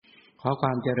ขอคว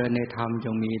ามเจริญในธรรมจ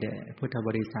งมีแด่พุทธบ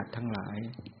ริษัททั้งหลาย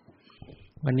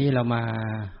วันนี้เรามา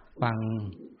ฟัง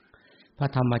พระ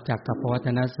ธรรมจักรกับพระวัฒ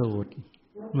นสูตร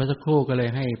เมื่อสักครู่ก็เลย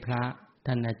ให้พระ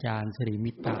ท่านอาจารย์สิริ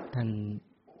มิตรท่าน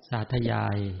สาธยา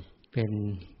ยเป็น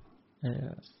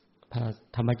พระ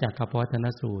ธรรมจักรกับพระวัฒน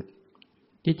สูตร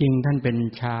ที่จริงท่านเป็น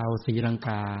ชาวศรีลังก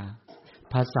า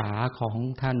ภาษาของ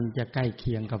ท่านจะใกล้เ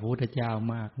คียงกับพระพุทธเจ้า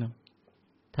มากเนาะ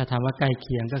ถ้าถามว่าใกล้เ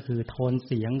คียงก็คือโทนเ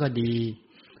สียงก็ดี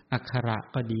อักขระ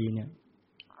ก็ดีเนี่ย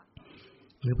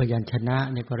หรือพยัญชนะ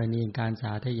ในกรณีการส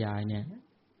าธยายเนี่ย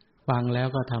ฟังแล้ว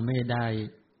ก็ทำให้ไ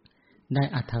ด้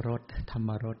อรรถรสธรรม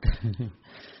รส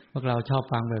พวกเราชอบ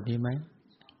ฟังแบบนี้ไหม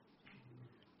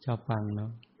ชอบฟังเนา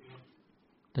ะ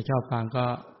แต่ชอบฟังก็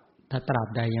ถ้าตราบ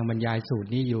ใดยังบรรยายสูตร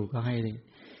นี้อยู่ก็ใ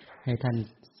ห้ท่าน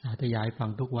สาธยายฟัง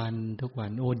ทุกวัน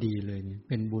โอ้ดีเลยเนี่ยเ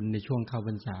ป็นบุญในช่วงเข้าพ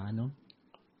รรษาเนาะ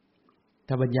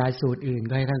ถ้าบรรยายสูตรอื่น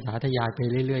ก็ให้ท่านสาธยายไป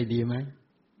เรื่อยๆดีไหม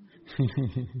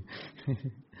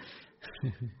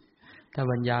ถ้า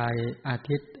บรรยายอา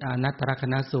ทิตย์อนัตตลก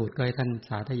นสูตรก็ให้ท่าน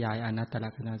สาธยายอนัตตล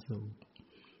กนสูตร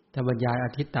ถ้าบรรยายอ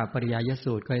าทิตตปริยาย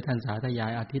สูตรก็ให้ท่านสาธยา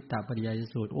ยอาทิตตปริยาย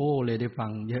สูตรโอ้เลยได้ฟั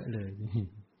งเยอะเลย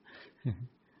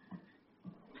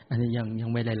อันนี้ยัง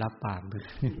ไม่ได้รับปากเลย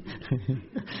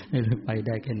ไม่รู้ไปไ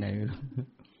ด้แค่ไหน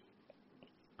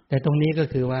แต่ตรงนี้ก็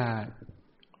คือว่า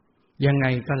ยังไง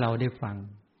ก็เราได้ฟัง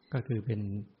ก็คือเ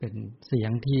ป็นเสีย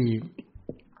งที่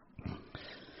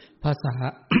ภ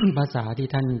าษาที่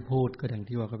ท่านพูดก็ดัง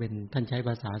ที่ว่าก็เป็นท่านใช้ภ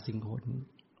าษาสิงคโปร์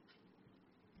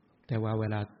แต่ว่าเว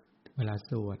ลา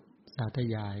สวดสาธ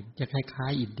ยายจะคล้า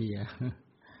ยๆอินเดีย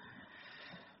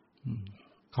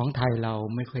ของไทยเรา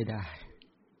ไม่ค่อยได้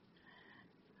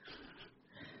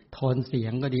โทนเสีย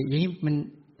งก็ดีอย่างนี้มัน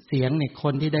เสียงเนี่ยค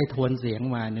นที่ได้โทนเสียง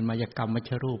มาเนี่ยมาจากกรรมมั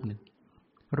ชรูปเนี่ย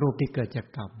รูปที่เกิดจาก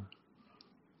กรรม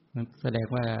มันแสดง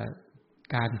ว่า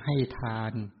การให้ทา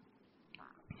น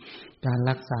การ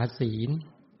รักษาศีล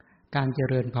การเจ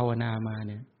ริญภาวนามาเ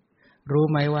นี่ยรู้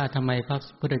ไหมว่าทำไมพระ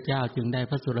พุทธเจ้าจึงได้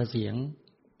พระสุรเสียง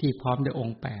ที่พร้อมด้วยอง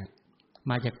ค์8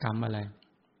มาจากกรรมอะไร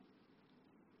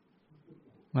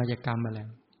มาจากกรรมอะไร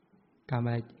กรรมอ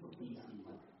ะไร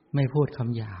ไม่พูดค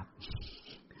ำหยาบ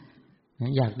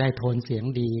อยากได้โทนเสียง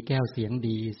ดีแก้วเสียง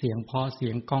ดีเสียงเพราะเสี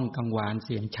ยงก้องกังวานเ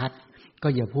สียงชัดก็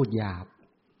อย่าพูดหยาบ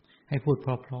ให้พูดเ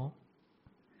พราะ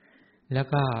ๆแล้ว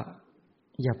ก็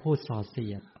อย่าพูดส่อเสี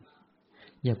ยด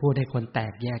อย่าพูดให้คนแต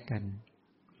กแยกกัน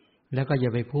แล้วก็อย่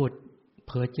าไปพูดเ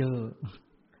พ้อเจ้อ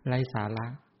ไร้สาระ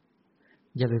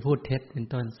อย่าไปพูดเท็จเป็น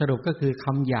ต้นสรุปก็คือค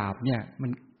ำหยาบเนี่ยมั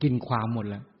นกินความหมด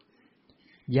แล้ว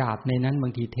หยาบในนั้นบา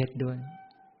งทีเท็จด้วย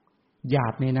หยา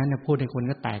บในนั้นพูดให้คน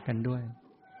ก็แตกกันด้วย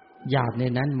หยาบใน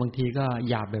นั้นบางทีก็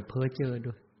หยาบแบบเพ้อเจ้อ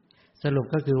ด้วยสรุป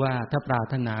ก็คือว่าถ้าปรา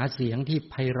รถนาเสียงที่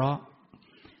ไพเราะ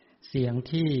เสียง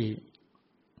ที่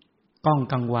ก้อง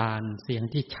กังวานเสียง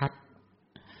ที่ชัด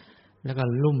แล้วก็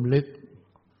ลุ่มลึก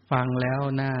ฟังแล้ว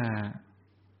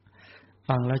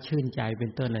ฟังแล้วชื่นใจเป็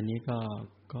นต้นเหล่านี้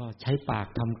ก็ใช้ปาก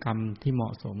ทำกรรมที่เหมา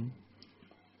ะสม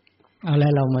เอาแล้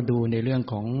วเรามาดูในเรื่อง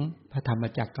ของพระธรรม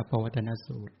จักรกับพระวัฒน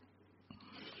สูตร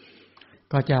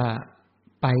ก็จะ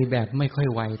ไปแบบไม่ค่อย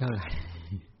ไวเท่าไหร่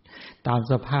ตาม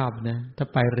สภาพนะถ้า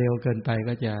ไปเร็วเกินไป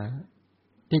ก็จะ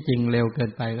ที่จริงเร็วเกิ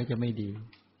นไปก็จะไม่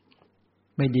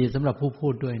ดีสำหรับผู้พู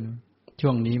ดด้วยนะช่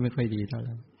วงนี้ไม่ค่อยดีเท่าไห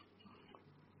ร่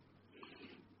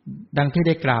ดังที่ไ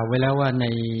ด้กล่าวไว้แล้วว่าใน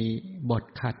บท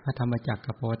ขัดพระธรรมจักร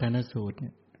กับพระวัฒนสูตรเนี่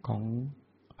ยของ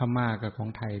พม่ากับของ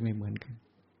ไทยไม่เหมือนกัน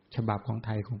ฉบับของไท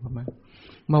ยของพม่า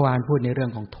เมื่อวานพูดในเรื่อ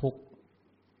งของทุกข์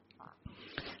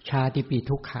ชาติปี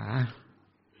ทุกขา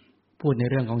พูดใน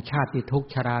เรื่องของชาติทุกข์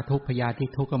ชราทุกข์พยาธิ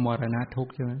ทุกข์กับมรณะทุก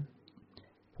ข์ใช่ไหม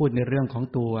พูดในเรื่องของ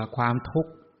ตัวความทุก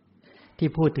ข์ที่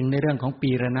พูดถึงในเรื่องของ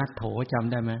ปีรณัตโถจ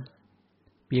ำได้ไหม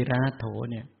ปีรณัตโถ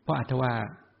เนี่ยเพราะอาจจะว่า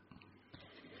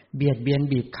เบียดเบียน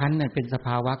บีบคั้นนั่นเป็นสภ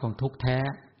าวะของทุกข์แท้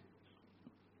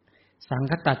สัง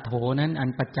คตัดโถนั้นอัน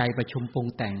ปัจจัยประชุมปรุง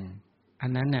แต่งอัน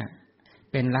นั้นน่ะ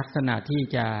เป็นลักษณะที่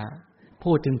จะ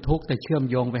พูดถึงทุกข์แต่เชื่อม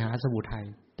โยงไปหาสมุทัย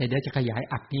แต่เดี๋ยวจะขยาย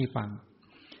อัดให้ฟัง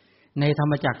ในธร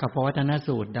รมจักรกับพระวัฒน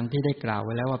สูตรดังที่ได้กล่าวไ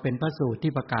ว้แล้วว่าเป็นพระสูตร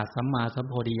ที่ประกาศสัมมาสัม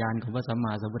โพธิญาณของพระสัมม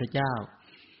าสัมพุทธเจ้า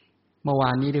เมื่อว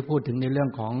านนี้ได้พูดถึงในเรื่อง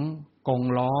ของกง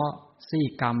ล้อซี่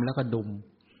กรรมแล้วก็ดุม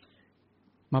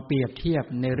มาเปรียบเทียบ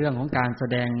ในเรื่องของการแส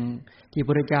ดงที่พระ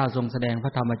พุทธเจ้าทรงแสดงพร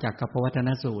ะธรรมจักรกับพระวัฒน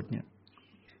สูตรเนี่ย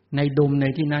ในดุมใน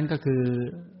ที่นั้นก็คือ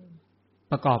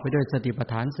ประกอบไปด้วยสติปัฏ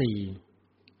ฐาน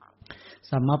4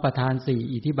สัมมาปัฏฐาน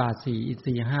4อิทธิบาท4อินท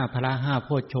รีย์5พละ5โพ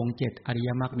ชฌงค์7อริย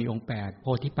มรรคมีองค์8โพ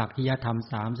ธิปักขิยธรรม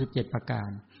37ประการ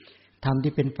ธรรม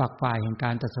ที่เป็นฝักฝ่ายแห่งก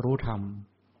ารตรัสรู้ธรรม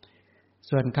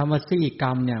ส่วนคำว่าซี่กร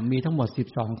รมเนี่ยมีทั้งหมด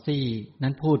12ซี่นั้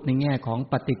นพูดในแง่ของ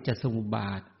ปฏิจจสมุปบ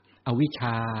าทอวิชช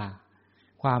า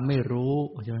ความไม่รู้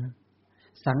ใช่ไหม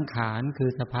สังขารคือ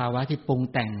สภาวะที่ปรุง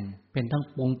แต่งเป็นทั้ง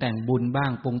ปรุงแต่งบุญบ้า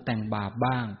งปรุงแต่งบาป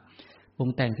บ้างปรุง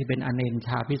แต่งที่เป็นอเนนช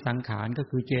าภิสังขารก็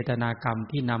คือเจตนากรรม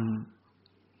ที่น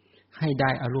ำให้ได้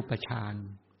อรูปฌาน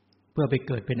เพื่อไปเ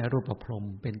กิดเป็นอรูปพรหม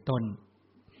เป็นต้น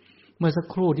เมื่อสัก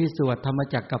ครู่ที่สวดธรรม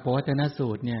จักรกัปปวัตนสู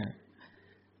ตรเนี่ย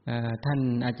ท่าน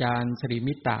อาจารย์สริ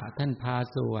มิตะท่านพา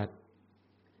สวด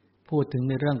พูดถึง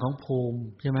ในเรื่องของภูมิ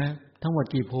ใช่ไหมทั้งหมด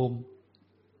กี่ภูมิ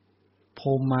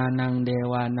ภูมิมานังเด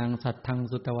วานังสัตทัง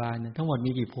สุตวาเนี่ยทั้งหมด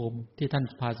มีกี่ภูมิที่ท่าน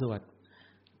พาสวด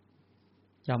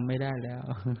จำไม่ได้แล้ว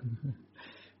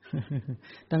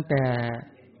ตั้งแ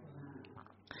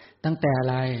ต่อะ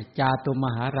ไรจาตุม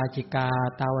หาราชิกา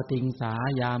ตาวติงสา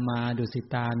ยามาดุสิ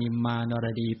ตานิมมานร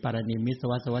ดีปารณิมิส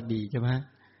วัสวัสดีใช่ไหม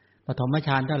ปฐมฌ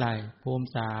านเท่าไหร่ภูมิ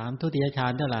3ทุติยฌา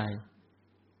นเท่าไหร่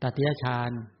ตติยฌา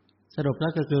นสรุปแล้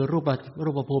วก็คือ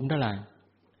รูปภูมิเท่าไหร่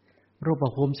รูป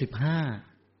ภูมิ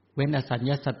15เว้นอสัญ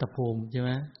ญาสัตตภูมิใช่ไห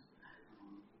ม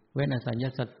เว้นอสัญญา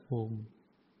สัตตภูมิ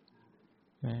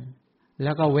แ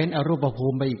ล้วก็เว้นอรูปภู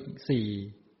มิไปอีก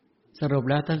4สรุป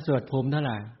แล้วท่านสวดภูมิเท่าไ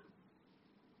หร่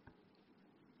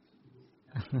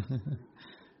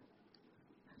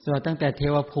สวดตั้งแต่เท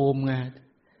วภูมิไง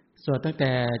สวดตั้งแ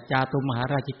ต่จาตุมหา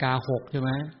ราชิกา6ใช่ไหม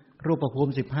รูปภู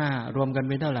มิ15รวมกันเ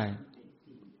ป็นเท่าไหร่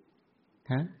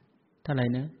ฮะเท่าไหร่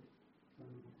นะ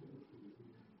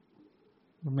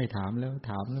ไม่ถามแล้ว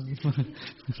ถามแล้ว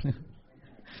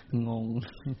งง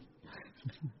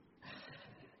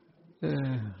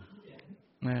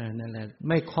นั่นแหละไ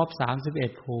ม่ครบ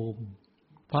31ภูมิ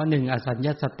เพราะ1อสัญญ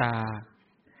าสตา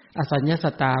อสัญญาส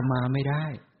ตามาไม่ได้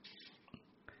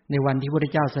ในวันที่พระพุทธ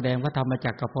เจ้าแสดงพระธรรม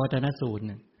จักรกัปปวัตนสูตร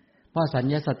เพราะสัญ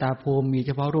ญาสตาภูมิมีเฉ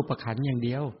พาะรูปขันธ์อย่างเ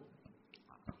ดียว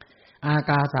อา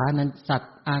กาสานัญสัต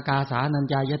อากาสานัญ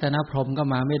จายตนะพรหมก็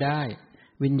มาไม่ได้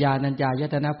วิญญาณัญจาย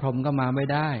ตนะพรหมก็มาไม่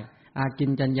ได้อากิน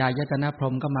จัญญายตนะพร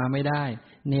หมก็มาไม่ได้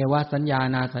เนวสัญญา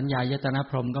นาสัญญายตนะ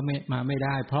พรหมก็มาไม่ไ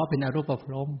ด้เพราะเป็นอรูปพ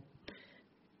รหม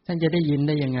ท่านจะได้ยินไ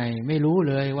ด้ยังไงไม่รู้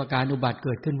เลยว่าการอุบัติเ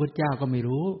กิดขึ้นพุทธเจ้าก็ไม่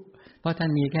รู้เพราะท่าน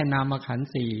มีแค่นามขันธ์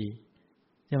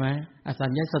4ใช่ไหมอสั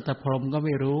ญญาสัตตพรหมก็ไ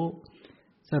ม่รู้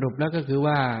สรุปแล้วก็คือ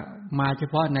ว่ามาเฉ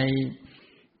พาะใน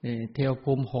เทว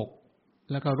ภูมิ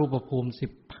6แล้วก็รูปภูมิ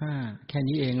15แค่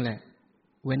นี้เองแหละ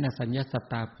เว้นอสัญญาสัต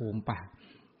ตภูมิไป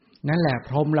นั่นแหละพ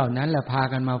รหมเหล่านั้นแหละพา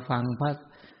กันมาฟังพระ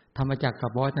ธรรมจักรกั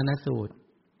ปปวัตนสูตร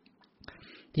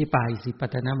ที่ป่าอิสิป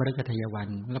ตนมฤคทายวัน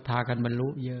แล้วพากันบรรลุ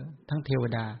เยอะทั้งเทว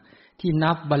ดาที่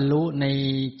นับบรรลุใน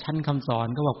ชั้นคำสอน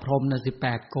ก็บอกพรหม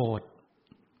18โกฏ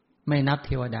ไม่นับเ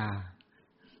ทวดา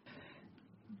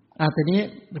ทีนี้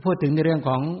พูดถึงในเรื่องข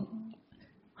อง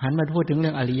หันมาพูดถึงเรื่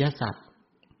องอริยสัจ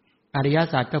อริย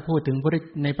สัจก็พูดถึง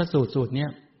ในพระสูตรเนี้ย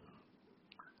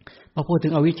พอพูดถึ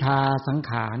งอวิชชาสัง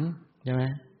ขารใช่ไหม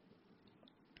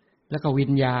แล้วก็วิ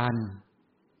ญญา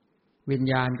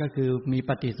ณก็คือมีป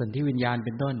ฏิสนธิวิญญาณเ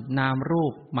ป็นต้นนามรู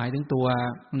ปหมายถึงตัว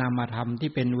นามธรรม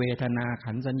ที่เป็นเวทนา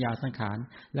ขันธ์สัญญาสังขาร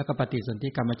แล้วก็ปฏิสนธิ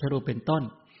กรรมชรูปเป็นต้น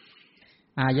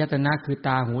อายตนะคือต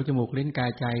าหูจมูกลิ้นกา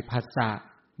ยใจผัสสะ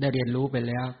ได้เรียนรู้ไป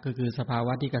แล้วก็คือสภาว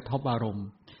ะที่กระทบอารมณ์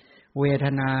เวท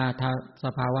นาส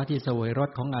ภาวะที่เสวยรส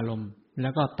ของอารมณ์แล้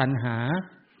วก็ตัณหา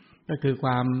ก็คือคว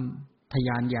ามทย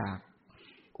านอยาก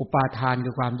อุปาทาน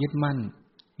คือความยึดมั่น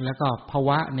แล้วก็ภว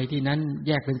ะในที่นั้นแ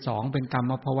ยกเป็น2เป็นกรร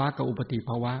มภวะกับอุปาทิ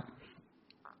ภวะ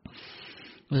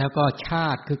แล้วก็ชา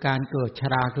ติคือการเกิดช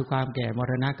ราคือความแก่ม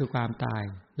รณะคือความตาย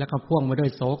แล้วก็พ่วงมาด้ว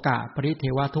ยโสกะปริเท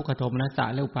วะทุกขโทมนัสสะ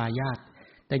และอุปาญาต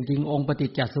แต่จริงองค์ปฏิ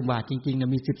จจสมุปบาทจริง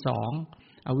ๆมี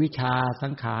12อวิชชาสั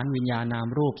งขารวิญญาณนาม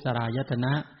รูปสลายตน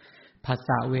ะผัสส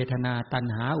ะเวทนาตัณ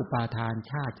หาอุปาทาน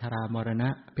ชาติชรามรณะ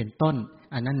เป็นต้น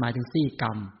อันนั้นหมายถึง4กร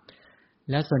รม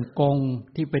และส่วนกง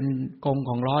ที่เป็นกงข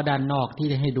องล้อด้านนอกที่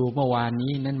ได้ให้ดูเมื่อวาน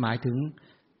นี้นั้นหมายถึง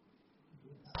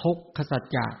ทุกขสัจ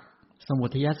จะสมุ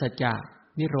ทัยสัจจะ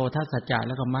นิโรธสัจจะแ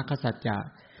ล้วก็มรรคสัจจะ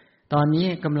ตอนนี้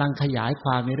กำลังขยายคว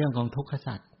ามในเรื่องของทุกข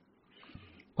สัจ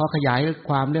พอขยาย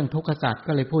ความเรื่องทุกขสัจ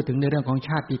ก็เลยพูดถึงในเรื่องของช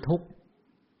าติทุกข์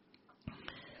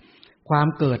ความ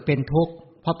เกิดเป็นทุกข์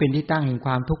เพราะเป็นที่ตั้งแห่งค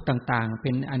วามทุกข์ต่างๆเ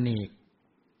ป็นอเนก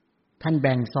ท่านแ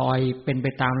บ่งซอยเป็นไป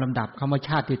ตามลำดับคำว่าช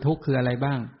าติทุกข์คืออะไร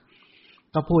บ้าง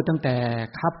ก็พูดตั้งแต่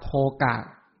คัพโภกะ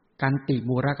กันติ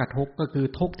มูรกทุกข์ก็คือ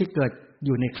ทุกข์ที่เกิดอ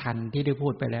ยู่ในครรภ์ที่ได้พู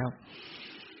ดไปแล้ว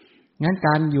งั้นก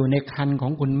ารอยู่ในครรภ์ขอ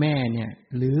งคุณแม่เนี่ย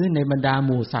หรือในบรรดาห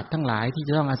มู่สัตว์ทั้งหลายที่จ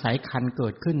ะต้องอาศัยครรภ์เกิ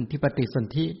ดขึ้นที่ปฏิสน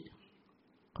ธิ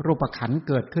รูปขันธ์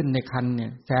เกิดขึ้นในครรภ์เนี่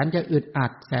ยแสนจะอึดอั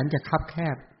ดแสนจะคับแค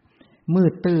บมื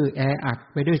ดตื้อแออัด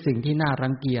ไปด้วยสิ่งที่น่ารั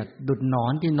งเกียจดุจหนอ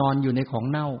นที่นอนอยู่ในของ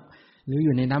เน่าหรืออ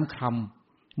ยู่ในน้ำคร่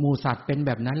ำหมู่สัตว์เป็นแ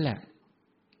บบนั้นแหละ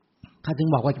ถ้าถึง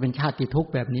บอกว่าจะเป็นชาติทุกข์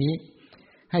แบบนี้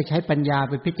ให้ใช้ปัญญา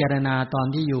ไปพิจารณาตอน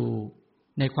ที่อยู่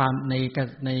ในค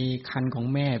รรภ์ของ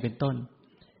แม่เป็นต้น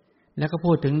แล้วก็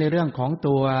พูดถึงในเรื่องของ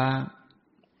ตัว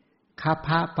คัพพ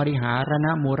ะปริหารณ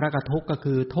มูลกทุกข์ก็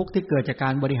คือทุกข์ที่เกิดจากกา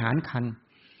รบริหารครรภ์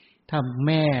ถ้าแ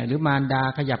ม่หรือมารดา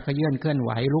ขยับเขยื้อนเคลื่อนไห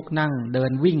วลุกนั่งเดิ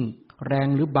นวิ่งแรง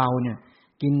หรือเบาเนี่ย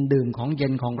กินดื่มของเย็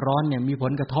นของร้อนเนี่ยมีผ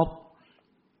ลกระทบ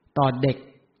ต่อเด็ก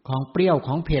ของเปรี้ยวข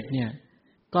องเผ็ดเนี่ย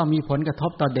ก็มีผลกระท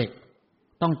บต่อเด็ก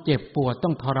ต้องเจ็บปวดต้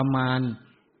องทรมาน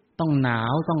ต้องหนา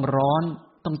วต้องร้อน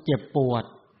ต้องเจ็บปวด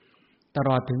ตล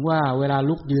อดถึงว่าเวลา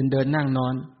ลุกยืนเดินนั่งนอ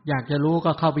นอยากจะรู้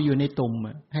ก็เข้าไปอยู่ในตุ่ม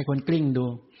ให้คนกลิ้งดู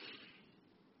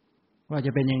ว่าจ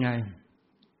ะเป็นยังไง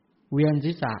เวียน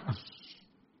ศีรษะ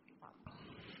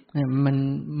มัน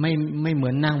ไม่เหมื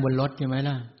อนนั่งบนรถใช่ไหม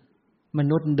ล่ะม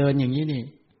นุษย์เดินอย่างนี้นี่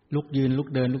ลุกยืนลุก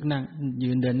เดินลุกนั่งยื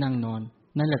นเดินนั่งนอน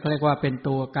นั่นแหละเขาเรียกว่าเป็น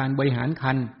ตัวการบริหารค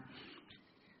รรภ์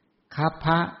คัพพ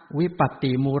ะวิปัต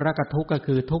ติมูลกทุกข์ก็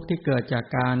คือทุกข์ที่เกิดจาก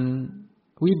การ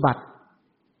วิบัติ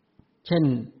เช่น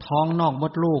ท้องนอกม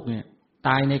ดลูกเนี่ยต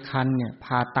ายในครรภ์เนี่ย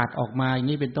ผ่าตัดออกมาอย่าง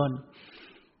นี้เป็นต้น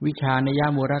วิชานิย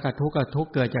มูลกทุกข์ก็ทุกข์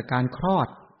เกิดจากการคลอด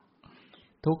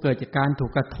ทุกข์เกิดจากการถู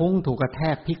กกระทุ้งถูกกระแท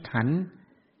กพลิกหัน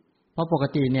เพราะปก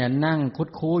ติเนี่ยนั่งคุด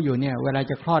คู้อยู่เนี่ยเวลา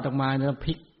จะคลอดออกมาเนี่ยพ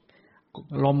ลิก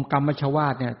ลมกรรมชวา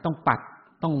ทเนี่ยต้องปัด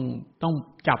ต้อง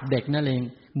จับเด็กนั่นเอง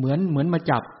เหมือนมา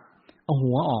จับเอา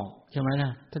หัวออกใช่ไหมน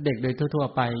ะถ้าเด็กโดยทั่ว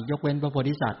ๆไปยกเว้นพระโพ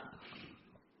ธิสัตว์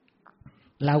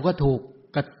เราก็ถูก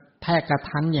กระแทกกระ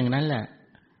ทันอย่างนั้นแหละ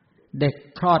เด็ก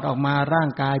คลอดออกมาร่าง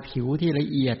กายผิวที่ละ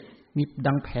เอียดมี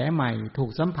ดังแผลใหม่ถู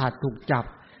กสัมผัสถูกจับ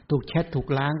ถูกเช็ดถูก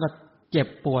ล้างก็เจ็บ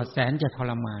ปวดแสนจะท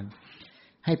รมาน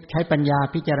ให้ใช้ปัญญา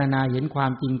พิจารณาเห็นควา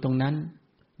มจริงตรงนั้น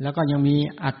แล้วก็ยังมี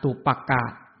อตุปักกะ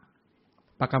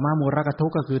ปักกมมูลกทุก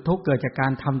ข์ก็คือทุกข์เกิดจากกา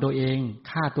รทำตัวเอง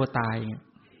ฆ่าตัวตาย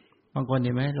บางคนเ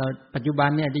ห็นไหมเราปัจจุบัน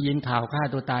เนี่ยได้ยินข่าวฆ่า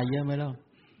ตัวตายเยอะไหมล่ะ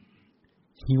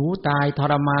หิวตายท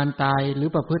รมานตายหรือ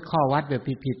ประพฤติข้อวัดแบบ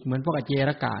ผิดๆเหมือนพวกอเจร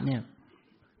กะเนี่ย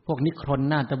พวกนิครน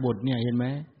นาฏบุตรเนี่ยเห็นไหม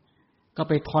ก็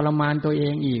ไปทรมานตัวเอ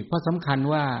งอีกเพราะสำคัญ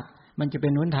ว่ามันจะเป็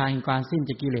นหนทางแห่งการสิ้น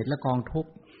จากกิเลสและกองทุก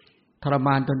ข์ทรม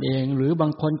านตนเองหรือบา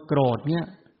งคนโกรธเนี่ย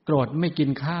โกรธไม่กิน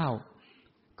ข้าว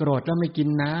โกรธแล้วไม่กิน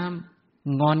น้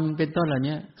ำงอนเป็นต้นเหล่า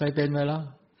นี้เคยเป็นไหมล่ะ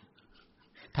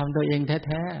ทำตัวเองแ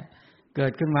ท้ๆเกิ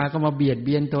ดขึ้นมาก็มาเบียดเ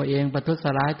บียนตัวเองประทุษ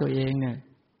ร้ายตัวเองเนี่ย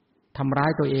ทำร้า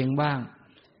ยตัวเองบ้าง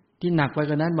ที่หนักไป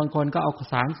กว่านั้นบางคนก็เอา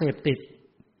สารเสพติด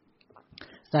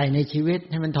ใส่ในชีวิต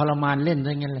ให้มันทรมานเล่นซ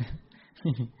ะงั้นเลย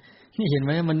นี่เห็นไห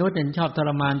มมนุษย์เนี่ยชอบทร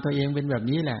มานตัวเองเป็นแบบ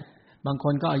นี้แหละบางค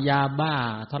นก็เอายาบ้า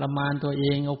ทรมานตัวเอ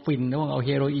งเอาฝิ่นบ้างเอาเฮ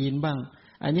โรอีนบ้าง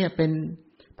อันนี้เป็น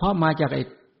เพราะมาจากไอ้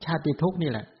ชาติทุกข์นี่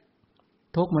แหละ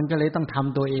ทุกข์มันก็เลยต้องท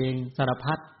ำตัวเองสาร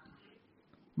พัด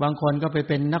บางคนก็ไป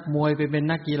เป็นนักมวยไปเป็น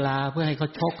นักกีฬาเพื่อให้เขา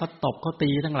ชกเขาตบเขาตี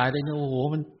ทั้งหลายเลยเนี่ยโอ้โห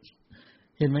มัน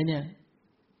เห็นไหมเนี่ย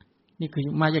นี่คือ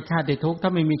มาจากชาติทุกข์ถ้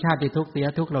าไม่มีชาติทุกข์เสีย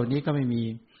ทุกข์เหล่านี้ก็ไม่มี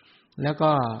แล้ว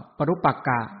ก็ปรุปักก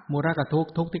ะมูลกทุกข์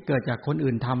ทุกข์ที่เกิดจากคน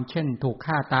อื่นทำเช่นถูก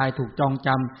ฆ่าตายถูกจองจ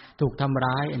ำถูกทำ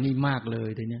ร้ายอันนี้มากเลย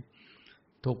ทีนี้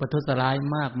ถูกประทุษร้าย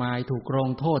มากมายถูกลง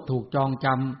โทษถูกจองจ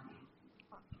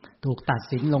ำถูกตัด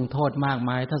สินลงโทษมาก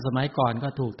มายถ้าสมัยก่อนก็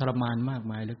ถูกทรมานมาก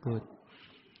มายเหลือเกิน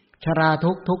ชรา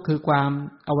ทุกข์ทุกข์คือความ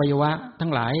อวัยวะทั้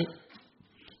งหลาย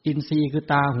อินทรีย์คือ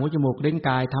ตาหูจมูกลิ้นก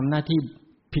ายทำหน้าที่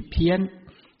ผิดเพี้ยน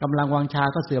กำลังวังชา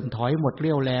ก็เสื่อมถอยหมดเ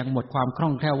รี่ยวแรงหมดความคล่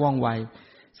องแคล่วว่องไว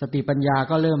สติปัญญา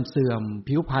ก็เริ่มเสื่อม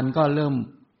ผิวพรรณก็เริ่ม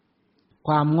ค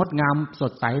วามงดงามส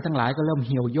ดใสทั้งหลายก็เริ่มเ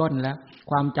หี่ยวย่นแล้ว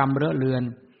ความจำเลอะเลือน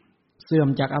เสื่อม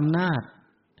จากอำนาจ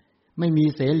ไม่มี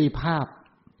เสรีภาพ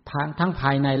ทั้งภ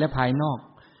ายในและภายนอก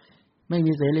ไม่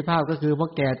มีเสรีภาพก็คือพอ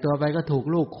แก่ตัวไปก็ถูก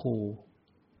ลูกขู่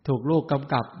ถูกลูกก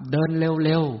ำกับเดินเ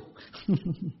ร็วๆ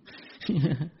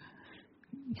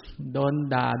โดน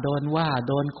ด่าโดนว่า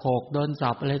โดนโขกโดน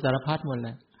สับอะไรสารพัดหมดเล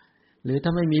ยหรือถ้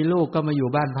าไม่มีลูกก็มาอยู่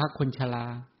บ้านพักคนชรา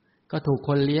ก็ถูกค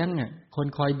นเลี้ยงคน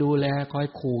คอยดูแลคอย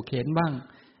ขู่เข็นบ้าง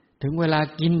ถึงเวลา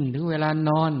กินถึงเวลาน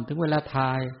อนถึงเวลาถ่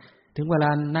ายถึงเวลา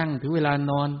นั่งถึงเวลา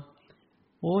นอน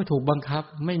โอ้ถูกบังคับ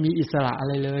ไม่มีอิสระอะ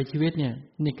ไรเลยชีวิตเนี่ย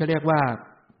นี่ก็เรียกว่า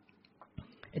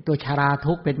ไอ้ตัวชรา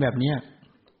ทุกข์เป็นแบบนี้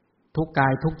ทุกข์กา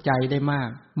ยทุกข์ใจได้มาก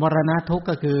มรณะทุกข์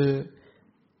ก็คือ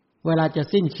เวลาจะ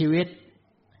สิ้นชีวิต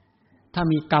ถ้า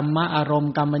มีกรรมอารม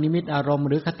ณ์กรรมนิมิตอารมณ์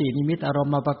หรือคตินิมิตอารม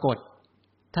ณ์มาปรากฏ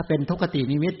ถ้าเป็นทุกขติ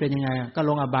นิมิตเป็นยังไงก็ล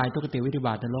งอบายทุกขติวิธิบ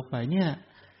าตนรกไปเนี่ย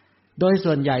โดย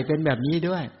ส่วนใหญ่เป็นแบบนี้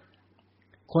ด้วย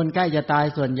คนใกล้จะตาย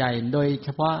ส่วนใหญ่โดยเฉ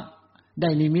พาะได้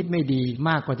นิมิตไม่ดีม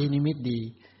ากกว่าที่นิมิตดี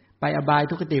ไปอบาย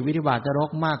ทุกขติวิธิบาตนรก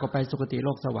มากกว่าไปสุคติโล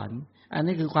กสวรรค์อัน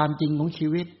นี้คือความจริงของชี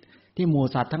วิตที่หมู่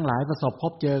สัตว์ทั้งหลายประสบพ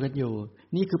บเจอกันอยู่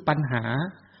นี่คือปัญหา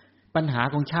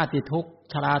ของชาติทุกข์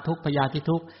ชราทุกข์พยาธิ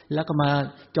ทุกข์แล้วก็มา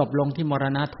จบลงที่มร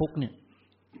ณะทุกข์เนี่ย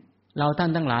เราท่า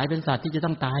นทั้งหลายเป็นสัตว์ที่จะต้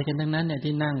องตายกันทั้งนั้นเนี่ย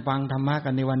ที่นั่งฟังธรรมะกั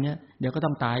นในวันนี้เดี๋ยวก็ต้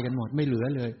องตายกันหมดไม่เหลือ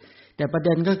เลยแ แต่ประเ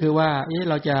ด็นก็คือว่า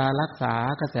เราจะรักษา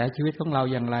กระแสชีวิตของเรา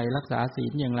อย่างไรรักษาศี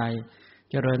ลอย่างไร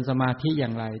เจริญสมาธิอย่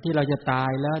างไรที่เราจะตา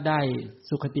ยแล้วได้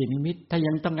สุคตินิมิตถ้า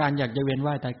ยังต้องการอยากจะเวียน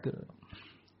ว่ายตายเกิด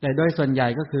แต่โดยส่วนใหญ่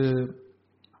ก็คือ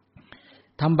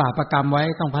ทำบาปกรรมไว้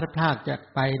ต้องพลัดพรากจาก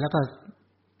ไปแล้วก็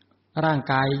ร่าง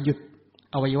กายหยุด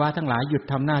อวัยวะทั้งหลายหยุด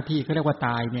ทำหน้าที่เขาเรียกว่าต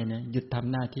ายเนี่ยนะหยุดท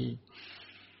ำหน้าที่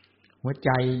หัวใจ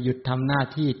หยุดทำหน้า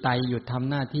ที่ไตหยุดทำ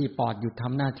หน้าที่ปอดหยุดท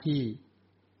ำหน้าที่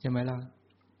ใช่ไหมล่ะ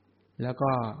แล้วก็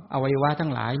อวัยวะทั้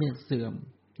งหลายเนี่ยเสื่อม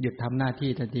หยุดทำหน้าที่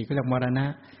ทันทีก็เรียกมรณะ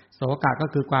โศกะก็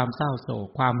คือความเศร้าโศก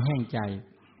ความแห้งใจ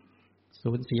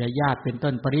สูญเสียญาติเป็น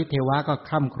ต้นปริเทวะก็ค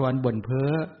ร่ำครวญบ่นเพ้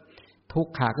อทุก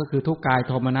ขะก็คือทุกกายโ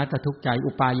ทมนัสก็ทุกใจ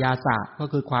อุปายาสะก็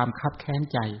คือความคับแค้น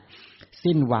ใจ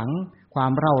สิ้นหวังควา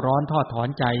มเร่าร้อนทอดถอน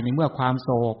ใจในเมื่อความโศ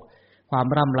กความ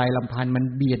ร่ำไรลำพันธ์มัน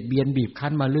เบียดเบียนบีบคั้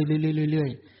นมาเรื่อ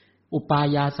ยๆๆอุปา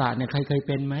ยาสะเนี่ยใครเคยเ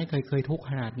ป็นไหมเคยทุกข์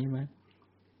ขนาดนี้ไหม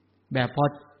แบบพอ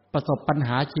ประสบปัญห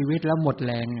าชีวิตแล้วหมดแ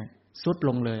รงทรุดล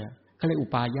งเลยเขาเรียกอุ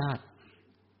ปายาส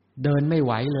เดินไม่ไ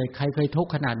หวเลยใครเคยทุก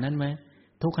ข์ขนาดนั้นไหม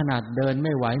ทุกข์ขนาดเดินไ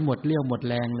ม่ไหวหมดเรี่ยวหมด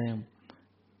แรงเลย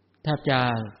แทบจะ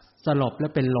สลบแล้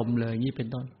วเป็นลมเลยนี่เป็น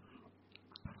ต้น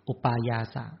อุปายา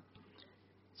สะ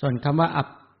ส่วนคำว่า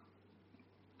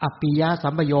อัปปิยสั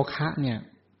มปโยคะเนี่ย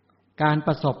การป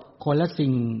ระสบคนละ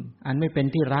สิ่งอันไม่เป็น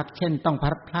ที่รักเช่นต้องพลั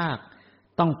ดพราก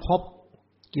ต้องพบ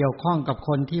เกี่ยวข้องกับค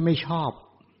นที่ไม่ชอบ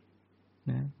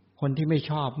นะคนที่ไม่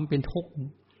ชอบมันเป็นทุกข์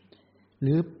ห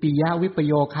รือปิยวิป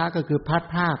โยคะก็คือพลัด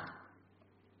พราก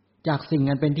จากสิ่ง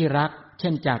อันเป็นที่รักเช่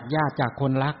นจากญาติจากค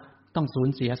นรักต้องสูญ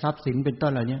เสียทรัพย์สินเป็นต้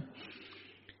นเหล่านี้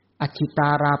อฉิตา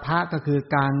ราภะก็คือ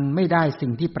การไม่ได้สิ่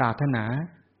งที่ปรารถน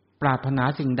า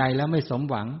สิ่งใดแล้วไม่สม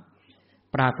หวัง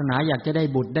ปรารถนาอยากจะได้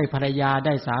บุตรได้ภรรยาไ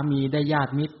ด้สามีได้ญา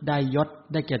ติมิตรได้ยศ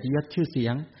ได้เกียรติยศชื่อเสี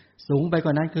ยงสูงไปก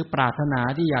ว่านั้นคือปรารถนา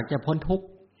ที่อยากจะพ้นทุกข์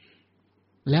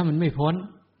แล้วมันไม่พ้น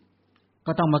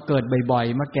ก็ต้องมาเกิดบ่อย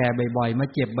ๆมาแก่บ่อยๆมา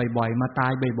เจ็บบ่อยๆมาตา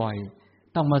ยบ่อย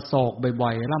ๆต้องมาโศกบ่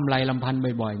อยๆร่ำไรรำพัน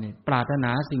บ่อยๆเนี่ยปรารถน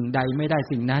าสิ่งใดไม่ได้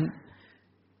สิ่งนั้น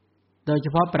โดยเฉ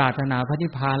พาะปรารถนาพระนิ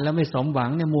พพานแล้วไม่สมหวั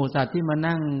งเนี่ยหมู่สัตว์ที่มา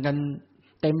นั่งกัน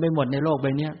เต็มไปหมดในโลกใบ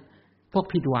นี้พวก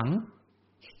ผิดหวัง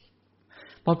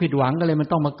พอผิดหวังก็เลยมัน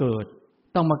ต้องมาเกิด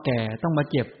ต้องมาแก่ต้องมา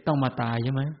เจ็บต้องมาตายใ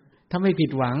ช่ไหมถ้าไม่ผิ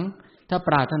ดหวังถ้าป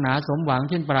รารถนาสมหวัง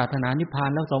เช่นปรารถนานิพพาน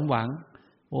แล้วสมหวัง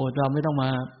โอ้เราไม่ต้อง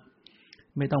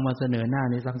มาเสนอหน้า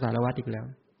ในสังสารวัฏอีกแล้ว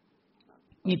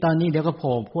นี่ตอนนี้เดี๋ยวก็โผ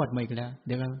ล่พรวดมาอีกแล้วเ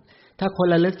ดี๋ยวก็ถ้าคน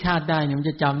ระลึกชาติได้เนี่ยมัน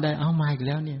จะจำได้เอ้ามาอีกแ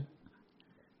ล้วเนี่ย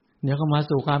เดี๋ยวก็มา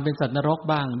สู่ความเป็นสัตว์นรก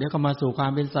บ้างเดี๋ยวก็มาสู่ควา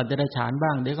มเป็นสัตว์เดรัจฉานบ้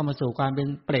างเดี๋ยวก็มาสู่ความเป็น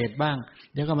เปรตบ้าง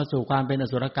เดี๋ยวก็มาสู่ความเป็นอ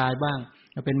สุรกายบ้าง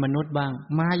เป็นมนุษย์บ้าง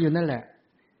มาอยู่นั่นแหละ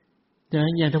อ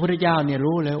ย่างพระพุทธเจ้าเนี่ย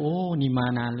รู้เลยโอ้นี่มา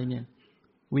นานเลยเนี่ย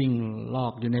วิ่งลอ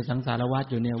กอยู่ในสังสารวัฏ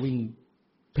อยู่เนี่ยวิ่ง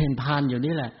เพ่นพ่านอยู่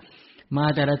นี่แหละมา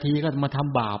แต่ละทีก็มาท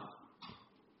ำบาป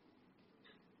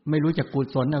ไม่รู้จักกุ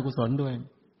ศลอกุศลด้วย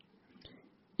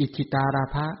อิทธิตารา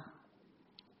ภะ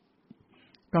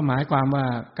ก็หมายความว่า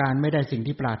การไม่ได้สิ่ง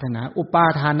ที่ปรารถนาอุปา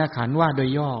ทานขันธ์ว่าโดย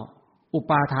ย่ออุ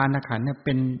ปาทานขันธ์เนี่ยเ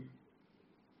ป็น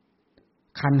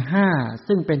ขันธ์ห้า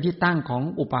ซึ่งเป็นที่ตั้งของ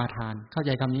อุปาทานเข้าใ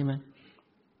จคำนี้ไหม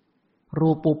รู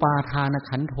ปูปาทาน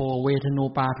ขันโธเวทนู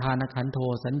ปาทานขันโธ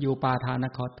สัญญูปาทาน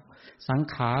ขันโธสัง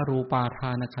ขารูปาท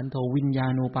านขันโธวิญญา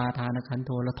ณูปาทานขันโ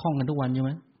ธเราท่องกันทุกวันใช่ไห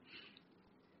ม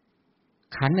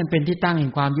ขันธ์นั้นเป็นที่ตั้งแห่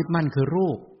งความยึดมั่นคือรู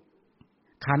ป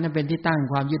ขันธ์นั้นเป็นที่ตั้งแห่ง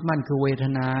ความยึดมั่นคือเวท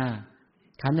นา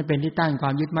ขันธ์นั้นเป็นที่ตั้งแห่งคว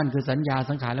ามยึดมั่นคือสัญญา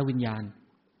สังขารและวิญญาณ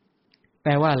แป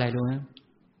ลว่าอะไรรู้ไหม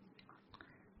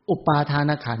อุปาทา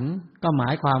นขันธ์ก็หมา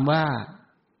ยความว่า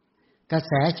กระแ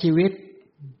สชีวิต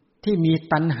ที่มี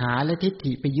ตัณหาและทิฏ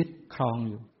ฐิไปยึดครองอ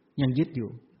ยู่ยังยึดอยู่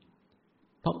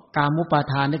เพราะกามุปา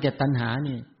ทานได้แก่ตัณหา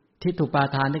นี่ทิฏฐุปา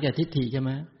ทานได้แก่ทิฏฐิใช่ไห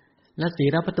มและสี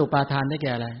รพัตตุปาทานได้แ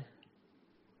ก่อะไร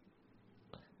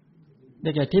ได้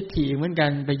แก่ทิฏฐิเหมือนกัน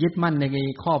ไปยึดมั่นใน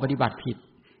ข้อปฏิบัติผิด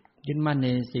ยึดมั่นใน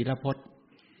ศีลพจน์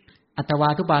อัตวา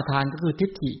ทุปาทานก็คือทิ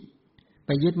ฏฐิไป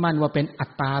ยึดมั่นว่าเป็นอั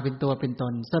ตตาเป็นตัวเป็นต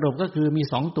นสรุปก็คือมี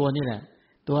สองตัวนี่แหละ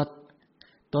ตั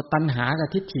วตัณหากับ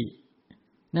ทิฏฐิ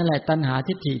นั่นแหละตัณหา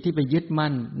ทิฏฐิที่ไปยึด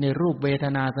มั่นในรูปเวท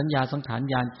นาสัญญาสังขาร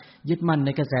ญาณยึดมั่นใน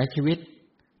กระแสชีวิต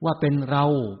ว่าเป็นเรา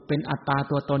เป็นอัตตา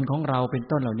ตัวตนของเราเป็น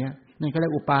ต้นเหล่านี้นั่นก็เรีย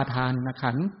กอุปาทาน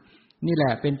ขันธ์นี่แหล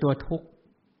ะเป็นตัวทุกข์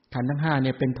ขันธ์ทั้ง5เ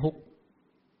นี่ยเป็นทุกข์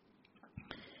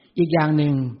อีกอย่างห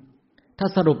นึ่งถ้า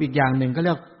สรุปอีกอย่างหนึ่งก็เ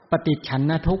รียกปฏิฉัน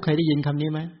นะทุกข์เคยได้ยินคำนี้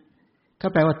ไหมก็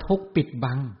แปลว่าทุกข์ปิด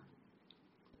บัง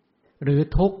หรือ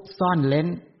ทุกข์ซ่อนเร้น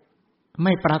ไ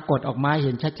ม่ปรากฏออกมาเ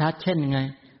ห็นชัดๆเช่นยังไง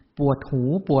ปวดหู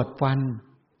ปวดฟัน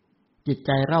จิตใ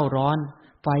จเร่าร้อน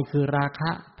ไฟคือราค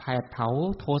ะแผดเผา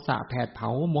โทสะแผดเผา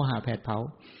โมหะแผดเผา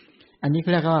อันนี้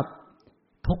เรียกว่า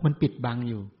ทุกข์มันปิดบัง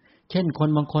อยู่เช่นคน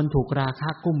บางคนถูกราคะ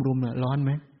กุ้มรุมเนี่ยร้อนไห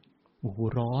ม โอ้โห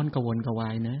ร้อนกระวนกระวา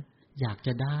ยนะอยากจ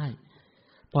ะได้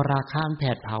พอราคะมันแผ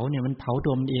ดเผาเนี่ยมันเผาตั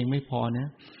วมันเองไม่พอนะ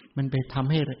มันไปทำ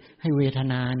ให้เวท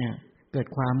นาเนี่ยเกิด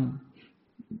ความ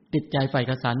ติดใจใฝ่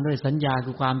กระสันด้วยสัญญา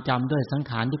คือความจำด้วยสัง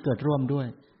ขารที่เกิดร่วมด้วย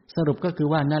สรุปก็คือ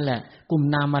ว่านั่นแหละกลุ่ม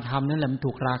นามธรรมนั่นแหละมัน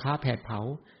ถูกราคะแผดเผา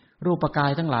รูปกา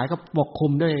ยทั้งหลายก็ปกคลุ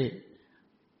มด้วย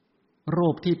รู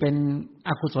ปที่เป็นอ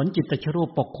กุศลจิตตชรูป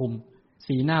ปกคลุม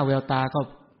สีหน้าแววตาก็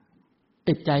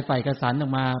ติดใจใฝ่กระสันออ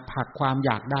กมาผลักความอ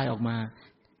ยากได้ออกมา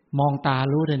มองตา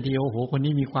รู้ทันทีโอ้โหคน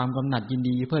นี้มีความกำหนัดยิน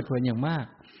ดีเพลิดเพลินอย่างมาก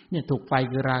เนี่ยถูกไฟ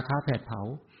คือราคะแผดเผา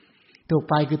ถูก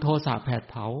ไฟคือโทสะแผด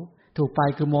เผาถูกไฟ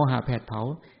คือโมหะแผดเผา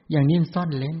อย่างนี้ซ่อน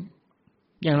เล้น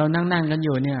อย่างเรานั่งกันอ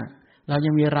ยู่เนี่ยเรายั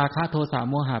งมีราคะโทสะ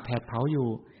โมหะแผดเผาอยู่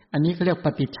อันนี้เขาเรียกป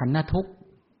ฏิฉันนะทุกข์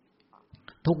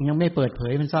ทุกข์ยังไม่เปิดเผ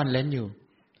ยมันซ่อนเล้นอยู่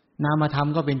นามธรรม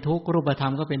ก็เป็นทุกข์รูปธรร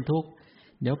มก็เป็นทุกข์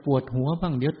เดี๋ยวปวดหัวบ้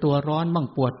างเดี๋ยวตัวร้อนบ้าง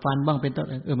ปวดฟันบ้างเป็นต้น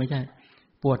ไม่ใช่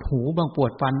ปวดหูบ้างปว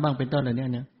ดฟันบ้างเป็นต้นอะไรเ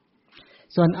นี่ย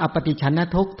ส่วนอปฏิฉันนะ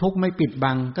ทุกข์ทุกข์ไม่ปิด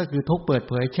บังก็คือทุกข์เปิด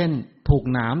เผยเช่นถูก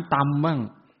หนามตำบ้าง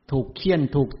ถูกเฆี่ยน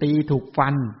ถูกตีถูกฟั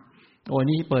นโอ้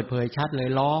นี่เปิดเผยชัดเลย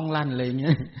ร้องลั่นเลยเ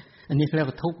งี้ยอันนี้เรียก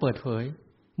ว่าทุกข์เปิดเผย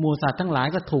หมู่สัตว์ทั้งหลาย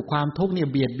ก็ถูกความทุกข์เนี่ย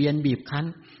เบียดเบียนบีบคั้น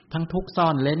ทั้งทุกข์ซ่อ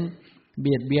นเร้นเ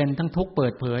บียดเบียนทั้งทุกข์เปิ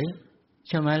ดเผยใ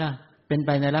ช่ไหมล่ะเป็นไป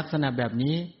ในลักษณะแบบ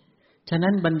นี้ฉะ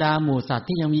นั้นบรรดาหมู่สัตว์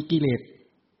ที่ยังมีกิเลส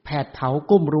แผดเผา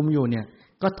กุ้มรุมอยู่เนี่ย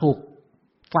ก็ถูก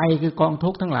ไฟคือกองทุ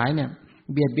กข์ทั้งหลายเนี่ย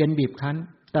เบียดเบียนบีบคั้น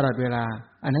ตลอดเวลา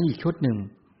อันนั้นอีกชุดหนึ่ง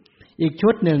อีกชุ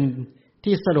ดหนึ่ง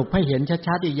ที่สรุปให้เห็น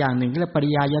ชัดๆอีกอย่างหนึ่งเรียกปริ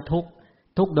ยายทุกข์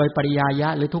ทุกข์โดยปริยายะ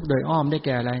หรือทุกข์โดยอ้อมได้แ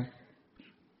ก่อะไร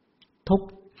ทุก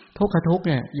ขทุกข์เ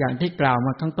นี่ยอย่างที่กล่าวม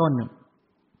าข้างต้น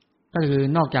ก็คือ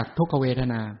นอกจากทุกขเวท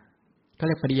นาก็เ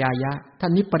รียกปริยายะท่า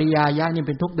นนี้ปริยายะนี่เ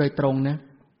ป็นทุกข์โดยตรงนะ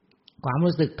ความ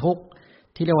รู้สึกทุกข์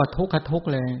ที่เรียกว่าทุกขทุกข์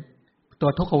เลยตัว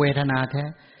ทุกขเวทนาแท้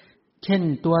เช่น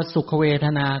ตัวสุขเวท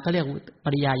นาก็เรียกป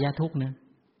ริยายะทุกข์นะ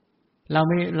เร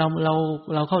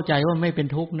าเข้าใจว่าไม่เป็น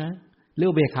ทุกข์นะหรือ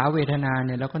อุเบกขาเวทนาเ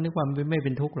นี่ยเราก็นึกว่าไม่เ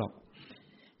ป็นทุกข์หรอก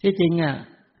ที่จริงอ่ะ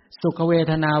สุขเว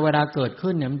ทนาเวลาเกิด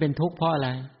ขึ้นเนี่ยมันเป็นทุกข์เพราะอะไร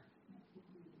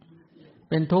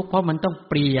เป็นทุกข์เพราะมันต้อง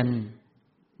เปลี่ยน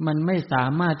มันไม่สา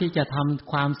มารถที่จะท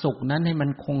ำความสุขนั้นให้มัน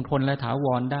คงทนและถาว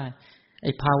รได้ไ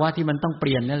อ้ภาวะที่มันต้องเป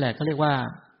ลี่ยนนั่นแหละเขาเรียกว่า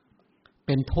เ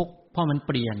ป็นทุกข์เพราะมันเ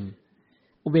ปลี่ยน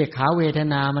อุเบกขาเวท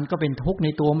นามันก็เป็นทุกข์ใน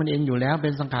ตัวมันเองอยู่แล้วเ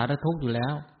ป็นสังขารทุกข์อยู่แล้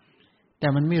วแต่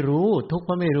มันไม่รู้ทุกข์เพ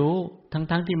ราะไม่รู้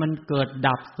ทั้งที่มันเกิด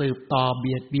ดับสืบต่อเ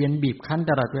บียดเบียนบีบคั้น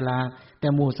ตลอดเวลาแต่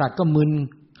หมู่สัตว์ก็มึน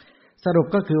สรุป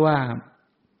ก็คือว่า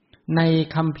ใน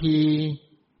คัมภีร์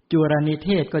จุรนิเท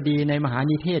ศก็ดีในมหา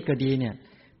นิเทศก็ดีเนี่ย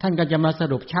ท่านก็จะมาส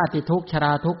รุปชาติทุกข์ชร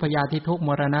าทุกข์พยาธิทุกข์ม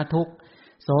รณะทุกข์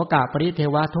โสกปริเท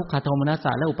วทุกขโทมนัสส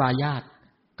ะและอุปาญาต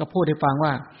ก็พูดให้ฟัง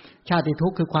ว่าชาติทุ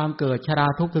กข์คือความเกิดชรา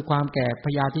ทุกข์คือความแก่พ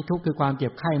ยาธิทุกข์คือความเจ็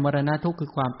บไข้มรณะทุกข์คื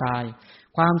อความตาย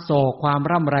ความโศกความ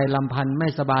ร่ำไรลำพันธ์ไม่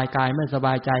สบายกายไม่สบ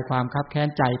ายใจความคับแค้น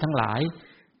ใจทั้งหลาย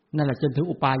นั่นแหละจนถึง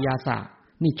อุปาญาสะ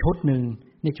นี่ชุดหนึ่ง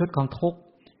นี่ชุดของทุกข์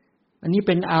อันนี้เ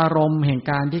ป็นอารมณ์แห่ง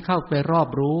การที่เข้าไปรอบ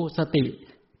รู้สติ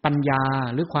ปัญญา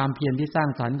หรือความเพียรที่สร้าง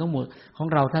สรรค์ของหมู่ของ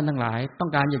เราท่านทั้งหลายต้อ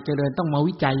งการอยากเจริญต้องมา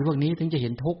วิจัยพวกนี้ถึงจะเห็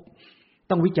นทุกข์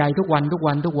ต้องวิจัยทุกวัน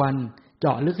เจ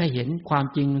าะลึกให้เห็นความ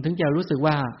จริงถึงจะรู้สึก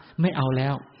ว่าไม่เอาแล้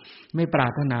วไม่ปรา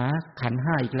รถนาขันธ์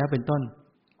5อีกแล้วเป็นต้น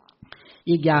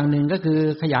อีกอย่างหนึ่งก็คือ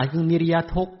ขยายคือนิริย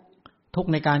ทุกข์ทุกข์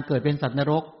ในการเกิดเป็นสัตว์น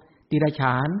รกติรัจฉ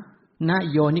านน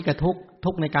โยนิกทุกข์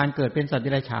ทุกข์ในการเกิดเป็นสัตว์ติ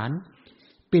รัจฉาน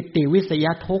ปิติวิสย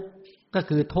ทุกข์ก็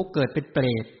คือทุกข์เกิดเป็นเปร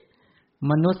ต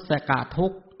มนุษย์สกะทุ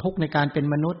กข์ทุกข์ในการเป็น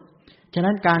มนุษย์ฉะ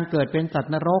นั้นการเกิดเป็นสัต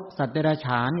ว์นรกสัตว์เดรัจฉ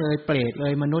านเปรต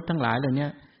มนุษย์ทั้งหลายเหล่านี้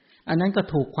อันนั้นก็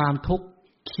ถูกความทุกข์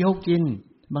เคี้ยวกิน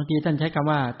บางทีท่านใช้ค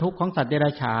ำว่าทุกข์ของสัตว์เด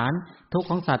รัจฉานทุกข์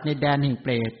ของสัตว์ในแดนแห่งเป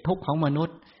รตทุกข์ของมนุษ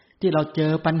ย์ที่เราเจ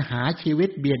อปัญหาชีวิต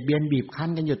เบียดเบียนบีบคั้น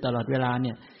กันอยู่ตลอดเวลาเ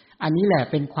นี่ยอันนี้แหละ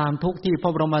เป็นความทุกข์ที่พร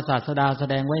ะบรมศาสดาแส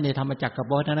ดงไว้ในธรรมจักรกับ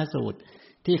วัฒนสูตร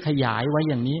ที่ขยายไว้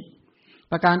อย่างนี้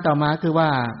ประการต่อมาคือว่า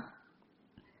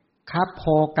คัพโภ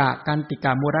กะกันติก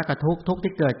ามูรกทุกข์ทุกข์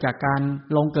ที่เกิดจากการ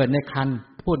ลงเกิดในครรภ์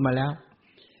พูดมาแล้ว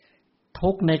ทุ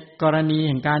กข์ในกรณีแ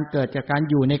ห่งการเกิดจากการ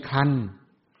อยู่ในครรภ์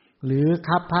หรือ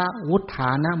คัพพะวุฏฐ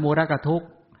านะมูรกทุกข์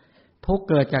ทุกข์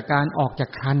เกิดจากการออกจาก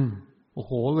ครรภ์โอ้โ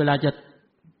หเวลาจะ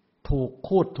ถูก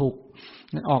คูดถูก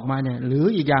นั้นออกมาเนี่ยหรือ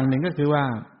อีกอย่างหนึ่งก็คือว่า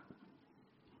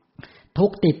ทุก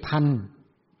ข์ติดพัน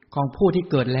ของผู้ที่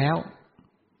เกิดแล้ว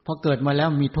พอเกิดมาแล้ว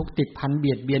มีทุกข์ติดพันเ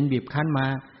บียดเบียนบีบคั้นมา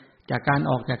จากการ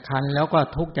ออกจากครรภ์แล้วก็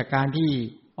ทุกข์จากการที่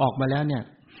ออกมาแล้วเนี่ย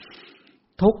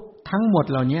ทุกข์ทั้งหมด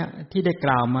เหล่านี้ที่ได้ก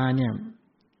ล่าวมาเนี่ย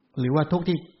หรือว่าทุกข์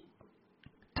ที่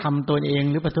ทำตัวเอง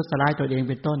หรือประทุษร้ายตัวเอง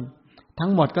เป็นต้นทั้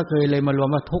งหมดก็เคยเลยมารวม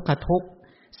ว่าทุกขทุกข์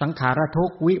สังขารทุก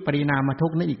ข์วิปริณามทุ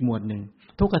กข์นั่นอีกหมวดหนึ่ง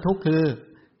ทุกขทุกข์คือ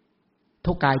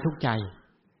ทุกกายทุกใจ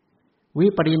วิ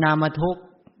ปริณามทุกข์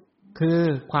คือ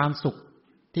ความสุข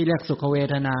ที่เรียกสุขเว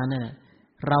ทนาเนี่ย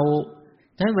เรา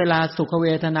ถ้าเวลาสุขเว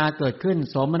ทนาเกิดขึ้น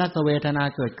โสมนัสเวทนา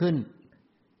เกิดขึ้น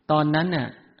ตอนนั้นเนี่ย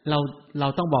เรา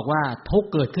ต้องบอกว่าทุกข์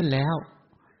เกิดขึ้นแล้ว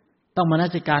ต้องมน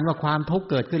สิการว่าความทุกข์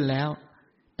เกิดขึ้นแล้ว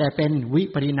แต่เป็นวิ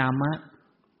ปริณามะ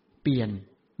เปลี่ยน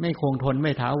ไม่คงทนไ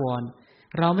ม่ถาวร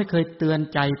เราไม่เคยเตือน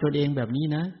ใจตัวเองแบบนี้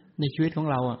นะในชีวิตของ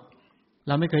เราอ่ะเ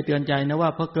ราไม่เคยเตือนใจนะว่า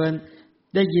พอเกิน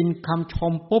ได้ยินคำช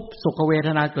มปุ๊บสุขเวท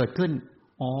นาเกิดขึ้น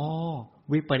อ๋อ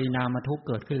วิปริณามทุกข์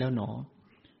เกิดขึ้นแล้วหนอ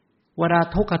เวลา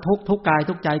ทุกขทุกข์ทุกกาย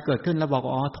ทุกใจเกิดขึ้นแล้วบอก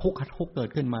อ๋อทุกขทุกข์เกิด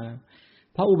ขึ้นมา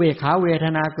เพราะอุเบกขาเวท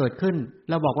นาเกิดขึ้น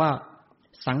แล้วบอกว่า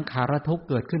สังขารทุกข์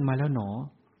เกิดขึ้นมาแล้วหนอ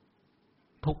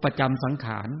ทุกประจำสังข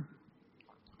าร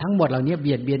ทั้งหมดเหล่านี้เ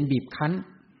บียดเบียนบีบคั้น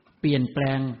เปลี่ยนแปล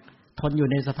งทนอยู่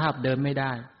ในสภาพเดิมไม่ไ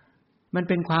ด้มัน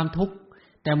เป็นความทุกข์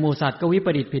แต่หมู่สัตว์ก็วิป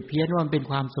ริตผิดเพี้ยนว่ามันเป็น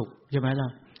ความสุขใช่ไหมล่ะ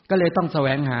ก็เลยต้องแสว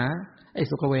งหาไอ้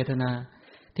สุขเวทนา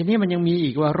ทีนี้มันยังมีอี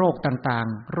กว่าโรคต่าง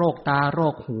ๆโรคตาโร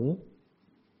คหู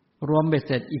รวมเบ็ดเ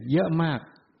สร็จอีกเยอะมาก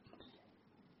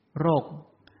โรค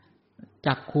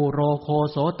จักขุโรโค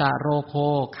โสตโรโค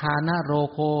คานะโร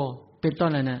โคเป็นต้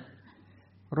นอะไรนะ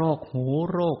โรคหู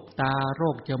โรคตาโร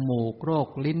คจมูกโรค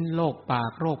ลิ้นโรคปา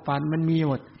กโรคฟันมันมีห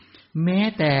มดแม้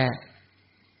แต่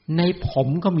ในผม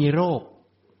ก็มีโรค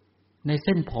ในเ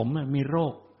ส้นผมมีโร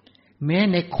คแม้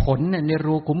ในขนใน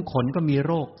รูขุมขนก็มีโ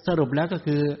รคสรุปแล้วก็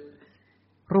คือ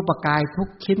รูปกายทุก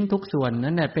ชิ้นทุกส่วน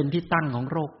นั้นน่ะเป็นที่ตั้งของ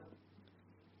โรค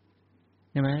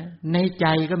ใช่ไหมในใจ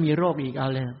ก็มีโรคอีกเอา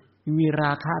เลยมีร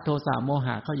าคะโทสะโมห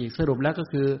ะเข้าอีกสรุปแล้วก็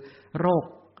คือโรค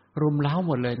รุมเร้า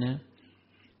หมดเลยนะ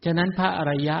ฉะนั้นพระอ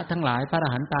ริยะทั้งหลายพระอร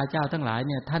หันตาเจ้าทั้งหลายเ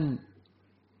นี่ยท่าน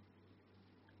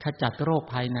ขจัดโรค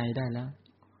ภายในได้แล้ว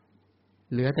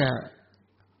เหลือแต่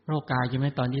โรคกายใช่ไหม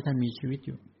ตอนที่ท่านมีชีวิตอ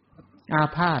ยู่อา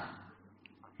พาธ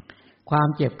ความ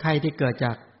เจ็บไข้ที่เกิดจ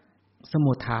ากส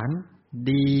มุฏฐาน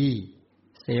ดี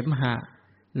เสมหะ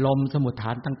ลมสมุฏฐ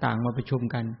านต่างๆมาประชุม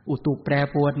กันอุตุแปร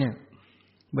ปรวนเนี่ย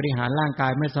บริหารร่างกา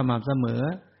ยไม่สม่ำเสมอ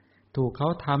ถูกเขา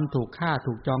ทำถูกฆ่า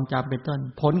ถูกจองจำเป็นต้น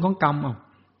ผลของกรรม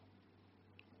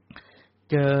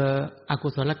เจออกุ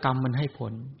ศลกรรมมันให้ผ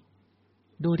ล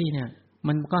ดูดิเนี่ย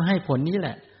มันก็ให้ผลนี้แห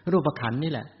ละรูปขันธ์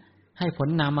นี่แหละให้ผล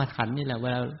นามขันธ์นี่แหละเว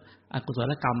ลาอกุศ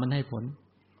ลกรรมมันให้ผล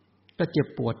ก็เจ็บ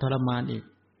ปวดทรมานอีก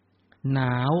หน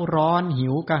าวร้อนหิ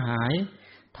วกระหาย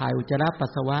ถ่ายอุจจาระปัส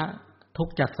สาวะทุก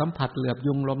ข์จากสัมผัสเหลือบ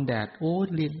ยุงลมแดดโอ้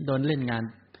โดนเล่นงาน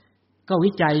ก็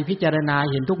วิจัยพิจารณา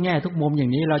เห็นทุกแง่ทุกมุมอย่า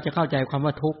งนี้เราจะเข้าใจความ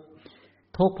ว่าทุกข์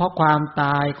เพราะความต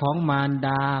ายของมารด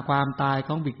าความตายข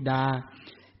องบิดา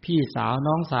พี่สาว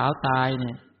น้องสาวตายเ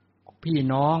นี่ยพี่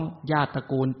น้องญาติตระ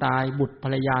กูลตายบุตรภร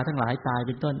รยาทั้งหลายตายเ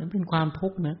ป็นต้นนั่นเป็นความทุ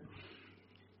กข์นะ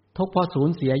ทุกข์เพราะสูญ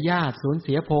เสียญาติสูญเ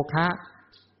สียโภคะ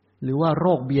หรือว่าโร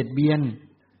คเบียดเบียน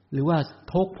หรือว่า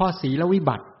ทุกข์เพราะศีลวิ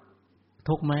บัติ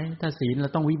ทุกข์ไหมถ้าศีลเรา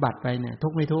ต้องวิบัติไปเนี่ยทุ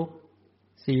กข์ไม่ทุกข์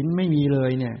ศีลไม่มีเล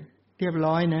ยเนี่ยเรียบ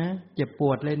ร้อยนะเจ็บป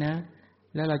วดเลยนะ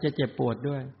แล้วเราจะเจ็บปวด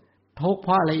ด้วยทุกข์เพ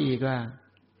ราะอะไรอีกล่ะ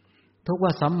ทุกข์ว่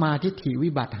าสัมมาทิฏฐิ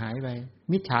วิบัติหายไป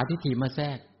มิจฉาทิฏฐิมาแทร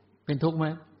กเป็นทุกข์ไหม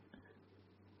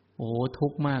โอ้ทุ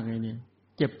กข์มากเลยเนี่ย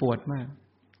เจ็บปวดมาก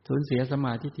สูญเสียสัมม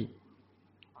าทิฏฐิ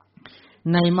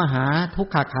ในมหาทุก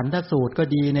ขขันธสูตรก็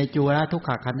ดีในจุลทุกข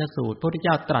ขันธสูตรพระพุทธเ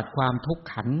จ้าตรัสความทุกข์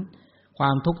ขันธ์คว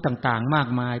ามทุกข์ต่างๆมาก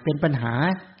มายเป็นปัญหา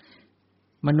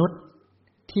มนุษย์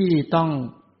ที่ต้อง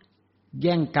แ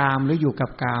ย่งกามหรืออยู่กับ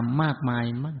กามมากมาย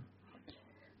มาก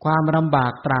ความลำบา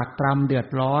กตรากตรำเดือด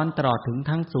ร้อนตลอดถึง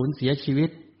ทั้งสูญเสียชีวิต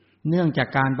เนื่องจาก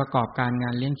การประกอบการงา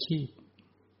นเลี้ยงชีพ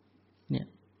เนี่ย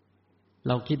เ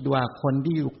ราคิดว่าคน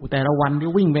ที่อยู่แต่ละวันที่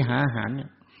วิ่งไปหาอาหารเนี่ย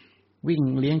วิ่ง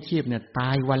เลี้ยงชีพเนี่ยตา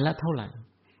ยวันละเท่าไหร่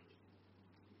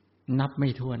นับไม่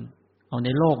ถ้วนเอาใน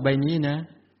โลกใบนี้นะ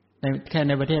แค่ใ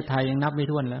นประเทศไทยยังนับไม่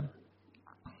ถ้วนแล้ว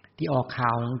ที่ออกข่า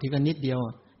วบางทีก็นิดเดียว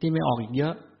ที่ไม่ออกอีกเยอ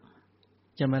ะ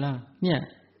ใช่ไหมล่ะเนี่ย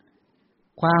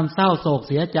ความเศร้าโศก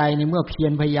เสียใจในเมื่อเพีย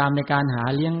รพยายามในการหา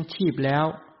เลี้ยงชีพแล้ว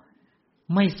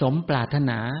ไม่สมปรารถ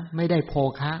นาไม่ได้โภ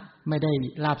คะไม่ได้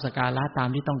ลาภสักการะตาม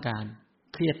ที่ต้องการ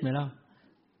เครียดไหมล่ะ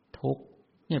ทุกข์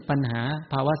เนี่ยปัญหา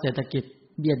ภาวะเศรษฐกิจ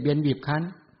เบียดเบียนบีบคั้น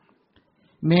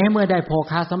แม้เมื่อได้โภ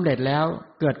คะสำเร็จแล้ว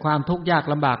เกิดความทุกข์ยาก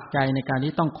ลำบากใจในการ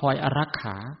ที่ต้องคอยอารักข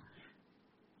า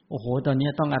โอ้โหตอนนี้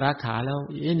ต้องอารักขาแล้ว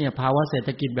เนี่ยภาวะเศรษฐ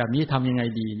กิจแบบนี้ทำยังไง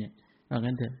ดีเนี่ยว่า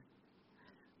งั้นเถอะ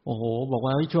โอ้โหบอกว่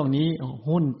าช่วงนี้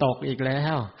หุ้นตกอีกแล้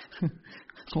ว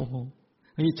โอ้โห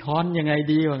ช้อนยังไง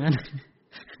ดีว่างั้น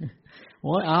โ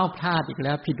อ้ยเอาพลาดอีกแ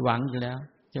ล้วผิดหวังอีกแล้ว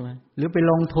ใช่ไหมหรือไป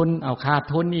ลงทุนเอาขาด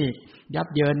ทุนอีกยับ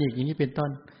เยินอีกอย่างนี้เป็นต้น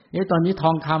ตอนนี้ท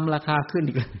องคำราคาขึ้น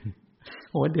อีก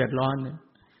โอ้เดือดร้อนเนี่ย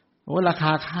โอ้ราค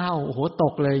าข้าวโอ้โหต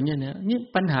กเลยเนี่ยนี่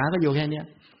ปัญหาก็อยู่แค่เนี้ย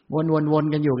วน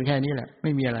กันอยู่แค่นี้แหละไ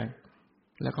ม่มีอะไร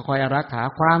แล้วก็คอยอารักขา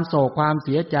ความโศกความเ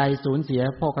สียใจสูญเสีย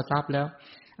โภคทรัพย์แล้ว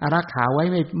อารักขาไว้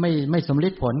ไม่สำลิ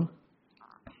ดผล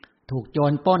ถูกโจ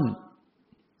รปล้น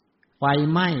ไฟ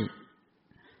ไหม้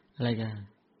อะไรกัน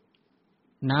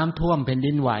น้ำท่วมแผ่น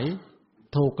ดินไหว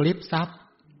ถูกลิบทรัพย์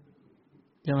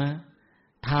ใช่ไหม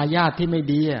ทายาทที่ไม่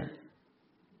ดี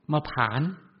มาผลาญ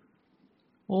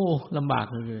โอ้ลำบาก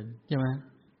เลยใช่ไหม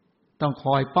ต้องค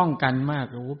อยป้องกันมาก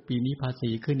โอ้ปีนี้ภาษี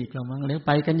ขึ้นอีกแล้วมั้งแล้วไ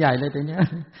ปกันใหญ่เลยแต่เนี้ย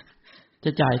จ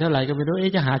ะจ่ายเท่าไหร่ก็ไม่รู้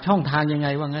จะหาช่องทางยังไง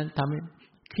ว่างั้นทำให้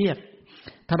เครียด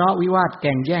ทะเลาะวิวาทแ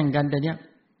ก่งแย่งกันแต่เนี้ย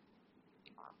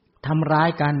ทำร้าย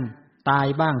กันตาย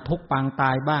บ้างทุกปางต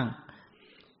ายบ้าง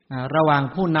ระหว่าง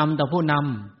ผู้นำต่อผู้น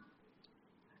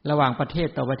ำระหว่างประเทศ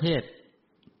ต่อประเทศ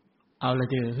เอาละ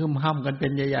เจอหึ่มห้ำกันเป็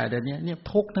นใหญ่ๆเดี๋ยวนี้เนี่ย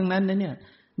ทุกข์ทั้งนั้นนะเนี่ย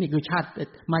นี่คือชาติ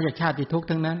มาจากชาติทุกข์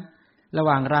ทั้งนั้นระห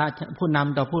ว่างผู้น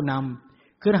ำต่อผู้น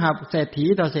ำคือนะครับเศรษฐี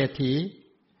ต่อเศรษฐี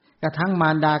กระทั่งมา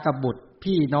รดากับบุตร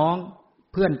พี่น้อง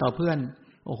เพื่อนต่อเพื่อน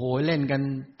โอ้โหเล่นกัน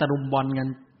ตะลุมบอลกัน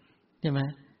ใช่ไหม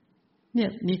เนี่ย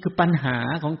นี่คือปัญหา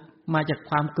ของมาจาก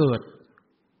ความเกิด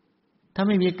ถ้าไ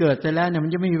ม่มีเกิดเสร็จแล้วเนี่ยมั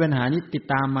นจะไม่มีปัญหานี้ติด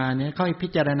ตามมาเนี่ยเขาให้พิ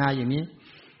จารณาอย่างนี้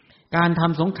การท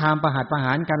ำสงครามประหัตประห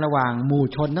ารกันระหว่างหมู่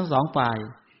ชนทั้งสองฝ่าย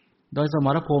โดยสม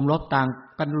รภูมิรบต่าง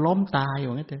กันล้มตายอ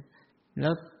ย่างนี้เถอะแล้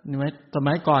วส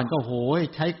มัยก่อนก็โหย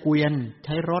ใช้เกวียนใ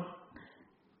ช้รถ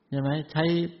ใช่ไหมใช้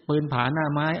ปืนผาหน้า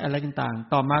ไม้อะไรต่าง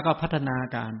ๆต่อมาก็พัฒนา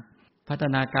ก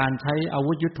ารใช้อา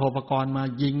วุธยุทโธปกรณ์มา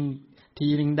ยิงที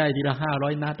นึงได้ทีละ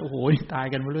500 นัดโอ้โหตาย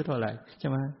กันไม่รู้เท่าไหร่ใช่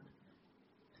ไหม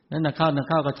นั่นเ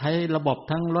ข้าก็ใช้ระบบ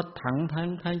ทั้งรถถัง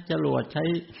ทั้งจรวดใช้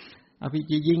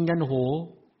RPG ยิงกันโอ้โห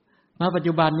มาปัจ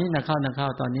จุบันนี้เข้า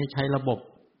ตอนนี้ใช้ระบบ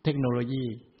เทคโนโลยี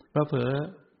เผลอ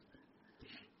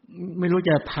ไม่รู้จ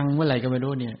ะพังเมื่อไหร่ก็ไม่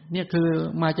รู้เนี่ยคือ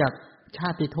มาจากชา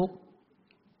ติทุกข์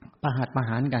ประหัตประ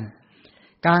หารกัน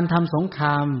การทำสงคร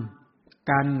าม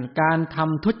การท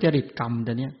ำทุจริตกรรม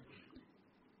ตัวเนี้ย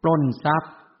ปล้นทรัพ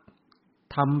ย์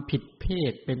ทำผิดเพ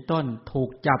ศเป็นต้นถูก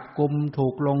จับกุมถู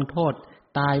กลงโทษ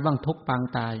ตายบ้างทุกปาง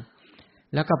ตาย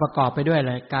แล้วก็ประกอบไปด้วยอะ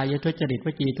ไรกายทุจริตว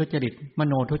จีทุจริตม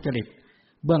โนทุจริต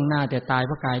เบื้องหน้าแต่ตายเ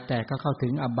พราะกายแต่ก็เข้าถึ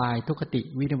งอบายทุกขติ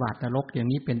วินิบาตนรกอย่าง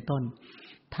นี้เป็นต้น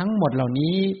ทั้งหมดเหล่า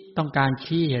นี้ต้องการ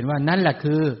ชี้เห็นว่านั่นแหละ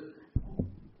คือ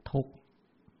ทุกข์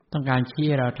ต้องการชี้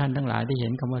เราท่านทั้งหลายได้เห็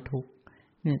นคำว่าทุกข์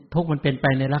นี่ทุกข์มันเป็นไป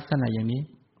ในลักษณะอย่างนี้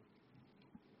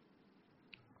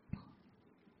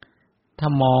ถ้า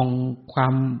มองควา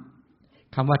ม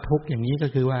คำว่าทุกข์อย่างนี้ก็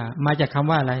คือว่ามาจากค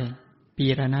ำว่าอะไรปี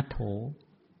รณัตโถ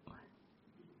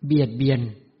เบียดเบียน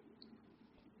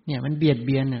เนี่ยมันเบียดเ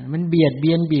บียนมันเบียดเ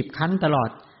บียนบีบคั้นตลอด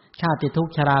ชาติทุก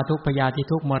ข์ชราทุกข์พยาธิ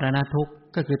ทุกข์มรณะทุกข์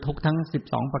ก็คือทุกข์ทั้ง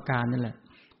12ประการนั่นแหละ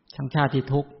ทั้งชาติ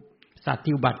ทุกข์สัตว์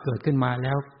ที่อุบัติเกิดขึ้นมาแ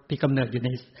ล้วที่กำเนิดอยู่ใน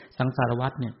สังสารวั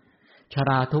ฏเนี่ยช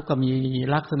ราทุกข์ก็มี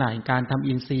ลักษณะการทำ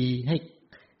อินทรีย์ให้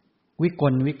วิก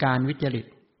ลวิการวิจริต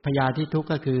พยาธิทุกข์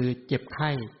ก็คือเจ็บไข้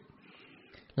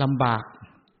ลำบาก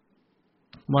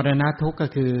มรณะทุกข์ก็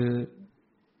คือ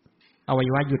อวัย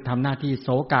วะหยุดทำหน้าที่โส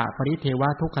กะปริเทวะ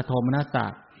ทุกขโทมนัสสะ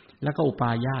แล้วก็อุป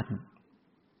าญาต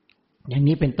อย่าง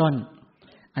นี้เป็นต้น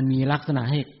อันมีลักษณะ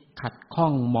ให้ขัดข้อ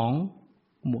งหมอง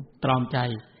ตรอมใจ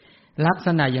ลักษ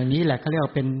ณะอย่างนี้แหละเขาเรียกว่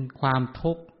าเป็นความ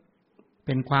ทุกข์เ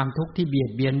ป็นความทุกข์ที่เบีย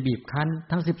ดเบียนบีบคั้น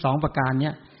ทั้ง12ประการเนี้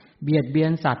ยเบียดเบีย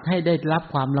นสัตว์ให้ได้รับ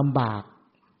ความลำบาก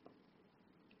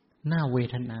น่าเว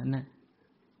ทนานะ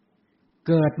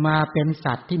เกิดมาเป็น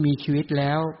สัตว์ที่มีชีวิตแ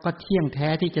ล้วก็เที่ยงแท้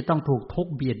ที่จะต้องถูกทุก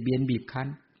ข์เบียดเบียนบีบคั้น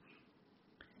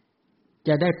จ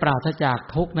ะได้ปราศจาก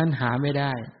ทุกข์นั้นหาไม่ไ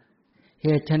ด้เห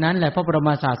ตุฉะนั้นแหละพระบรม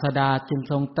ศาสดาจึง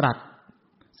ทรงตรัส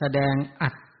แสดงอั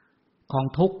ตของ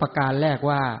ทุกข์ประการแรก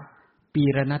ว่าปี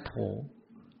รณัตโถ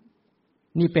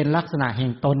นี่เป็นลักษณะแห่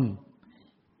งตน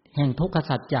แห่งทุกข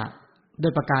สัจจะด้ว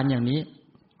ยประการอย่างนี้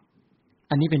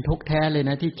อันนี้เป็นทุกข์แท้เลย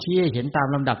นะที่ชี้ให้เห็นตาม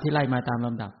ลำดับที่ไล่มาตามล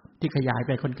ำดับที่ขยายไ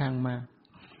ปค่อนข้างมาก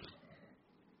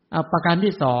ประการ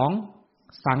ที่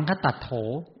2สังคตัตโถ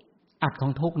อัตขอ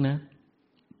งทุกข์นะ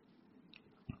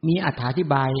มีอธิ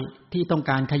บายที่ต้อง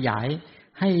การขยาย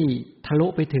ให้ทะลุ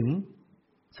ไปถึง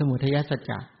สมุทัยสัจ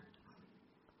จะ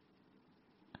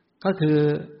ก็คือ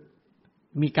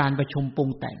มีการประชุมปรุง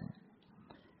แต่ง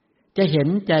จะเห็น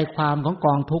ใจความของก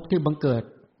องทุกข์ที่บังเกิด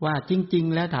ว่าจริง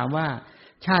ๆแล้วถามว่า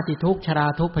ชาติทุกข์ชรา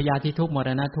ทุกข์พยาธิทุกข์มร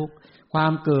ณะทุกข์ควา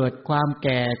มเกิดความแ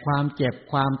ก่ความเจ็บ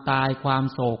ความตายความ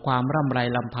โศกความร่ำไร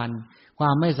รำพันคว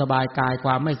ามไม่สบายกายค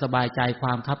วามไม่สบายใจคว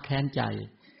ามคับแค้นใจ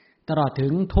ตลอดถึ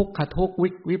งทุกขทุกข์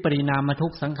วิปริณามทุ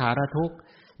กข์สังขารทุกข์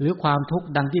หรือความทุกข์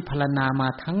ดังที่พรรณนามา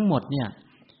ทั้งหมดเนี่ย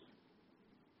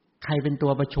ใครเป็นตั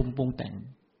วประชุมปรุงแต่ง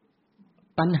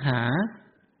ตัณห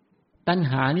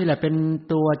านี่แหละเป็น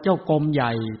ตัวเจ้ากรมให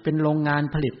ญ่เป็นโรงงาน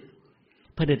ผ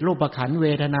ลิตรูปขันธ์เว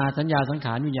ทนาสัญญาสังข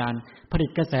ารวิญญาณผลิต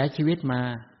กระแสชีวิตมา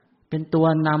เป็นตัว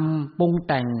นำปรุง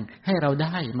แต่งให้เราไ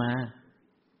ด้มา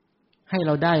ให้เ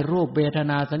ราได้รูปเวท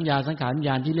นาสัญญาสังขารวิญญ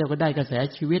าณที่เรียกว่าได้กระแส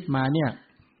ชีวิตมาเนี่ย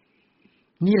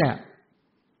นี่แหละ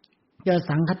เจอ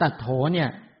สังคตัตโถเนี่ย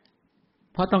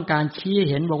เพราะต้องการชี้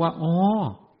เห็นบอกว่าอ๋อ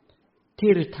ที่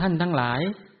ท่านทั้งหลาย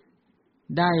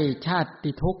ได้ชาติ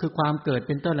ทุกข์คือความเกิดเ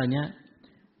ป็นต้นเหล่านี้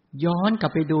ย้อนกลั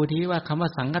บไปดูที่ว่าคำว่า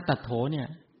สังคตัตโถเนี่ย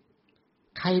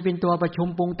ใครเป็นตัวประชุม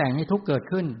ปรุงแต่งให้ทุกข์เกิด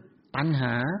ขึ้นตัณห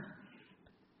า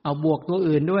เอาบวกตัว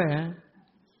อื่นด้วยนะ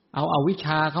เอาอวิชช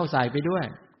าเข้าใส่ไปด้วย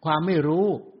ความไม่รู้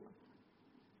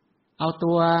เอา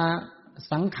ตัว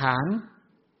สังขาร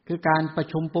คือการประ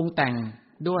ชุมปรุงแต่ง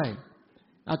ด้วย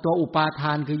เอาตัวอุปาท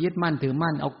านคือยึดมั่นถือ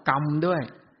มั่นเอากรรมด้วย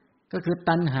ก็คือ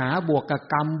ตัณหาบวกกับ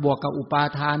กรรมบวกกับอุปา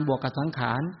ทานบวกกับสังข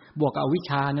ารบวกกับอวิช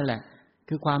ชานั่นแหละ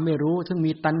คือความไม่รู้ซึ่ง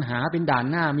มีตัณหาเป็นด่าน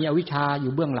หน้ามีอวิชชาอ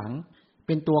ยู่เบื้องหลังเ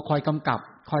ป็นตัวคอยกำกับ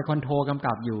คอยคอนโทรลกำ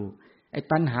กับอยู่ไอ้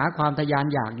ตัณหาความทะยาน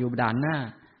อยากอยู่ด่านหน้า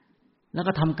แล้ว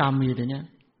ก็ทำกรรมอยู่อย่างเนี้ย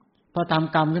พอท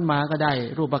ำกรรมขึ้นมาก็ได้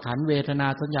รูปขันธ์เวทนา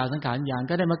สัญญาสังขารวิญญาณ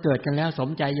ก็ได้มาเกิดกันแล้วสม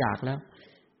ใจอยากแล้ว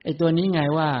ไอ้ตัวนี้ไง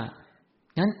ว่า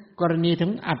งั้นกรณีถึ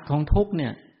งอัตของทุกข์เนี่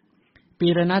ยปี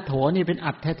รณโถนี่เป็น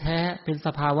อัตแท้ๆเป็นส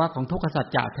ภาวะของทุกขสัจ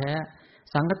จะแท้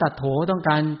สังคตัตโถต้องก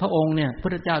ารพระองค์เนี่ยพุ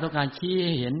ทธเจ้าต้องการชี้ใ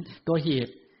ห้เห็นตัวเห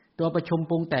ตุตัวประชุม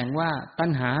ปรุงแต่งว่าตัณ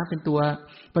หาเป็นตัว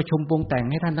ประชุมปรุงแต่ง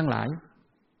ให้ท่านทั้งหลาย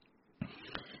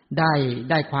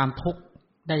ได้ความทุกข์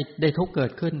ได้ทุกข์เกิ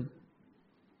ดขึ้น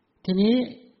ทีนี้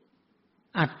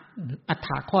อัฏฐ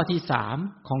ะข้อที่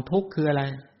3ของทุกข์คืออะไร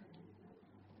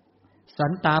สั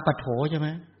นตาปโถใช่ไหม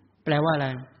แปลว่าอะไร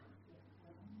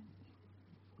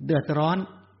เดือดร้อน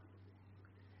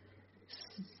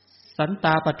สันต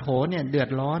าปโถเนี่ยเดือด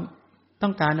ร้อนต้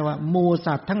องการว่าหมู่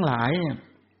สัตว์ทั้งหลายเนี่ย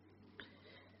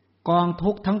กอง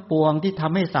ทุกข์ทั้งปวงที่ท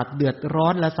ำให้สัตว์เดือดร้อ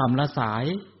นและสัมละสาย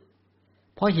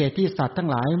เพราะเหตุที่สัตว์ทั้ง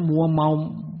หลายมัวเ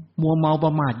มาปร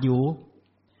ะมาทอยู่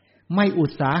ไม่อุ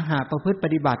ตสาหะประพฤติป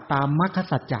ฏิบัติตามมรรค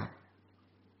สัจจะ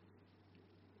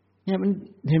เนี่ยมัน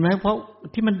เห็นไหมเพราะ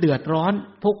ที่มันเดือดร้อน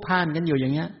พวกพ่านกันอยู่อย่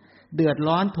างเงี้ยเดือด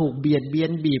ร้อนถูกเบียดเบีย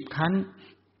นบีบคั้น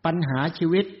ปัญหาชี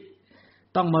วิต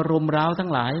ต้องมารุมเร้าทั้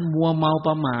งหลายมัวเมาป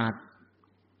ระมาท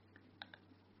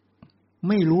ไ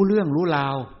ม่รู้เรื่องรู้รา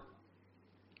ว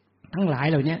ทั้งหลาย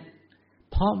เหล่านี้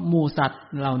เพราะหมู่สัตว์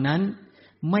เหล่านั้น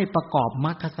ไม่ประกอบม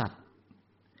รรคสัจ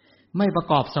ไม่ประ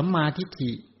กอบสัมมาทิฏ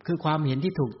ฐิคือความเห็น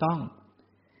ที่ถูกต้อง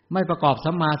ไม่ประกอบ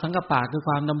สัมมาสังกัปปะคือค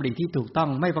วามดำริที่ถูกต้อง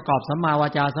ไม่ประกอบสัมมาวา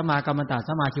จาสัมมากัมมันตะ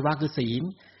สัมมาชีวะคือศีล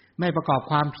ไม่ประกอบ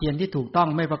ความเพียรที่ถูกต้อง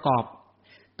ไม่ประกอบ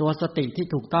ตัวสติที่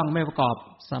ถูกต้องไม่ประกอบ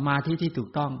สมาธิที่ถูก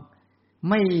ต้อง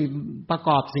ไม่ประก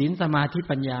อบศีลสมาธิ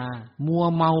ปัญญามัว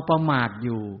เมาประมาทอ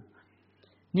ยู่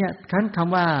เนี่ยค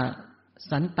ำว่า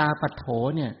สันตาปโถ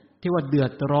เนี่ยที่ว่าเดือ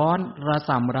ดร้อนระ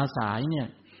ส่ำระสายเนี่ย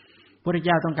พระพุทธเ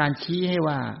จ้าต้องการชี้ให้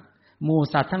ว่าหมู่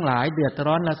สัตว์ทั้งหลายเดือด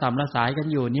ร้อนระส่ำระสายกัน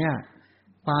อยู่เนี่ย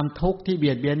ความทุกข์ที่เบี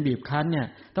ยดเบียนบีบคั้นเนี่ย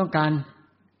ต้องการ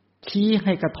ชี้ใ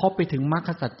ห้กระทบไปถึงมรรค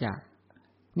สัจจะ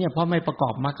เนี่ยเพราะไม่ประกอ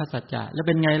บมรรคสัจจะแล้วเ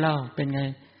ป็นไงเล่าเป็นไง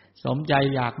สมใจ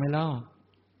อยากไหมเล่า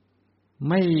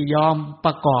ไม่ยอมป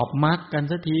ระกอบมรรคกัน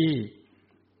สักที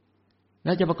แ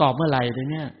ล้วจะประกอบเมื่อไหร่ที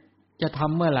เนี้ยจะท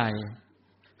ำเมื่อไหร่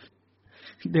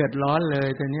เดือดร้อนเลย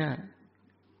ทีเนี้ย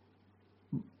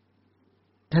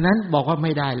ฉะนั้นบอกว่าไ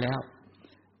ม่ได้แล้ว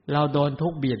เราโดนทุ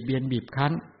กข์เบียดเบียนบีบคั้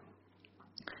น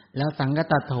แล้วสังค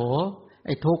ตัตโถไ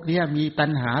อ้ทุกข์เนี่ยมีตัณ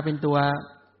หาเป็นตัว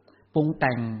ปรุงแ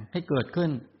ต่งให้เกิดขึ้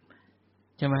น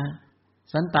ใช่ไหม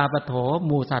สันตาปโถห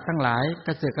มู่สัตว์ทั้งหลายก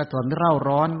ระเสือกกระสนเร่า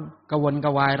ร้อนกระวนกร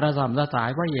ะวายระส่ำระสาย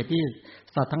เพราะเหตุที่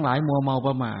สัตว์ทั้งหลายมัวเมาป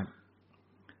ระมาท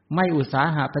ไม่อุตสา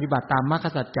หะปฏิบัติตามมรรค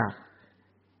สัจจะ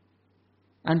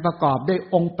อันประกอบด้วย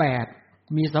องค์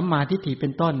8มีสัมมาทิฏฐิเป็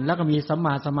นต้นแล้วก็มีสัมม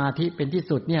าสมาธิเป็นที่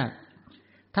สุดเนี่ย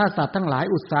ถ้าสัตว์ทั้งหลาย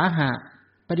อุตสาหะ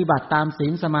ปฏิบัติตามศี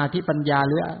ลสมาธิปัญญา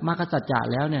หรือมรรคสัจจะ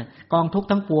แล้วเนี่ยกองทุกข์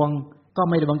ทั้งปวงก็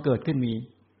ไม่ได้บังเกิดขึ้นมี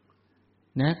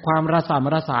นะความระส่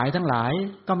ำระสายทั้งหลาย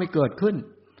ก็ไม่เกิดขึ้น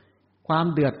ความ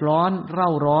เดือดร้อนเร่า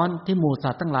ร้อนที่หมู่สั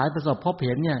ตว์ทั้งหลายประสบพบเ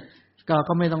ห็นเนี่ย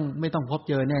ก็ไม่ต้องพบ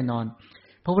เจอแน่นอน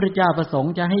พระพุทธเจ้าประสง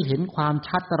ค์จะให้เห็นความ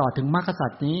ชัดตลอดถึงมรรคสั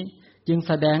จนี้จึงแ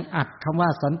สดงอัตถ์คำว่า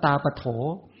สันตาปโถ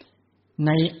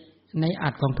ในอั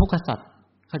ตถ์ของทุกขสัจ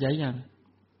เข้าใจยัง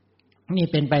นี่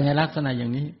เป็นไปในลักษณะอย่า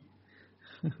งนี้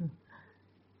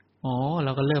อ๋อเร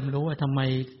าก็เริ่มรู้ว่าทำไม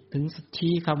ถึง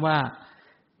ชี้คำว่า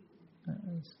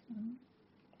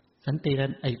สันติ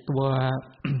ไอตั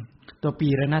วปี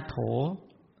รณโถ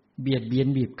เบียดเบียน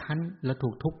บีบคั้นและถู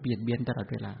กทุกข์เบียดเบียนตลอด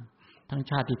เวลาทั้ง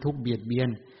ชาติที่ทุกข์เบียดเบียน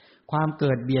ความเ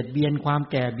กิดเบียดเบียนความ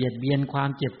แก่เบียดเบียนความ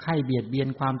เจ็บไข้เบียดเบียน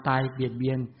ความตายเบียดเบี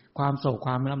ยนความโศกค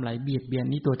วามล้ำไหลเบียดเบียน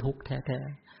นี่ตัวทุกข์แท้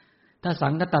ๆถ้าสั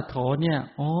งคตัตโถเนี่ย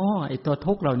อ๋อไอตัว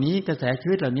ทุกข์เหล่านี้กระแสชี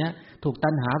วิตเหล่านี้ถูกตั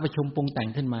ณหาประชุมปรุงแต่ง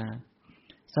ขึ้นมา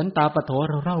สันตาปโถ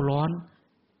เราเร่าร้อน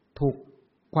ถูก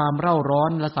ความเร่าร้อ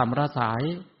นระสำระสาย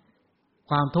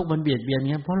ความทุกข์มันเบียดเบียน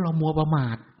เงี้ยเพราะเรามัวประมา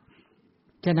ท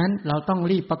ฉะนั้นเราต้อง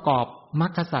รีบประกอบมร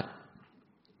รคสัจ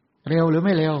เร็วหรือไ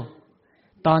ม่เร็ว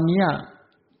ตอนนี้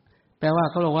แปลว่า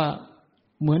เขาบอกว่า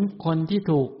เหมือนคนที่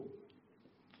ถูก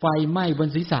ไฟไหม้บน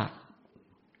ศีรษะ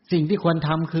สิ่งที่ควรท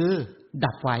ำคือ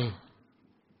ดับไฟ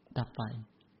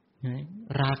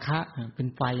ราคะเป็น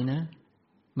ไฟนะ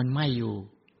มันไหม้อยู่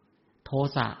โท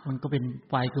สะมันก็เป็น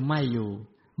ไฟคือไหม้อยู่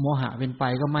โมหะเป็นไฟ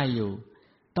ก็ไหม้อยู่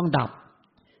ต้องดับ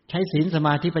ใช้ศีลสม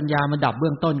าธิปัญญามาดับเบื้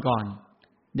องต้นก่อน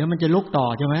เดี๋ยวมันจะลุกต่อ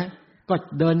ใช่ไหมก็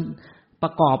เดินปร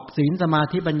ะกอบศีลสมา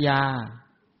ธิปัญญา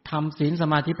ทำศีลส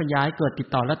มาธิปัญญาให้เกิดติด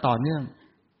ต่อและต่อเนื่อง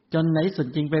จนในสุด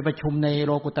จริงไปประชุมในโ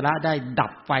ลกุตระได้ดั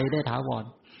บไฟได้ถาวร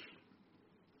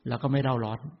แล้วก็ไม่เร่า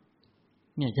ร้อน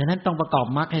เนี่ยฉะนั้นต้องประกอบ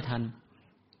มรรคให้ทั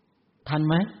น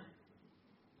ไหม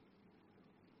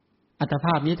อัตภ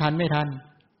าพนี้ทันไม่ทัน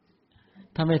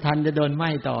ถ้าไม่ทันจะโดนไหม้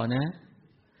ต่อนะ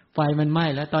ไฟมันไหม้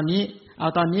แล้วตอน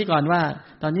นี้ก่อนว่า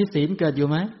ตอนนี้ศีลเกิดอยู่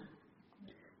ไหม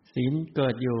ศีลเกิ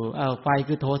ดอยู่ไฟ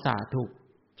คือโทสะถูก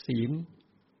ศีล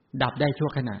ดับได้ชั่ว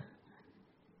ขณะ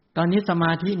ตอนนี้สม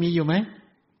าธิมีอยู่ไหม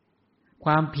ค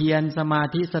วามเพียรสมา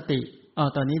ธิสติ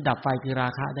ตอนนี้ดับไฟคือรา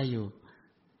คะได้อยู่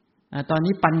ตอน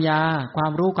นี้ปัญญาควา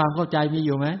มรู้ความเข้าใจมีอ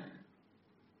ยู่ไหม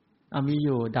มีอ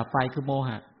ยู่ดับไฟคือโมห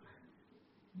ะ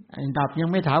ดับยัง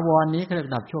ไม่ถาวรนี้ก็เรียก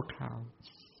ดับชั่วคราว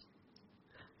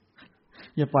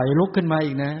อย่าปล่อยลุกขึ้นมา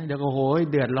อีกนะเดี๋ยวโอ้โห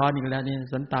เดือดร้อนอีกแล้วนี่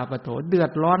สันตาปโถเดือ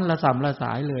ดร้อนระสำระส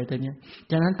ายเลยแต่เนี้ย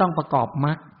ฉะนั้นต้องประกอบมร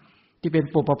รคที่เป็น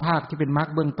ปุปภาคที่เป็นมรรค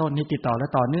เบื้องต้นให้ติดต่อและ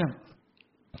ต่อเนื่อง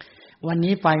วัน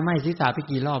นี้ไฟไหม้ศีรษะไป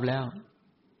กี่รอบแล้ว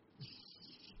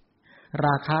ร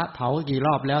าคะเผากี่ร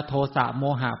อบแล้วโทสะโม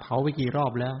หะเผาไปกี่รอ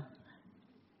บแล้ว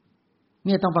เ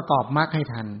นี่ยต้องประกอบมรรคให้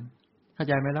ทันเข้า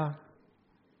ใจไหมล่ะ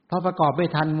พอประกอบไม่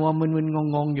ทันมัวมึน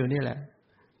ๆงงๆอยู่นี่แหละ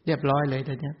เรียบร้อยเลยแ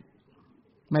ต่เนี้ย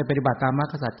ไม่ปฏิบัติตามมร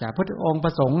รคสัจจะพระองค์ปร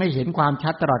ะสงค์ให้เห็นความชั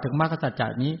ดตลอดถึงมรรคสัจจะ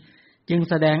นี้จึง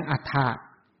แสดงอรรถะ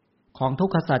ของทุ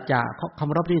กขสัจจะค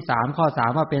ำรบที่3ข้อ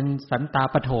3ว่าเป็นสันตา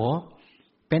ปโถ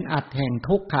เป็นอรรถแห่ง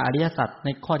ทุกขอริยสัจใน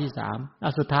ข้อที่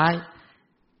3สุดท้าย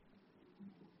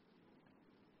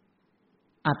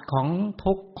อรรถของ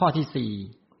ทุกข้อที่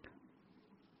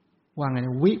4ว่าไง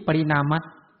วิปริณามัต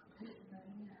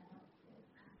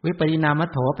วิปริณามัต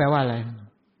โถแปลว่าอะไร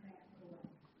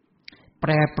แป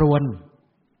รปรวน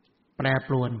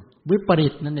วิปริ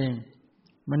ตนั่นเอง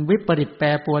มันวิปริตแปร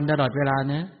ปรวนตลอดเวลา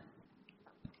นะ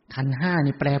ขันธ์5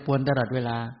นี่แปรปรวนตลอดเวล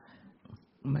า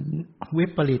มันวิ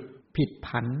ปริตผิด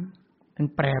ผันมัน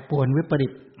แปรปรวนวิปริ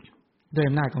ตด้วย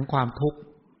อำนาจของความทุกข์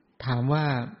ถามว่า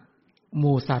ห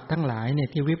มู่สัตว์ทั้งหลายเนี่ย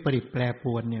ที่วิปริตแปรปร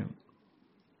วนเนี่ย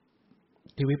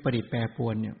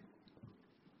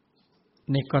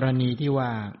ในกรณีที่ว่า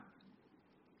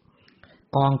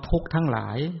กองทุกข์ทั้งหลา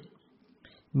ย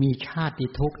มีชาติ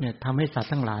ทุกข์เนี่ยทำให้สัต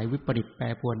ว์ทั้งหลายวิปริตแปร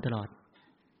ปรวนตลอด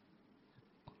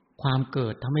ความเกิ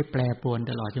ดทำให้แปรปรวน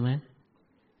ตลอดใช่ไหม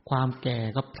ความแก่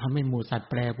ก็ทำให้หมู่สัตว์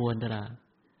แปรปรวนตลอด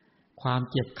ความ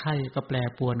เจ็บไข้ก็แปร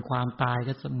ปรวนความตาย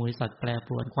ก็หมู่สัตว์แปรป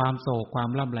รวนความโศกความ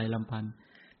ล่ำไรลำพันธ์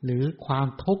หรือความ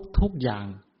ทุกข์ทุกอย่าง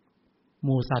ห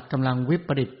มู่สัตว์กำลังวิป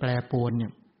ริตแปรปรวนเนี่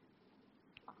ย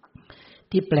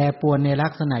ที่แปรปรวนในลั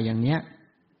กษณะอย่างเนี้ย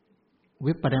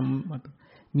วิปริต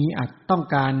มีอาจต้อง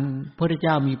การพระพุทธเ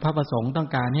จ้ามีพระประสงค์ต้อง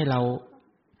การให้เรา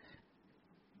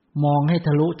มองให้ท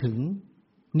ะลุถึง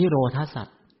นิโรธสัจ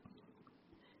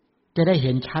จะได้เ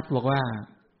ห็นชัดบอกว่า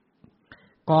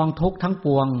กองทุกข์ทั้งป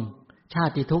วงชา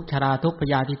ติทุกข์ชราทุกข์พ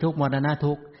ยาธิทุกข์มรณะ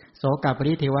ทุกข์โสกป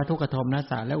ริเทวทุกขโทมนัส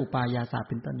สะและอุปายาสะเ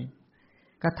ป็นต้นนี้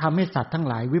ก็ทำให้สัตว์ทั้ง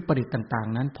หลายวิปริตต่าง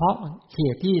ๆนั้นเพราะเห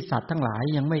ตุที่สัตว์ทั้งหลาย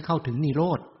ยังไม่เข้าถึงนิโร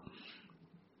ธ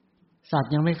สัต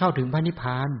ว์ยังไม่เข้าถึงพระนิพพ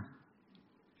าน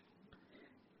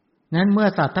นั้นเมื่อ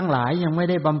สัตว์ทั้งหลายยังไม่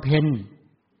ได้บำเพ็ญ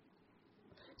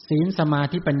ศีลสมา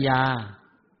ธิปัญญา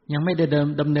ยังไม่ได้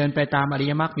ดำเนินไปตามอริ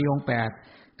ยมรรคมีองค์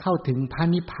8เข้าถึงพระ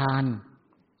นิพพาน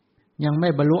ยังไม่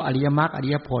บรรลุอริยมรรคอริ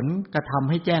ยผลกระทำ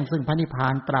ให้แจ้งซึ่งพระนิพพา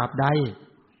นตราบใด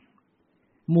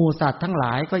หมู่สัตว์ทั้งหล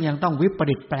ายก็ยังต้องวิป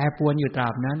ริตแปรปรวนอยู่ตรา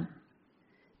บนั้น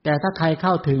แต่ถ้าใครเ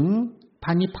ข้าถึงพร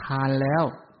ะนิพพานแล้ว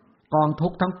กองทุ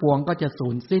กข์ทั้งปวงก็จะสู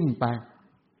ญสิ้นไป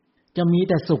จะมี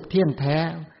แต่สุขเที่ยงแท้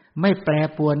ไม่แปร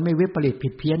ปรวนไม่วิปริตผิ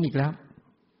ดเพี้ยนอีกแล้ว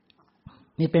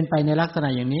นี่เป็นไปในลักษณะ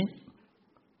อย่างนี้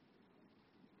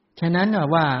ฉะนั้น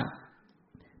ว่า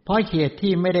เพราะเหตุ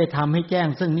ที่ไม่ได้ทำให้แจ้ง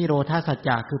ซึ่งนิโรธาสัจจ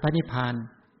ะคือพระนิพพาน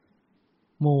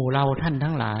หมู่เราท่าน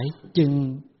ทั้งหลายจึง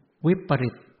วิปริ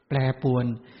ตแปรปรวน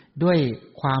ด้วย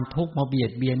ความทุกข์มาเบีย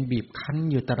ดเบียนบีบคั้น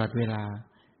อยู่ตลอดเวลา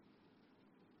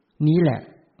นี้แหละ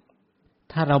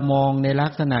ถ้าเรามองในลั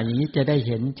กษณะอย่างนี้จะได้เ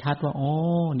ห็นชัดว่าอ๋อ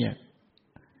เนี่ย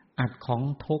อัตของ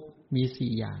ทุกข์มี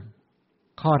4อย่าง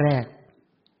ข้อแรก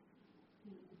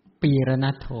ปีร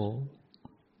ณัตโถ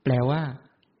แปลว่า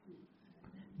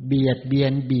เบียดเบีย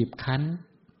นบีบคั้น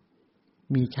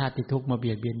มีชาติทุกข์มาเ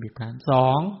บียดเบียนบีบคั้น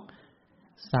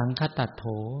2สังคตัตโถ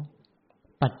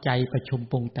ปัจจัยประชุม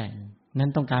ปรุงแต่งนั้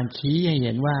นต้องการชี้ให้เ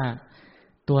ห็นว่า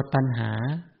ตัวตัณหา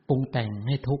ปรุงแต่งใ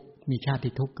ห้ทุกข์มีชา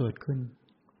ติทุกข์เกิดขึ้น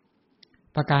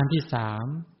ประการที่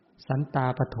3สันตา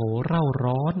ปโถเร่า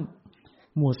ร้อน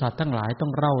หมู่สัตว์ทั้งหลายต้อ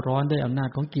งเร่าร้อนด้วยอำนาจ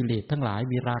ของกิเลสทั้งหลาย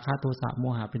มีราคะโทสะโม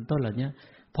หะเป็นต้นเหล่านี้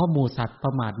เพราะหมู่สัตว์ปร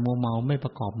ะมาทมัวเมาไม่ป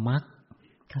ระกอบมรร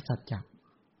คสัจจะ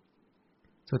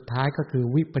สุดท้ายก็คือ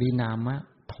วิปริณามะ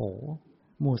โถ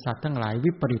หมู่สัตว์ทั้งหลาย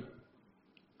วิปริต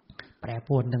แปรป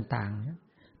รวนต่าง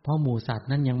ๆเพราะหมู่สัตว์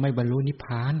นั้นยังไม่บรรลุนิพพ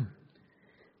าน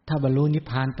ถ้าบรรลุนิพ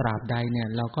พานตราบใดเนี่ย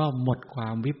เราก็หมดควา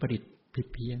มวิปริตผิด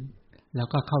เพี้ยนแล้ว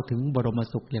ก็เข้าถึงบรม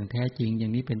สุขอย่างแท้จริงอย่า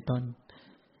งนี้เป็นต้น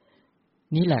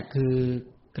นี่แหละคือ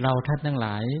เราท่านทั้งหล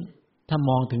ายถ้า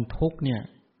มองถึงทุกข์เนี่ย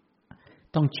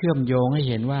ต้องเชื่อมโยงให้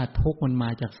เห็นว่าทุกข์มันมา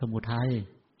จากสมุทัย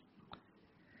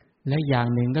และอย่าง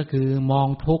หนึ่งก็คือมอง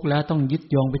ทุกข์แล้วต้องยึด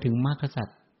โยงไปถึงมรรคสัจ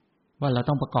ว่าเรา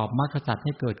ต้องประกอบมรรคสัจใ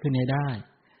ห้เกิดขึ้นให้ได้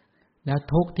แล้ว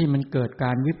ทุกข์ที่มันเกิดก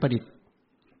ารวิปริต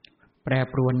แปร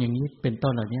ปรวนอย่างนี้เป็นต้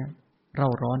นเหล่านี้เร่า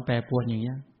ร้อนแปรปรวนอย่าง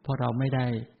นี้เพราะเราไม่ได้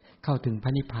เข้าถึงพร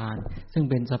ะนิพพานซึ่ง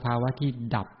เป็นสภาวะที่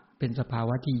ดับเป็นสภาว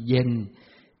ะที่เย็น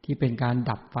ที่เป็นการ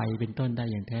ดับไฟเป็นต้นได้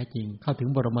อย่างแท้จริงเข้าถึง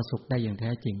บรมสุขได้อย่างแท้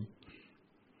จริง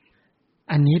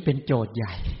อันนี้เป็นโจทย์ให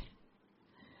ญ่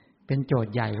เป็นโจท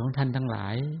ย์ใหญ่ของท่านทั้งหลา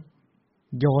ย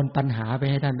โยนปัญหาไป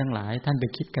ให้ท่านทั้งหลายท่านไป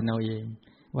คิดกันเอาเอง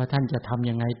ว่าท่านจะทำ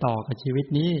ยังไงต่อกับชีวิต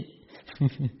นี้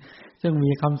ซึ่ง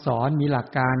มีคำสอนมีหลัก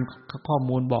การข้อ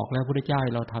มูลบอกแล้วพระพุทธเจ้า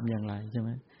เราทำอย่างไรใช่ไหม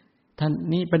ท่าน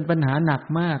นี่เป็นปัญหาหนัก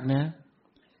มากนะ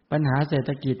ปัญหาเศรษฐ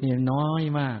กิจเนี่ยน้อย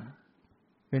มาก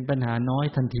เป็นปัญหาน้อย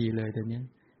ทันทีเลยตัวนี้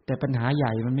แต่ปัญหาให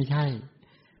ญ่มันไม่ใช่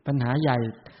ปัญหาใหญ่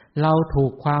เราถู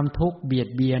กความทุกข์เบียด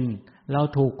เบียนเรา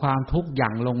ถูกความทุกข์ห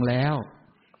ยั่งลงแล้ว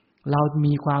เรา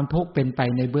มีความทุกข์เป็นไป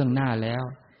ในเบื้องหน้าแล้ว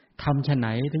ทำไฉน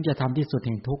ถึงจะทำที่สุดแ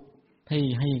ห่งทุกข์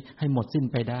ให้หมดสิ้น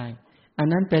ไปได้อัน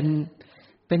นั้นเ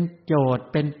ป็นโจทย์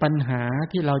เป็นปัญหา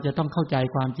ที่เราจะต้องเข้าใจ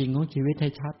ความจริงของชีวิตให้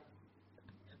ชัด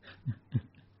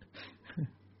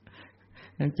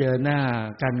ถ้าเจอหน้า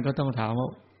กันก็ต้องถามว่า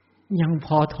ยังพ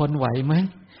อทนไหวไหม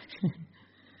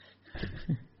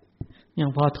ยัง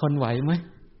พอทนไหวไหม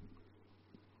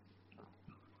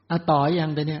ต่ออย่า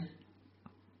งเดียวเนี่ย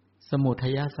สมุทั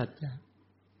ยสัจจะ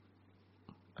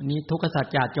อันนี้ทุกขสัจ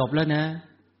จะจบแล้วนะ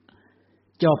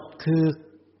จบคือ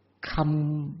ค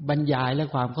ำบรรยายและ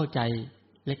ความเข้าใจ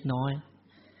เล็กน้อย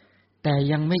แต่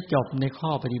ยังไม่จบในข้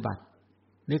อปฏิบัติ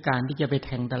หรือการที่จะไปแท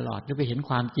งตลอดหรือไปเห็น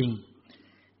ความจริง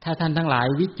ถ้าท่านทั้งหลาย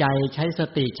วิจัยใช้ส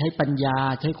ติใช้ปัญญา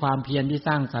ใช้ความเพียรที่ส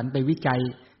ร้างสรรค์ไปวิจัย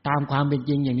ตามความเป็น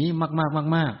จริงอย่างนี้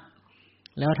มาก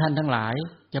ๆแล้วท่านทั้งหลาย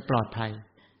จะปลอดภัย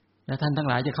แล้วท่านทั้ง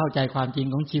หลายจะเข้าใจความจริง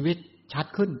ของชีวิตชัด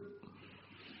ขึ้น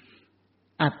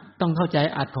ต้องเข้าใจ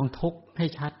อัตของทุกข์ให้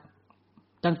ชัด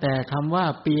ตั้งแต่คำว่า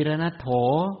ปีรณัตโถ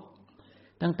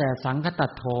ตั้งแต่สังคตั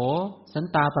ตโถสัน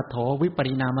ตาปโถวิป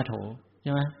ริณามโถใ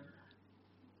ช่ไหม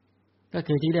ก็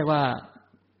คือที่เรียกว่า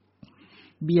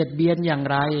เบียดเบียนอย่าง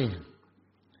ไร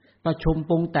ประชุม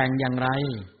ปรุงแต่งอย่างไร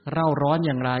เร่าร้อนอ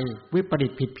ย่างไรวิปริ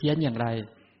ตผิดเพี้ยนอย่างไร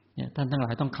เนี่ยท่านทั้งหล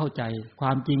ายต้องเข้าใจคว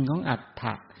ามจริงของอัตถ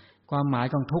ะความหมาย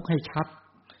ของทุกข์ให้ชัด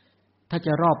ถ้าจ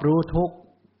ะรอบรู้ทุกข์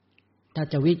ถ้า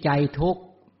จะวิจัยทุกข์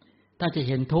ถ้าจะเ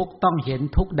ห็นทุกข์ต้องเห็น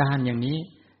ทุกด้านอย่างนี้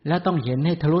และต้องเห็นใ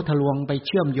ห้ทะลุทะลวงไปเ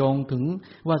ชื่อมโยงถึง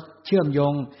ว่าเชื่อมโย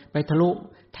งไปทะลุ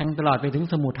แทงตลอดไปถึง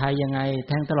สมุทัยยังไงแ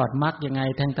ทงตลอดมรรคยังไง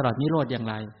แทงตลอดนิโรธอย่าง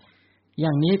ไรอย่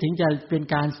างนี้ถึงจะเป็น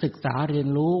การศึกษาเรียน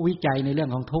รู้วิจัยในเรื่อง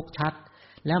ของทุกข์ชัด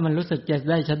แล้วมันรู้สึกจะ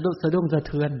ได้สะดุ้งสะเ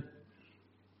ทือน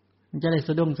มันจะได้ส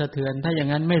ะดุ้งสะเทือนถ้าอย่าง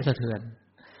นั้นไม่สะเทือน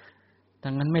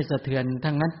ทั้งนั้นไม่สะเทือน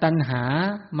ทั้งนั้นตัณหา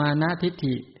มานะทิฏ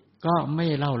ฐิก็ไม่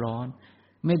เล่าร้อน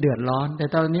ไม่เดือดร้อนแต่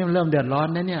ตอนนี้มันเริ่มเดือดร้อน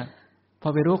นะเนี่ยพอ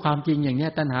ไปรู้ความจริงอย่างเนี้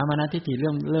ยตัณหามานะทิฏฐิเ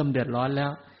ริ่มเดือดร้อนแล้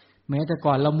วแม้แต่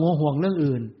ก่อนเรามัวห่วงเรื่อง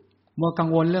อื่นมัวกัง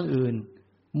วลเรื่องอื่น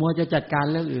มัวจะจัดการ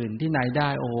เรื่องอื่นที่ไหนได้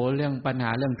โอ้โหเรื่องปัญห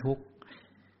าเรื่องทุกข์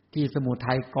ที่สมุ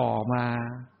ทัยก่อมา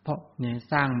เพราะเนี่ย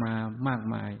สร้างมามาก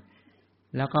มาย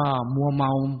แล้วก็มัวเม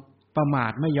าประมา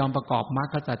ทไม่ยอมประกอบมรร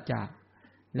คสัจจะ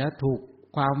แล้วถูก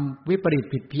ความวิปริต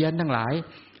ผิดเพี้ยนทั้งหลาย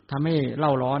ทำให้เล่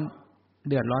าร้อน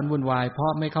เดือดร้อนวุ่นวายเพรา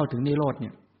ะไม่เข้าถึงนิโรธเนี่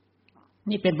ย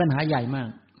นี่เป็นปัญหาใหญ่มาก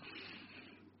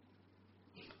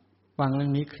ฟังเรื่อ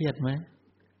งนี้เครียดไหม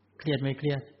เครียดไม่เค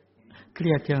รียดเค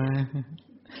รียดใช่ไหม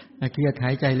เครียดห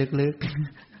ายใจลึก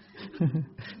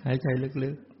ๆหายใจลึ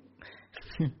ก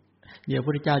ๆเดี๋ยวพระพุ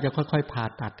ทธเจ้าจะค่อยๆผ่า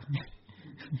ตัด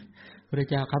พระพุทธ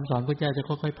เจ้าคำสอนพระพุทธเจ้าจะ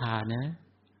ค่อยๆผ่านะ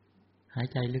หาย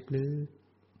ใจลึก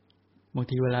ๆบาง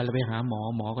ทีเวลาเราไปหาห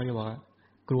มอก็จะบอก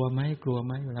กลัวไหม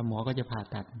เวลาหมอก็จะผ่า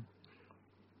ตัด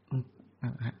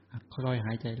ค่อยๆห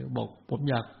ายใจแล้วบอกผม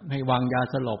อยากให้วางยา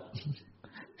สลบ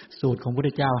สูตรของพระพุทธ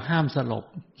เจ้าห้ามสลบ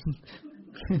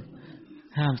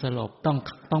ห้ามสลบ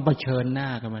ต้องเผชิญหน้า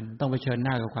กับมันต้องเผชิญห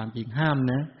น้ากับความจริงห้าม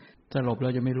นะสลบเรา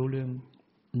จะไม่รู้เรื่อง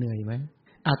เหนื่อยไหม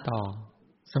ต่อ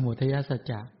สมุทัยสัจ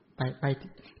จะ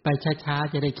ไปช้า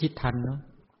ๆจะได้คิดทันเนาะ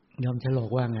ยอมฉลก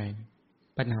ว่าไง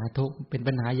ปัญหาทุกข์เป็น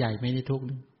ปัญหาใหญ่ไม่ได้ทุกข์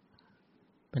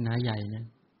ปัญหาใหญ่นะ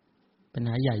ปัญห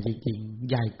าใหญ่จริงๆ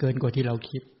ใหญ่เกินกว่าที่เรา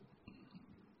คิด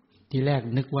ทีแรก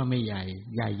นึกว่าไม่ใหญ่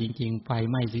ใหญ่จริงๆไฟ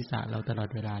ไหม้ศีรษะเราตลอด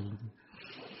เวลาจริง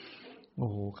ๆโอ้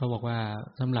โหเขาบอกว่า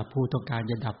สำหรับผู้ต้องการ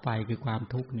จะดับไฟคือความ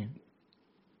ทุกข์เนี่ย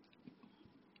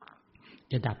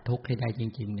จะดับทุกข์ให้ได้จ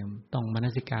ริงๆเนี่ยต้องมน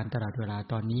สิการตลอดเวลา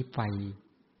ตอนนี้ไฟ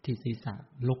ที่ศีรษะ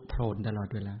ลุกโผล่ตลอด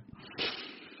เวลา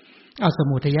เอาส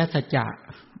มุทัยสัจจะ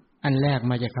อันแรก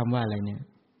มาจากคำว่าอะไรเนี่ย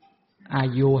อา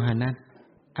ยุห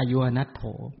นัตโถ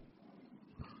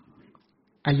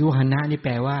อายุหนะนี่แป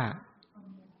ลว่า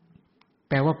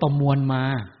ประมวลมา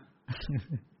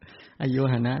อายุ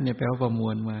หนะเนี่ยแปลว่าประม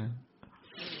วลมา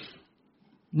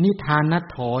นิทานนัต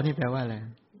โถนี่แปลว่าอะไร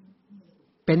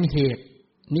เป็นเหตุ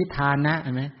นิทานะเ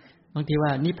ห็นไหมบางทีว่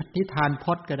านิทานพ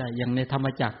จน์ก็ได้อย่างในธรรม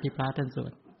จักรที่พระท่านสว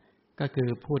ดก็คือ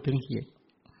พูดถึงเหตุ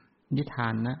นิทา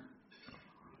นนะ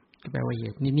ก็แปลว่าเห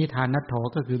ตุนิทานนัตโถ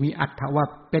ก็คือมีอรรถว่า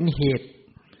เป็นเหตุ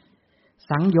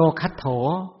สังโยคัตโถ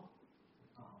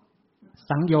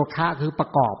สังโยคะคือปร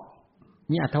ะกอบ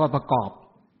มีอรรถว่าประ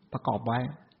กอบไว้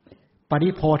ปริ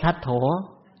โพทัตโถ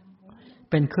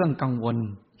เป็นเครื่องกังวล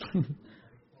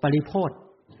ปริโพธ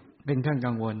เป็นเครื่อง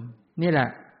กังวลนี่แหละ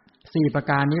4ประ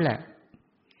การนี้แหละ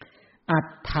อัฏ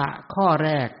ฐะข้อแร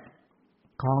ก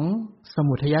ของส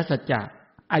มุทัยสัจจะ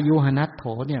อายุหนัตโถ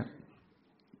เนี่ย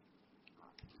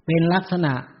เป็นลักษณ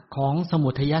ะของสมุ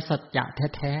ทัยสัจจะ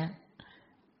แท้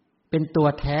ๆเป็นตัว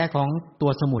แท้ของตั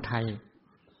วสมุทัย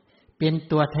เป็น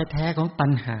ตัวแท้ๆของตั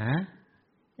ณหา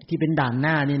ที่เป็นด่านห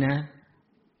น้านี่นะ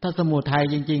ถ้าสมุทัย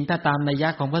จริงๆถ้าตามนัยยะ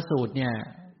ของพระสูตรเนี่ย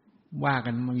ว่ากั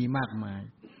นมันมีมากมาย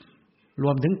ร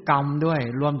วมถึงกรรมด้วย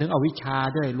รวมถึงอวิชชา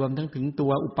ด้วยรวมถึงตั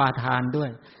วอุปาทานด้วย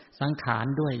สังขาร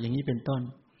ด้วยอย่างนี้เป็นต้น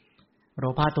โล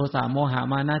ภะโทสะโมหะ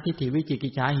มานะทิฏฐิวิจิกิ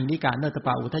จฉาหิริกะโนตป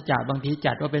ะอุทธัจจะบางที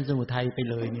จัดว่าเป็นสมุทัยไป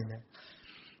เลยเนี่ยนะ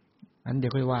อันเดี๋ย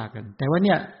วค่อยว่ากันแต่ว่าเ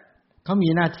นี่ยเขามี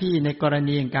หน้าที่ในกร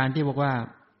ณีอย่างการที่บอกว่า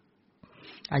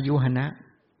อายุหนะ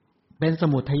เป็นส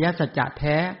มุทัยสัจจะแ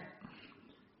ท้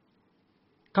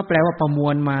ก็แปลว่าประมว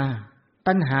ลมา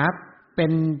ตัณหาเป็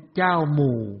นเจ้าห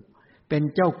มู่เป็น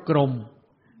เจ้ากรม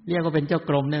เรียกว่าเป็นเจ้า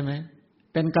กรมได้ไหม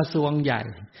เป็นกระทรวงใหญ่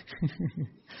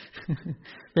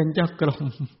เป็นเจ้ากรม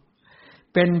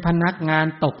เป็นพนักงาน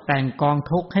ตกแต่งกอง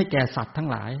ทุกข์ให้แก่สัตว์ทั้ง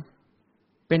หลาย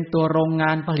เป็นตัวโรงง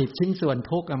านผลิตชิ้นส่วน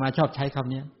ทุกข์มาชอบใช้ค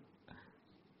ำนี้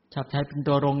ชอบใช้เป็น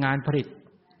ตัวโรงงานผลิต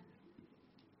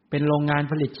เป็นโรงงาน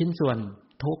ผลิตชิ้นส่วน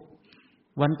ทุกข์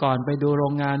วันก่อนไปดูโร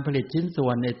งงานผลิตชิ้นส่ว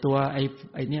นในตัวไ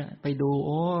อ้เนี่ยไปดูโ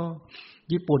อ้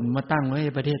ญี่ปุ่นมาตั้งไว้ใน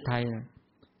ประเทศไทย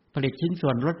ผลิตชิ้นส่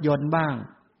วนรถยนต์บ้าง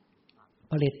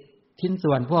ผลิตชิ้น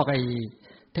ส่วนพวกไอ้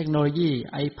เทคโนโลยี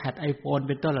iPad iPhone เ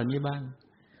ป็นต้นเหล่านี้บ้าง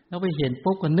แล้วไปเห็น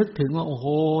ปุ๊บก็นึกถึงว่าโอ้โห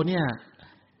เนี่ย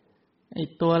ไอ้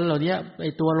ตัวเหล่านี้ไ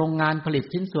อ้ตัวโรงงานผลิต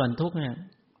ชิ้นส่วนทุกเนี่ย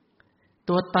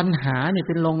ตัวตัณหาเนี่ยเ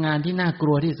ป็นโรงงานที่น่าก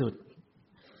ลัวที่สุด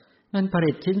มันผ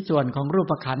ลิตชิ้นส่วนของรู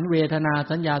ปขันธ์เวทนา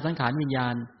สัญญาสังขารวิญญา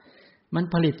ณมัน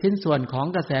ผลิตชิ้นส่วนของ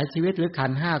กระแสชีวิตหรือขั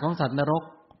นธ์5ของสัตว์นรก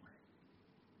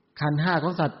ขันธ์5ข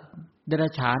องสัตว์เดรั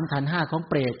จฉานขันธ์5ของ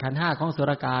เปรตขันธ์5ของอสุ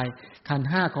รกายขันธ์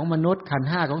5ของมนุษย์ขันธ์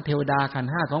5ของเทวดาขัน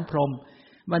ธ์5ของพรหม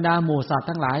บรรดาหมู่สัตว์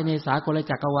ทั้งหลายในสากล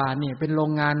จักรวาลนี่เป็นโร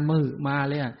งงานมือมา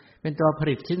เลยเป็นตัวผ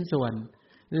ลิตชิ้นส่วน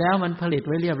แล้วมันผลิตไ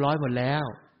ว้เรียบร้อยหมดแล้ว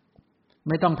ไ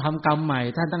ม่ต้องทำกรรมใหม่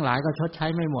ท่านทั้งหลายก็ชดใช้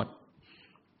ไม่หมด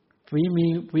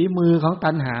ฝีมือของ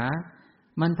ตัณหา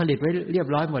มันผลิตไว้เรียบ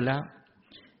ร้อยหมดแล้ว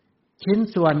ชิ้น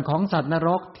ส่วนของสัตว์นร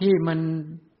กที่มัน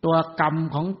ตัวกรรม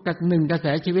ของหนึ่งกระแส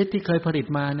ชีวิตที่เคยผลิต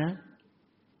มานะ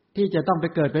ที่จะต้องไป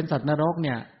เกิดเป็นสัตว์นรกเ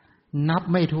นี่ยนับ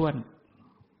ไม่ถ้วน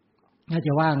น่าจ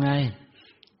ะว่าไง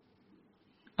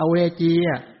อเวจี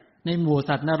อ่ะในหมู่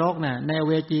สัตว์นรกน่ะในอ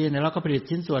เวจีเนี่ยเราก็ผลิต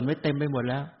ชิ้นส่วนไว้เต็มไปหมด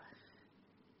แล้ว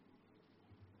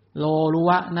โลลุ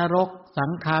วะนรกสั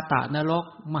งคาตะนรก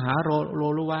มหาโล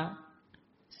ลุวะ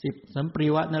10สัมปริ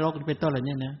วะนรกเป็นต้นอะไรเ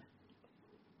นี่ยนะ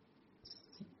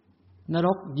นร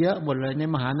กเยอะหมดเลยใน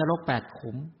มหานรก8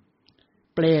ขุม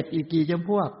เปรตอีกกี่จำ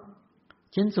พวก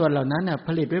ชิ้นส่วนเหล่านั้นน่ะผ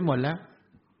ลิตไว้หมดแ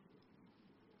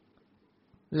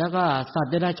ล้วก็สัต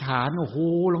ว์เดรัจฉานโอ้โห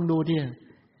ลองดูดิ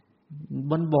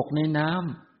บนบกในน้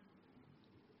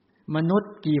ำมนุษ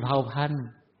ย์กี่เผ่าพันธุ์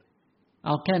เอ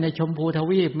าแค่ในชมพูท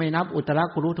วีปไม่นับอุตร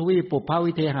กุรุทวีปปุพพ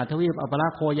วิเทหทวีปอัปรา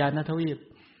โคยานทวีป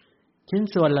ชิ้น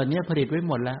ส่วนเหล่านี้ผลิตไว้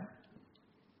หมดแล้ว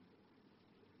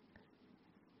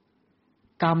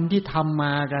กรรมที่ทำม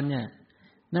ากันเนี่ย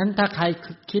นั้นถ้าใคร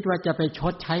คิดว่าจะไปช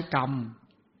ดใช้กรรม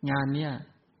งานเนี่ย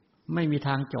ไม่มีท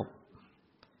างจบ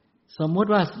สมมุติ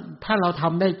ว่าถ้าเราท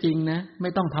ำได้จริงนะไม่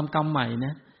ต้องทำกรรมใหม่น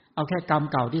ะเอาแค่กรรม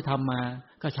เก่าที่ทำมา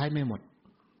ก็ใช้ไม่หมด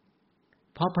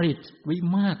เพราะผลิตวิ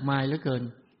มากมายเหลือเกิน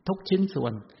ทุกชิ้นส่ว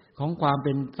นของความเ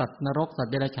ป็นสัตว์นรกสัต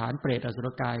ว์เดรัจฉานเปรตอสุร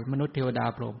กายมนุษย์เทวดา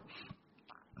พรหม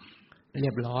เรี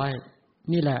ยบร้อย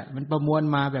นี่แหละมันประมวล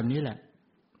มาแบบนี้แหละ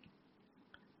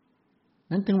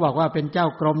นั้นจึงบอกว่าเป็นเจ้า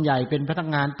กรมใหญ่เป็นพนัก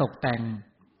งานตกแต่ง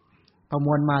ประม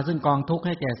วลมาซึ่งกองทุกข์ใ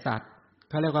ห้แก่สัตว์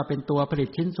เขาเรียกว่าเป็นตัวผลิต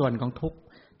ชิ้นส่วนของทุกข์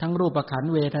ทั้งรูปขัน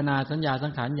ธ์เวทนาสัญญาสั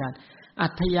งขารญาณอั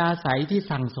ธยาศัยที่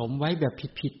สั่งสมไว้แบบ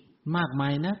ผิดๆมากมา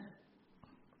ยนะ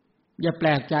อย่าแปล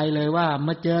กใจเลยว่าม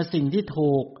าเจอสิ่งที่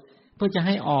ถูกเพื่อจะใ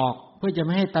ห้ออกเพื่อจะไ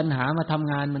ม่ให้ตัณหามาท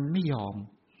ำงานมันไม่ยอม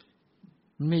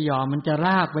มันจะล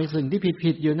ากไปสิ่งที่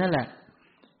ผิดๆอยู่นั่นแหละ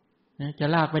จะ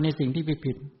ลากไปในสิ่งที่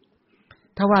ผิด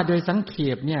ๆถ้าว่าโดยสังเข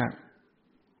ปเนี่ย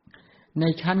ใน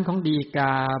ชั้นของฎีก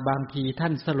าบางทีท่า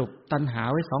นสรุปตัณหา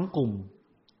ไว้2กลุ่ม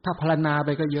ถ้าพรรณนาไป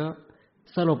ก็เยอะ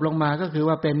สรุปลงมาก็คือ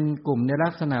ว่าเป็นกลุ่มในลั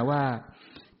กษณะว่า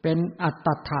เป็นอัตต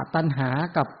ถตัณหา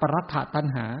กับปรัตถตัณ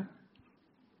หา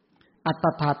อัตต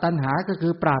ถตัณหาก็คื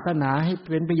อปรารถนาให้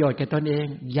เป็นประโยชน์แก่ตนเอง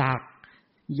อย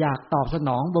ากตอบสน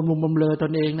องบำรุงบำเรอต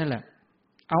นเองนั่นแหละ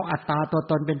เอาอัตตาตัว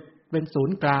ตนเป็นศูน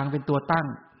ย์กลางเป็นตัวตั้ง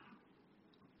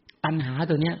ตัณหา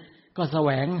ตัวเนี้ยก็แสว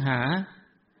งหา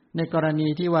ในกรณี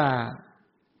ที่ว่า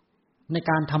ใน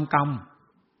การทำกรรม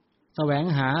แสวง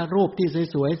หารูปที่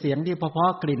สวยๆเสียงที่เพรา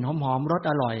ะๆกลิ่นหอมๆรส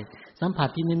อร่อยสัมผัส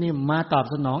ที่นิ่มๆมาตอบ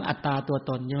สนองอัตตาตัว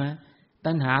ตนใช่ไหม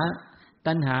ตัณห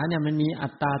าเนี่ยมันมีอั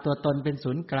ตตาตัวตนเป็น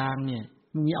ศูนย์กลางเนี่ย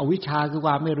มันมีอวิชชาคือค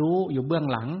วามไม่รู้อยู่เบื้อง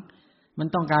หลังมัน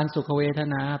ต้องการสุขเวท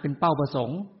นาเป็นเป้าประสง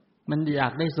ค์มันอยา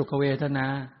กได้สุขเวทนา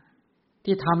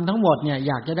ที่ทำทั้งหมดเนี่ย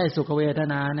อยากจะได้สุขเวท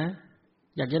นานะ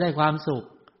อยากจะได้ความสุข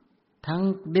ทั้ง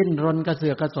ดิ้นรนกระเสื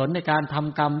อกกระสนในการท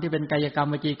ำกรรมที่เป็นกายกรรม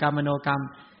วจีกรรมมโนกรรม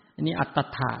อันนี้อัตต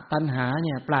ถะตัณหาเ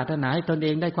นี่ยปรารถนาให้ตนเอ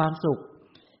งได้ความสุข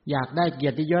อยากได้เกี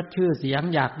ยรติยศชื่อเสียง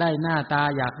อยากได้หน้าตา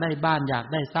อยากได้บ้านอยาก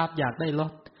ได้ทรัพย์อยากได้ร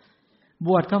ถบ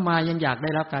วชเข้ามายังอยากได้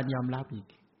รับการยอมรับอีก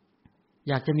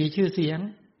อยากจะมีชื่อเสียง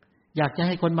อยากจะใ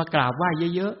ห้คนมากราบไหว้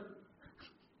เยอะ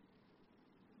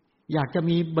ๆอยากจะ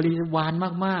มีบริวาร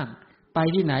มากๆไป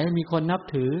ที่ไหนมีคนนับ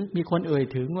ถือมีคนเอ่ย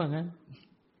ถึงว่างั้น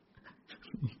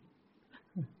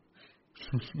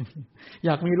อย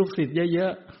ากมีลูกศิษย์เยอ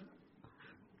ะ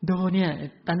ๆดูเนี่ย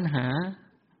ตัณหา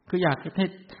คืออยาก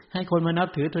ให้คนมานับ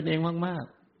ถือตนเองมาก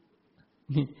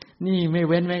ๆนี่ไม่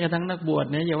เว้นแม้กระทั่งนักบวช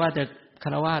เนี่ยอย่าว่าแต่ฆ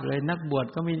ราวาสเลยนักบวช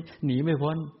ก็ไม่หนีไม่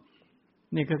พ้น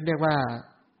นี่ก็เรียกว่า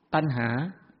ตัณหา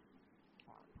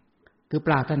คือป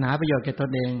รารถนาประโยชน์แก่ต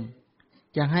นเอง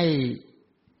จะให้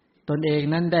ตนเอง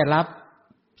นั้นได้รับ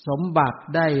สมบัติ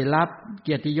ได้รับเ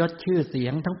กียรติยศชื่อเสีย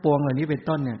งทั้งปวงเหล่านี้เป็น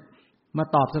ต้นเนี่ยมา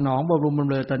ตอบสนองบำรุงบำ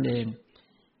เรอตนเอง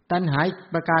ตัณหา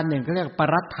ประการหนึ่งเขาเรียกป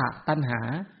รัตถะตัณหา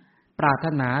ปรารถ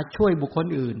นาช่วยบุคคล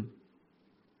อื่น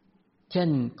เช่น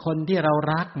คนที่เรา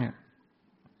รักเนี่ย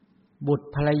บุตร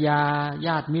ภรรยาญ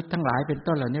าติมิตรทั้งหลายเป็น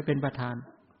ต้นเหล่านี้เป็นประธาน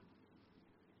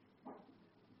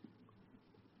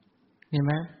เห็นไ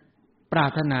หมปรา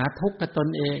รถนาทุกข์กับตน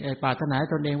เองปรารถนาให้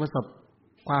ตนเองประสบ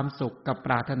ความสุขกับป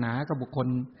รารถนากับบุคคล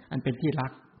อันเป็นที่รั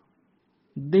ก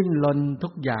ดิ้นรนทุ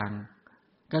กอย่าง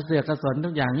กระเสือกกระสนทุ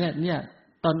กอย่างเนี่ย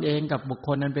ตนเองกับบุคค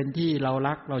ลนั้นเป็นที่เรา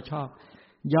รักเราชอบ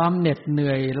ยอมเหน็ดเห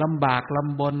นื่อยลำบากล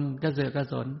ำบนกระเสือกกระ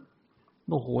สน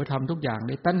โอ้โหทำทุกอย่างเ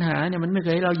ลยตัณหาเนี่ยมันไม่เค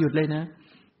ยให้เราหยุดเลยนะ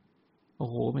โอ้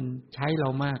โหมันใช้เรา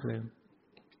มากเลย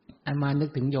อันมานึก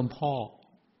ถึงโยมพ่อ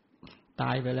ต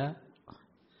ายไปแล้ว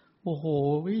โอ้โห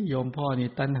โยมพ่อนี่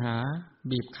ตัณหา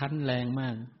บีบคั้นแรงมา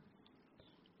ก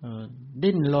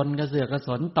ดิ้นรนกระเสือกกระส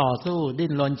นต่อสู้ดิ้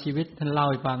นรนชีวิตท่านเล่า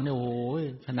ให้ฟังเนี่ยโอ้โห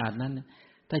ขนาดนั้น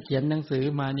ถ้าเขียนหนังสือ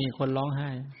มานี่คนร้องไห้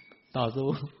ต่อสู้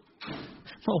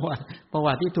ประ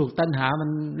วัติที่ถูกตัณหามัน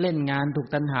เล่นงานถูก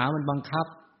ตัณหามันบังคับ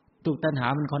ถูกตัณหา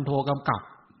มันคอนโทรลกำกับ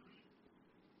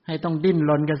ให้ต้องดิ้น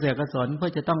รนกระเสือกกระสนเพื่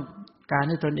อจะต้องการ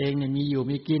ให้ตนเองเนี่ยมีอยู่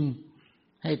มีกิน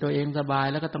ให้ตัวเองสบาย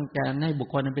แล้วก็ต้องการให้บุค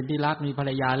คลนั้นเป็นที่รักมีภรร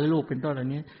ยาและลูกเป็นต้นเหล่า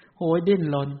นี้โหยดิ้น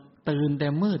รนตื่นแต่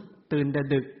มืดตื่นแต่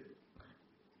ดึก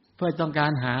เพื่อต้องกา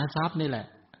รหาทรัพย์นี่แหละ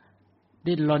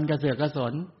ดิ้นรนกระเสือกกระส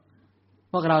น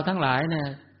พวกเราทั้งหลายเนี่ย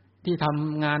ที่ท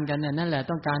ำงานกันเนี่ยนั่นแหละ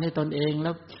ต้องการให้ตนเองแล้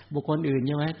วบุคคลอื่นใ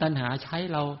ช่ไหมตัณหาใช้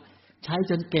เราใช้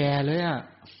จนแก่เลยอ่ะ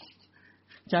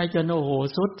ใจจนโอ้โห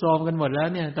สุดโทรมกันหมดแล้ว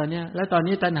เนี่ยตอนเนี้ยแล้วตอน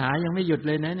นี้ตัณหายังไม่หยุดเ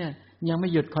ลยนะเนี่ยยังไม่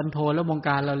หยุดคอนโทรลและบงก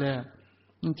ารเราเลย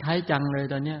มันใช้จังเลย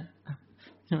ตอนเนี้ย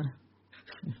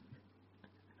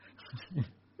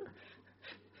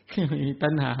มีตั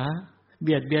ณหาเ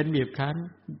บียดเบียนบีบคั้น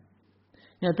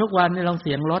เนี่ยทุกวันนี่ลองเ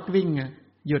สียงรถวิ่งอ่ะ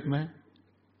หยุดไหม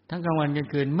ทั้งกลางวันกลาง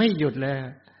คืนไม่หยุดเลย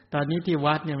ตอนนี้ที่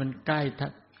วัดเนี่ยมันใก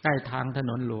ล้ทางถ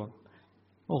นนหลวง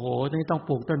โอ้โหนี่ต้องป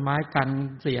ลูกต้นไม้กัน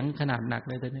เสียงขนาดหนัก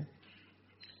เลยตอนนี้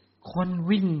คน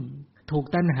วิ่งถูก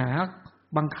ตัณหา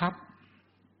บังคับ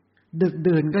ดึก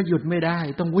ดื่นก็หยุดไม่ได้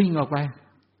ต้องวิ่งออกไป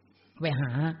ห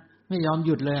าไม่ยอมห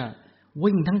ยุดเลยอ่ะ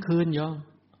วิ่งทั้งคืนยอม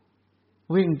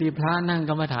วิ่งตีพระนั่ง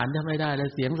กรรมฐานจะไม่ได้เลย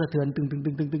เสียงสะเทือนตึง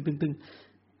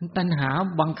ตัณหา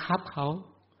บังคับเขา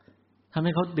ทำใ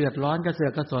ห้เขาเดือดร้อนกระเสือ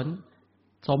กกระสน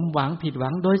สมหวังผิดหวั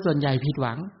งโดยส่วนใหญ่ผิดห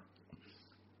วัง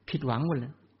หมดเล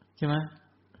ยใช่ไหม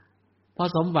พอ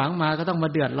สมหวังมาก็ต้องมา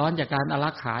เดือดร้อนจากการอารั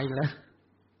กขาอีกแล้ว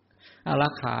อารั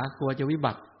กขากลัวจะวิ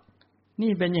บัติ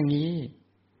นี่เป็นอย่างนี้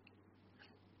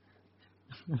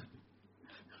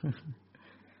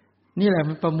นี่แหละ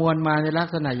มันประมวลมาในลัก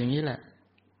ษณะอย่างนี้แหละ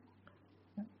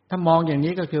ถ้ามองอย่าง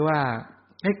นี้ก็คือว่า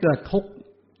ให้เกิดทุกข์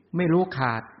ไม่รู้ข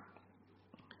าด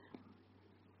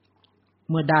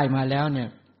เมื่อได้มาแล้วเนี่ย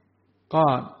ก็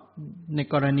ใน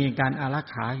กรณีการอารัก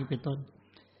ขาเป็นต้น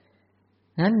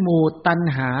นั้นหมู่ตัณ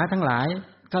หาทั้งหลาย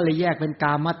ก็เลยแยกเป็นก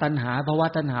ามตัณหาภว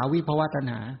ตัณหาวิภวตัณ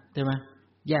หาใช่ไหม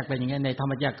แยกเป็นอย่างนี้ในธรร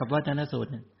มจักรกับวัฏนสูตร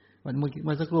เนี่ยเ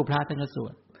มื่อสักครู่พระท่านก็สว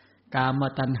ดกาม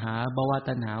ตัณหาภว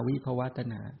ตัณหาวิภวตัณ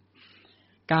หา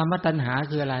กามตัณหา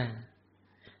คืออะไร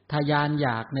ทยานอย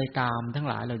ากในกามทั้ง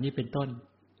หลายเหล่านี้เป็นต้น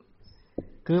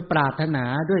คือปรารถนา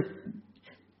ด้วย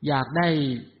อยากได้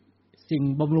สิ่ง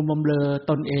บำรุงบำเรอ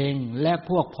ตนเองและ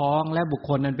พวกพ้องและบุคค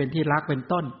ลนั้นเป็นที่รักเป็น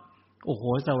ต้นโอ้โห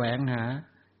แสวงหา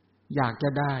อยากจะ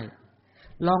ได้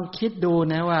ลองคิดดู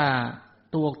นะว่า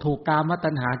ตัวถูกกาม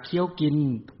ตัณหาเคี้ยวกิน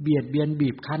เบียดเบียนบี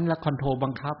บคั้นและคอนโทรลบั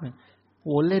งคับเนี่ยโ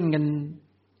อ้เล่นกัน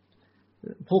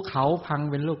ภูเขาพัง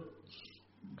เป็นลูก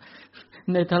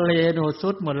ในทะเลโนสุ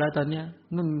ดหมดแล้วตอนเนี้ย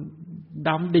นั่นด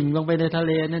ำดิ่งลงไปในทะเ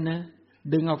ลนั่นนะ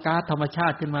ดึงเอาก๊าซธรรมชา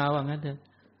ติขึ้นมาว่างั้นเถอะ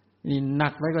นี่หนั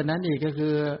กไว้กว่านั้นอีกก็คื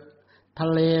อทะ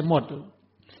เลหมด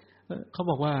เขา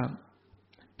บอกว่า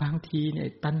บางทีเนี่ย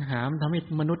ตัณหาทำให้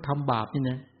มนุษย์ทำบาปนี่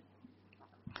นะ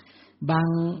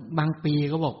บางปี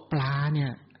ก็บอกปลา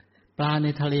ใน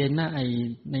ทะเลน่ะ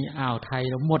ในอ่าวไทย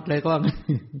เราหมดเลยก็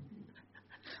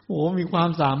โอ้มีความ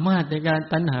สามารถในการ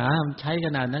ตัณหาใช้ข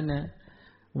นาดนั้นนะ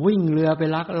วิ่งเรือไป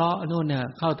ลักเลาะนู่นเนี่ย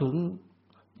เข้าถึง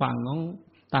ฝั่งของ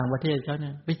ต่างประเทศเขาเ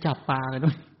นี่ยไปจับปลากันด้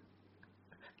วย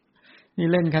นี่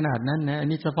เล่นขนาดนั้นนะอัน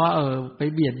นี้เฉพาะไป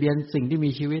เบียดเบียนสิ่งที่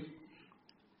มีชีวิต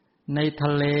ในท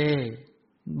ะเล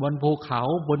บนภูเขา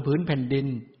บนผืนแผ่นดิน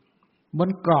บน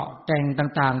เกาะแก่ง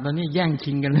ต่างๆตอนนี้แย่ง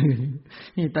ชิงกันเลย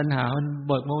นี่ตัณหามันเ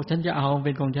บิกว่าฉันจะเอาเ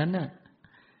ป็นของฉันน่ะ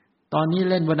ตอนนี้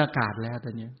เล่นบนอากาศแล้วต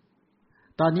อน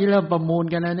นี้เริ่มประมูล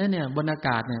กันแล้วเนี่ยบนอาก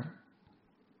าศเนี่ย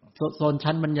โซน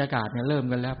ชั้นบรรยากาศเนี่ยเริ่ม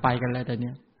กันแล้วไปกันแล้วตอน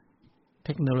นี้เท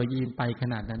คโนโลยีไปข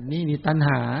นาดนั้นนี่ตัณห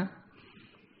า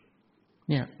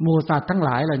เนี่ยหมู่สัตว์ทั้งห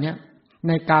ลายเหล่านี้ใ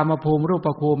นกามภูมิรูป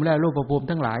ภูมิและรูปภูมิ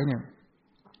ทั้งหลายเนี่ย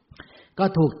ก็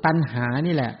ถูกตัณหา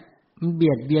นี่แหละมันเบี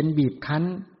ยดเบียนบีบคั้น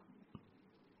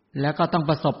แล้วก็ต้อง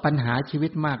ประสบปัญหาชีวิ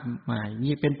ตมากมาย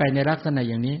นี่เป็นไปในลักษณะ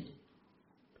อย่างนี้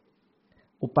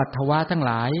อุปัฏฐวะทั้งห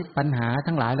ลายปัญหา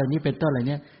ทั้งหลายเหล่านี้เป็นต้นเหล่า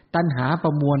นี้ตัณหาปร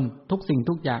ะมวลทุกสิ่ง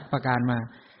ทุกอย่างประการมา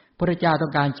พระเจ้าต้อ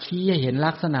งการชี้ให้เห็น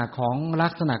ลักษณะข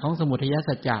องสมุทัย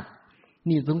สัจจะ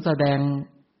นี่ทรงแสดง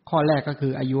ข้อแรกก็คื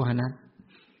ออายุหนะ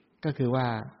ก็คือว่า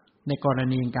ในกร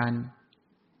ณีการ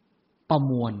ประ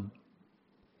มว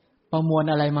ล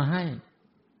อะไรมาให้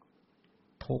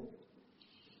ทุก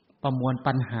ประมวล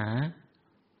ปัญหา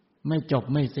ไม่จบ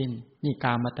ไม่สิ้นนี่ก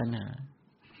ามตัณหา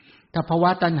ถ้าภว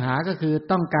ตัณหาก็คือ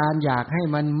ต้องการอยากให้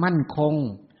มันมั่นคง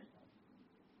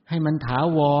ให้มันถา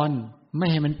วรไม่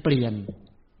ให้มันเปลี่ยน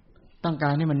ต้องกา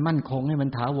รให้มันมั่นคงให้มัน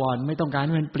ถาวรไม่ต้องการใ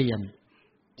ห้มันเปลี่ยน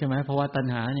ใช่ไหมภวตัณ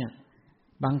หาเนี่ย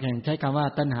บางแห่งใช้คำว่า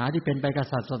ตัณหาที่เป็นไปกับ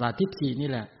สัตตทิฏฐินี่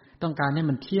แหละต้องการให้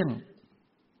มันเที่ยง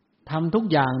ทำทุก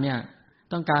อย่างเนี่ย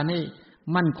ต้องการให้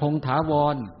มั่นคงถาว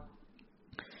ร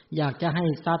อยากจะให้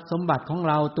ทรัพย์สมบัติของ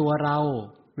เราตัวเรา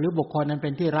หรือบุคคลนั้นเป็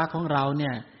นที่รักของเราเนี่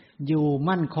ยอยู่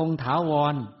มั่นคงถาว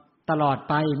รตลอด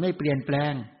ไปไม่เปลี่ยนแปล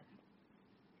ง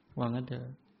ว่างั้นเถอ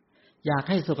ะอยาก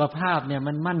ให้สุขภาพเนี่ย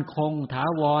มันมั่นคงถา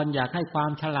วรอยากให้ควา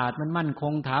มฉลาดมันมั่นค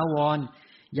งถาวร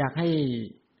อยากให้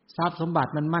ทรัพย์สมบั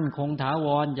ติมันมั่นคงถาว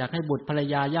รอยากให้บุตรภรร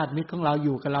ยาญาติมิตรของเราอ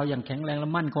ยู่กับเราอย่างแข็งแรงและ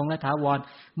มั่นคงและถาวร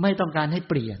ไม่ต้องการให้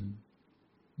เปลี่ยน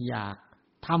อยาก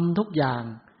ทำทุกอย่าง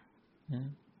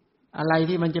อะไร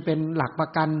ที่มันจะเป็นหลักประ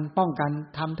กันป้องกัน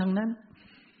ทำทั้งนั้น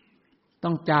ต้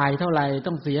องจ่ายเท่าไหร่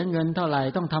ต้องเสียเงินเท่าไหร่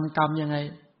ต้องทำกรรมยังไง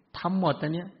ทำหมดอั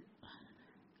นเนี้ย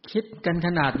คิดกันข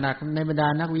นาดหนักในบรรดา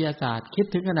นักวิทยาศาสตร์คิด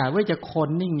ถึงขนาดว่าจะคน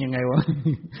นิ่งยังไงวะ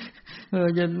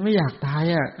จะไม่อยากตาย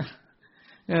อ่ะ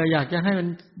อยากจะให้มัน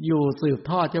อยู่สืบ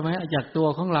ทอดใช่ไหมจากตัว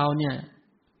ของเราเนี่ย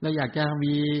เราอยากจะ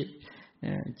มี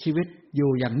ชีวิตอยู่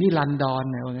อย่างนิรันดร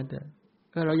นะว่างั้นเถอะ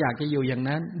ก็เราอยากจะอยู่อย่าง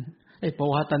นั้น ไอ้ภ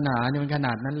วตัณหาเนี่ยมันขน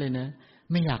าดนั้นเลยนะ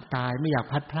ไม่อยากตายไม่อยาก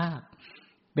พัดพราก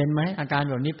เป็นไหมอาการ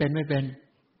แบบนี้เป็นไม่เป็น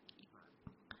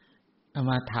เอา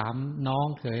มาถามน้อง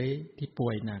เขยที่ป่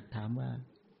วยหนักถามว่า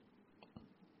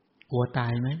กลัวตา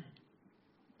ยไหม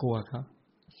กลัวครับ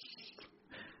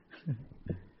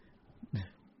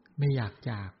ไม่อยาก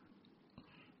จาก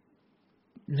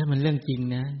แล้วมันเรื่องจริง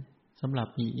นะสำหรับ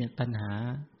มีตัณ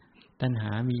ห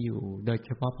ามีอยู่โดยเฉ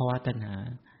พาะภาวะตัณหา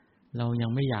เรายั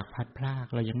งไม่อยากพัดพราก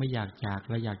เรายังไม่อยากจาก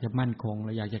เราอยากจะมั่นคงเร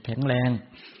าอยากจะแข็งแรง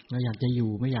เราอยากจะอ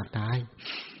ยู่ไม่อยากตาย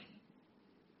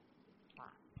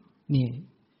นี่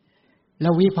แล้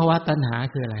ววิภวตัณหา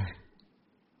คืออะไร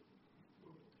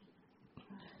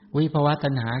วิภวตั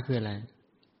ณหาคืออะไร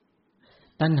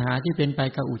ตัณหาที่เป็นไป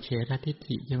กับอุเฉททิฏ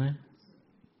ฐิใช่ไหม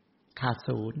ขาด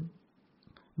ศูนย์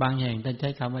บางแห่งท่านใช้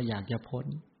คำว่าอยากจะพ้น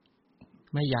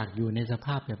ไม่อยากอยู่ในสภ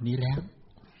าพแบบนี้แล้ว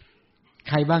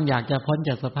ใครบ้างอยากจะพ้นจ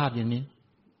ากสภาพอย่างนี้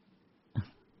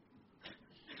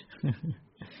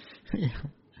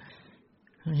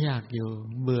ไม่อยากอยู่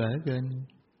เบื่อเหลือเกิน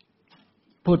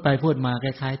พูดไปพูดมาค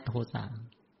ล้ายๆโทสะ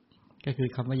ก็คือ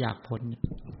คำว่าอยากพ้น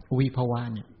วิภวะ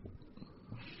เนี่ย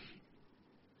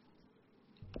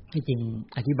ที่จริง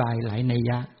อธิบายหลายนัย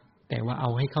ยะแต่ว่าเอา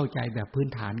ให้เข้าใจแบบพื้น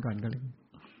ฐานก่อนก็เลย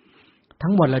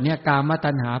ทั้งหมดเหล่านี้กาม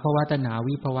ตัณหาภวตัณหา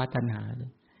วิภวตัณหา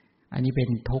อันนี้เป็น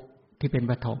ทุกข์ที่เป็น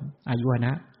ปฐมอายุน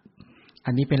ะอั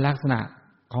นนี้เป็นลักษณะ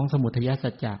ของสมุทัยสั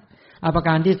จจะประก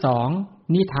ารที่สอง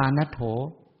นิทานัตโถ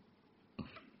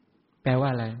แปลว่า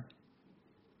อะไร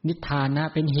นิทานะ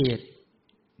เป็นเหตุ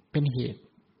เป็น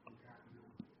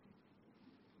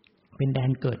แด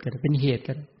นเกิดกันเป็นเหตุ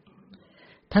กัน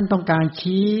ท่านต้องการ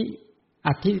ชี้อ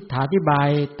ธิบาย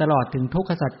ตลอดถึงทุก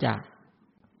ขสัจจะ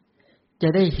จะ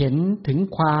ได้เห็นถึง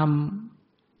ความ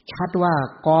ชัดว่า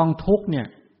กองทุกข์เนี่ย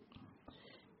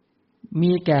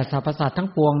มีแก่สรรพสัตว์ทั้ง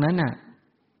ปวงนั้นน่ะ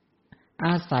อ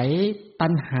าศัยตั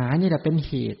ณหานี่แหละเป็น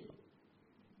เหตุ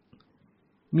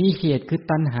มีเหตุคือ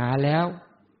ตัณหาแล้ว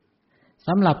ส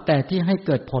ำหรับแต่ที่ให้เ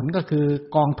กิดผลก็คือ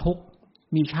กองทุกข์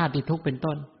มีชาติทุกข์เป็น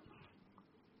ต้น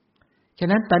ฉะ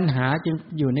นั้นตัณหาจึง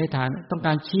อยู่ในฐานต้องก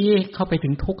ารชี้เข้าไปถึ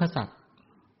งทุกขสัจ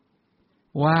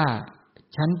ว่า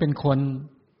ฉันเป็นคน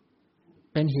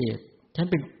เป็นเหตุฉัน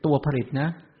เป็นตัวผลิตนะ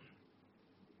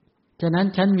ฉะนั้น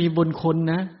ฉันมีบุญคุณ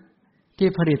นะที่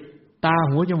ผลิตตา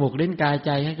หูจมูกลิ้นกายใ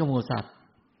จให้กับหมู่สัตว์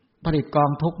ผลิตกอ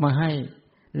งทุกข์มาให้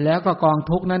แล้วก็กอง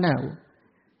ทุกข์นั้นน่ะ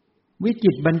วิ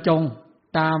จิตรบรรจง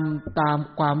ตาม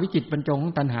ความวิจิตรบรรจงขอ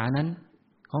งตัณหานั้น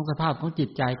ของสภาพของจิต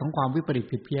ใจของความวิปริต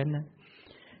ผิดเพี้ยนนะ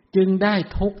จึงได้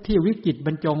ทุกข์ที่วิจิตรบ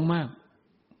รรจงมาก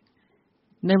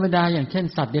ในบรรดาอย่างเช่น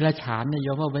สัตว์เดรัจฉานเนี่ยย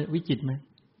อมว่าวิจิตรไหม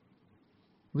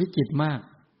วิจิตรมาก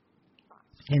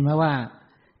เห็นไหมว่า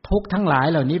ทุกข์ทั้งหลาย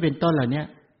เหล่านี้เป็นต้นเหล่านี้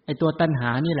ไอ้ตัวตัณห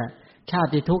านี่แหละชา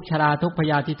ติทุกข์ชราทุกข์พ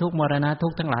ยาธิทุกข์มรณะทุ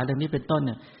กข์ทั้งหลายเหล่านี้เป็นต้นเ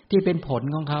นี่ยที่เป็นผล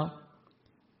ของเขา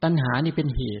ตัณหานี่เป็น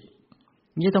เหตุ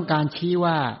นี้ต้องการชี้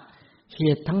ว่าเห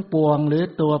ตุทั้งปวงหรือ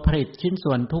ตัวผลิตชิ้น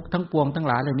ส่วนทุกข์ทั้งปวงทั้ง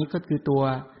หลายเหล่านี้ก็คือตัว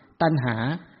ตัณหา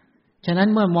ฉะนั้น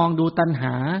เมื่อมองดูตัณห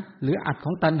าหรืออัตข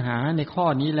องตัณหาในข้อ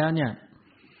นี้แล้วเนี่ย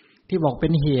ที่บอกเป็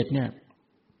นเหตุเนี่ย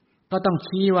ก็ต้อง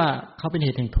ชี้ว่าเขาเป็นเห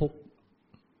ตุแห่งทุกข์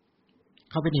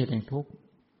เขาเป็นเหตุแห่งทุกข์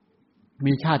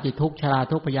มีชาติทุกข์ชรา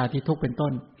ทุกข์พยาธิทุกข์เป็นต้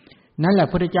นนั่นแหละพร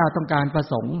ะพุทธเจ้าต้องการประ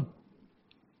สงค์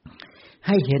ใ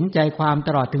ห้เห็นใจความต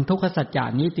ลอดถึงทุกขสัจจะ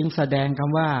นี้จึงแสดงค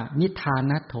ำว่านิทา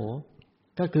นัตโถ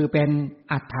ก็คือเป็น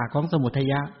อัฏฐะของสมุทั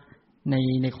ยะ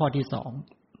ในข้อที่สอง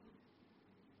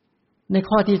ใน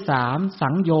ข้อที่สามสั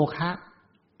งโยคะ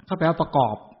เขาแปลว่าประกอ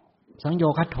บสังโย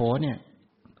คะโถเนี่ย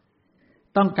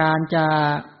ต้องการจะ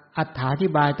อธิ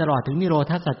บายตลอดถึงนิโร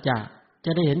ธสัจจะจ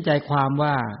ะได้เห็นใจความ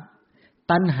ว่า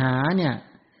ตัณหาเนี่ย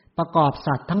ประกอบ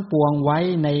สัตว์ทั้งปวงไว้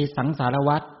ในสังสาร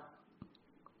วัฏ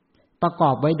ประก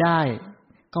อบไว้ได้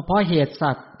ก็เพราะเหตุ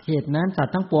สัตว์เหตุนั้นสัต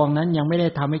ว์ทั้งปวงนั้นยังไม่ได้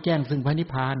ทำให้แจ้งซึ่งพระนิพ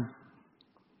พาน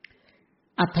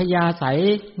อัธยาศัย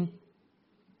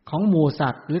ของหมู่สั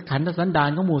ตว์หรือขันธสันดาน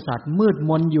ของหมู่สัตว์มืด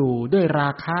มนอยู่ด้วยรา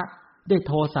คะด้วยโ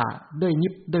ทสะ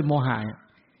ด้วยโมหะ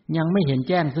ยังไม่เห็น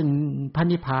แจ้งซึ่งพระ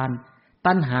นิพพาน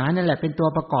ตัณหานั่นแหละเป็นตัว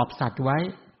ประกอบสัตว์ไว้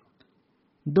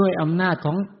ด้วยอำนาจข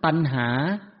องตัณหา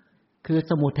คือ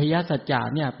สมุทัยสัจจะ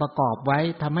เนี่ยประกอบไว้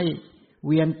ทำให้เ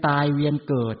วียนตายเวียน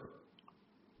เกิด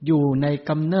อยู่ใน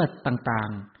กำเนิดต่าง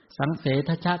ๆสังเสท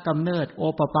ชะกำเนิดโอ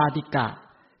ปปาติกะ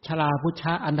ชราพุช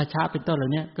ะอันทชะเป็นต้นเหล่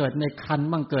านี้เกิดในครรภ์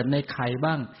บ้างเกิดในไข่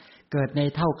บ้างเกิดใน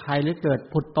เท่าไข่หรือเกิด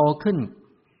ผุดโตขึ้น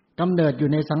กำเนิดอยู่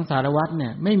ในสังสารวัฏเนี่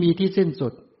ยไม่มีที่สิ้นสุ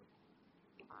ด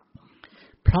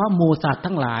เพราะหมู่สัตว์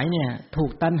ทั้งหลายเนี่ยถู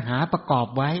กตัณหาประกอบ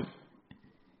ไว้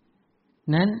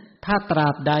นั้นถ้าตรา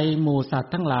บใดหมู่สัต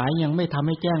ว์ทั้งหลายยังไม่ทำใ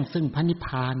ห้แจ้งซึ่งพระนิพพ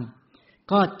าน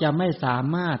ก็จะไม่สา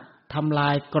มารถทำลา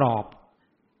ยกรอบ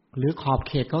หรือขอบเ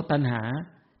ขตของตัณหา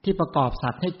ที่ประกอบสั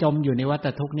ตว์ให้จมอยู่ในวัฏ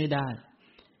ทุกข์นี้ได้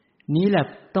นี้แหละ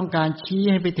ต้องการชี้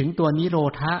ให้ไปถึงตัวนิโร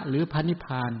ธะหรือพระนิพพ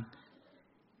าน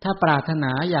ถ้าปรารถน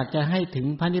าอยากจะให้ถึง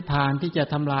พระนิพพานที่จะ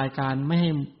ทำลายการไม่ให้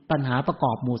ปัญหาประก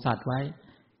อบหมู่สัตว์ไว้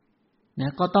น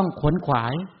ะก็ต้องขวนขวา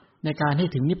ยในการให้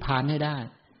ถึงนิพพานให้ได้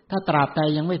ถ้าตราบใด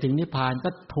ยังไม่ถึงนิพพานก็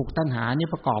ถูกตัณหานี้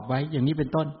ประกอบไว้อย่างนี้เป็น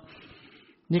ต้น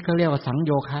นี่เขาเรียกว่าสังโ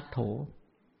ยคัสโถ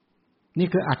นี่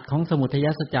คืออัดของสมุทัย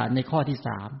สัจจะในข้อที่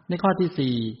3ในข้อ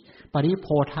ที่4ปริโพ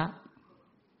ธะ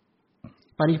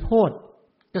ปริโพธ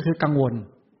ก็คือกังวล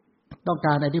ต้องก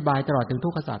ารอธิบายตลอดถึงทุ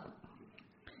กขสัจ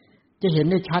จะเห็น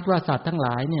ได้ชัดว่าสัตว์ทั้งหล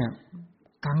ายเนี่ย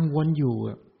กังวลอยู่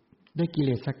ด้วยกิเล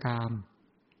สกาม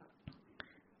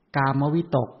กามวิ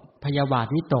ตกพยาบาท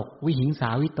วิตกวิหิงสา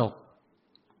วิตก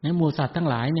ในหมู่สัตว์ทั้ง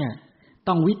หลายเนี่ย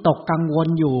ต้องวิตกกังวล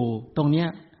อยู่ตรงเนี้ย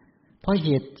เพราะเห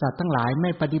ตุสัตว์ทั้งหลายไม่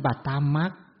ปฏิบัติตามมรร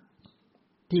ค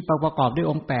ที่ประกอบด้วย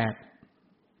องค์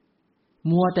8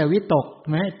มัวแต่วิตก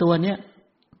แม้ตัวเนี้ย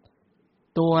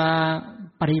ตัว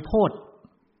ปริโภ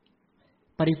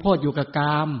ทอยู่กับก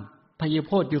ามพยาโ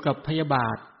พธอยู่กับพยาบา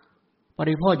ทป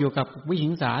ริโภทอยู่กับวิหิ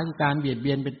งสาคือการเบียดเ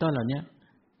บียนเป็นต้นเหล่านี้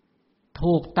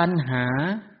ถูกตัณหา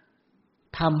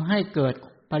ทำให้เกิด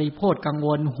ปริโภทกังว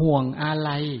ลห่วงอะไ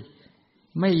ร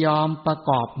ไม่ยอมประ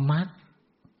กอบมรรค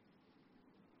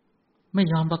ไม่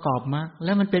ยอมประกอบมรรคแ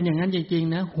ล้วมันเป็นอย่างนั้นจริง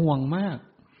ๆนะห่วงมาก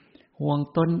ห่วง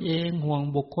ตนเองห่วง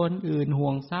บุคคลอื่นห่ว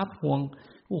งทรัพย์ห่วง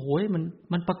โอ้โห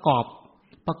มันประก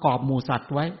อบหมู่สัต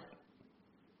ว์ไว้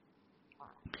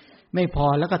ไม่พอ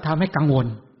แล้วก็ทำให้กังวล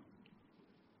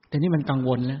แต่นี่มันกังว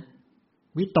ลแล้ว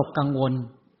วิตกกังวล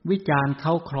วิจารเข้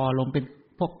าคลอลงเป็น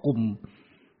พวกกลุ่ม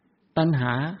ตัณห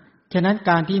าฉะนั้น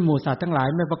การที่หมู่สัตว์ทั้งหลาย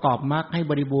ไม่ประกอบมรรคให้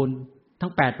บริบูรณ์ทั้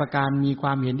ง8ประการมีคว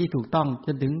ามเห็นที่ถูกต้องจ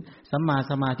นถึงสัมมา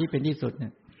สมาธิเป็นที่สุดเนี่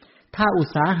ยถ้าอุต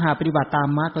สาหะปฏิบัติตาม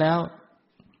มรรคแล้ว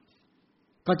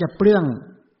ก็จะเปลื้อง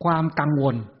ความกังว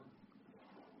ล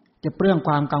จะเปลื้องค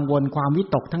วามกังวลความวิ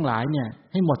ตกทั้งหลายเนี่ย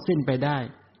ให้หมดสิ้นไปได้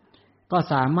ก็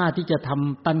สามารถที่จะท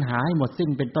ำตัณหาให้หมดสิ้น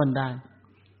เป็นต้นได้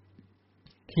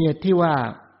เหตุที่ว่า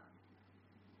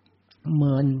เห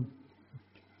มือน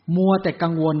มัวแต่กั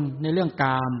งวลในเรื่องก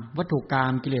ามวัตถุกา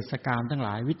มกิเลสกามทั้งหล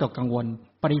ายวิตกกังวล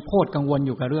ปริโภทกังวลอ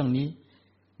ยู่กับเรื่องนี้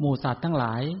หมู่สัตว์ทั้งหล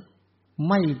าย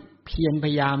ไม่เพียรพ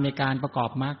ยายามในการประกอบ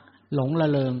มรรคหลงละ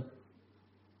เลง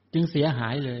จึงเสียหา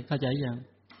ยเลยเข้าใจยัง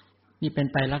นี่เป็น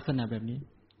ไตรลักษณะแบบนี้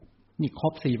นี่คร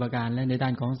บ4ประการแล้วในด้า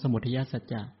นของสมุทัยสัจ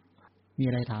จะมี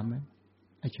อะไรถามไหม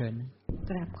เชิญ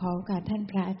กราบขอโอกาสท่าน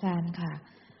พระอาจารย์ค่ะ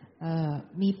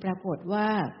มีปรากฏว่า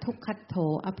ทุกขัตโถ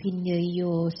อภินเยโย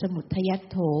สมุทัย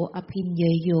โถอภินเย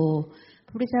โยพร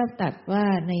ะพุทธเจ้าตรัสว่า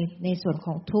ในส่วนข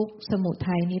องทุกข์สมุ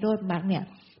ทัยนิโรธมรรคเนี่ย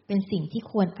เป็นสิ่งที่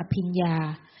ควรอภิญญา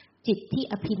จิตที่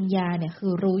อภิญญาเนี่ยคื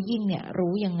อรู้ยิ่งเนี่ย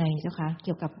รู้ยังไงเจ้าคะเ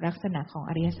กี่ยวกับลักษณะของ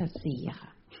อริยสัจสี่อะค่ะ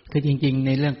คือจริงๆใน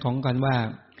เรื่องของการว่า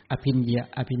อภิญ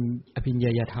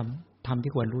ญาธรรม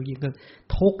ที่ควรรู้ยิ่งก็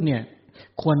ทุกข์เนี่ย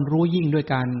ควรรู้ยิ่งด้วย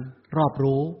การรอบ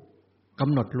รู้ก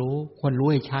ำหนดรู้ควรรู้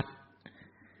ให้ชัด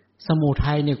สมุ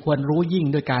ทัยเนี่ยควรรู้ยิ่ง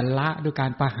ด้วยการละด้วยกา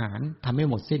รประหารทำให้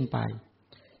หมดสิ้นไป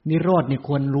นิโรธเนี่ยค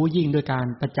วรรู้ยิ่งด้วยการ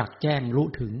ประจักษ์แจ้งรู้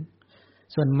ถึง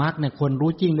ส่วนมรรคเนี่ยควรรู้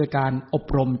ยิ่งด้วยการอบ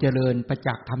รมเจริญประ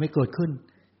จักษ์ทำให้เกิดขึ้น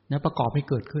นะประกอบให้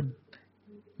เกิดขึ้น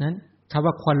นั้นคำ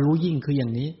ว่าควรรู้ยิ่งคืออย่า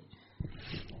งนี้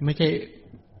ไม่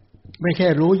ใช่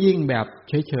รู้ยิ่งแบบ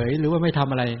เฉยๆหรือว่าไม่ท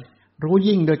ำอะไรรู้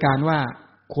ยิ่งโดยการว่า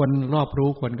ควรรอบรู้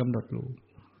ควรกำหนดรู้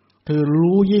คือ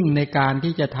รู้ยิ่งในการ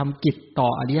ที่จะทำกิจต่อ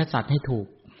อริยสัจให้ถูก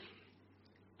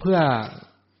เพื่อ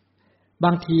บ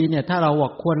างทีเนี่ยถ้าเราบอ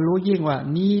กควรรู้ยิ่งว่า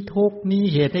นี้ทุกข์นี้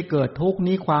เหตุให้เกิดทุกข์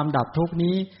นี้ความดับทุกข์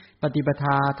นี้ปฏิปท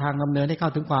าทางดำเนินให้เข้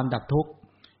าถึงความดับทุกข์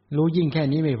รู้ยิ่งแค่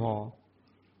นี้ไม่พอ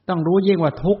ต้องรู้ยิ่งว่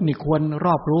าทุกข์นี่ควรร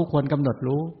อบรู้ควรกำหนด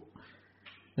รู้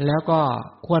แล้วก็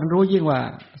ควรรู้ยิ่งว่า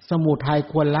สมุทัย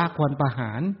ควรละควรประห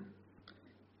าร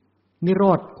นิโร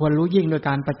ธควรรู้ยิ่งโดยก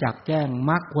ารประจักษ์แจ้ง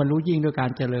มรรคควรรู้ยิ่งด้วยกา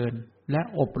รเจริญและ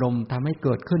อบรมทำให้เ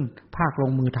กิดขึ้นภาคล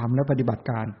งมือทำและปฏิบัติ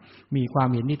การมีความ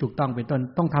เห็นที่ถูกต้องเป็นต้น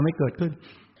ต้องทำให้เกิดขึ้น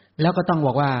แล้วก็ต้องบ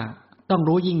อกว่าต้อง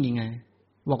รู้ยิ่งยังไง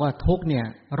บอกว่าทุกเนี่ย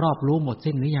รอบรู้หมด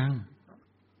สิ้นหรือยัง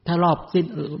ถ้ารอบสิ้น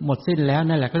หมดสิ้นแล้ว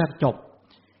นั่นแหละก็เรียกจบ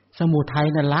สมุทัย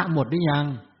นั่นละหมดหรือยัง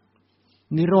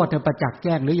นิโรธเนี่ยประจักษ์แ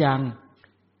จ้งหรือยัง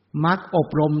มรรคอบ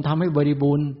รมทำให้บริ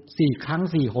บูรณ์4ครั้ง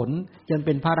4หนจนเ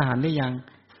ป็นพระอรหันต์หรือยัง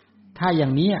ถ้าอย่า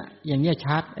งนี้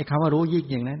ชัดไอ้คำว่ารู้ยิ่ง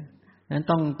อย่างนั้น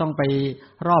ต้องไป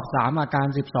รอบ3อาการ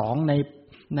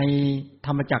12ในธ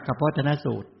รรมจักรกับพวัตน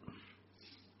สูตร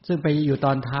ซึ่งไปอยู่ต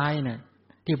อนท้ายเนี่ย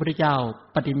ที่พระพุทธเจ้า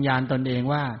ปฏิญญาณตนเอง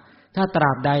ว่าถ้าตร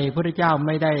าบใดพระพุทธเจ้าไ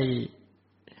ม่ได้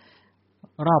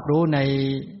รอบรู้ใน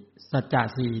สัจจะ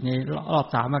4ในรอบ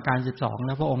3อาการ12แ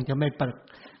ล้วพระองค์จะ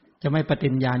ไม่ปฏิ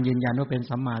ญญาณยืนยันว่าเป็น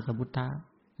สัมมาสัมพุทธะ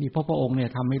มีพระองค์เนี่ย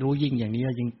ทำให้รู้ยิ่งอย่างนี้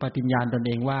จึงปฏิญญาณตนเ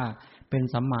องว่าเป็น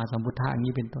สัมมาสัมพุทธะอย่าง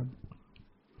นี้เป็นต้น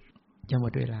จะหม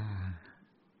ดเวลา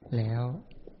แล้ว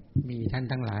มีท่าน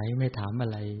ทั้งหลายไม่ถามอะ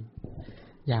ไร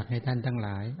อยากให้ท่านทั้งหล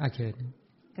ายเชิญ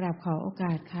กราบขอโอก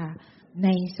าสค่ะใน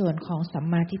ส่วนของสัม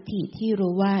มาทิฏฐิที่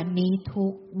รู้ว่านี้ทุ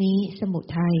กข์นี้สมุ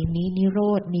ทัยนี้นิโร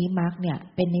ธนี้มรรคเนี่ย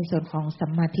เป็นในส่วนของสั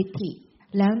มมาทิฏฐิ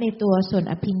แล้วในตัวส่วน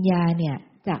อภิญญาเนี่ย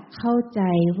จะเข้าใจ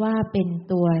ว่าเป็น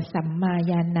ตัวสัมมา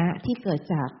ญาณะที่เกิด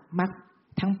จากมรรค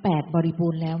ทั้ง8บริบู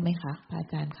รณ์แล้วไหมคะพระอา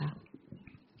จารย์คะ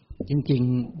จ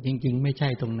ริงๆไม่ใช่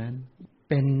ตรงนั้น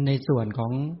เป็นในส่วนขอ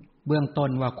งเบื้องต้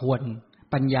นว่าควร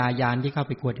ปัญญาญาณที่เข้าไ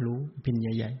ปควรรู้พิญญ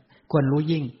าใหญ่ควรรู้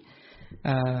ยิ่ง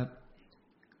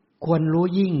ควรรู้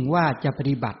ยิ่งว่าจะป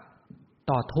ฏิบัติ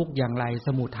ต่อทุกข์อย่างไรส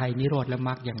มุทัยนิโรธและม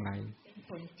รรคอย่างไร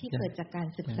ผลที่เกิดจากการ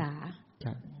ศึกษา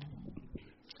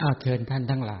เชิญท่าน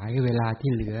ทั้งหลายเวลา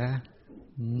ที่เหลือ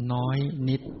น้อย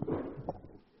นิด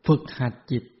ฝึกหัด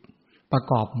จิตประ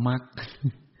กอบมรรค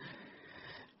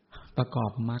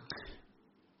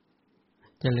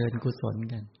เจริญกุศล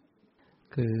กัน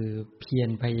คือเพียร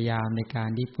พยายามในการ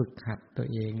ที่ฝึกหัดตัว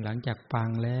เองหลังจากฟัง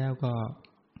แล้วก็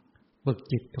ฝึก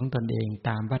จิตของตนเองต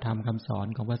ามพระธรรมคำสอน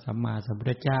ของพระสัมมาสัมพุท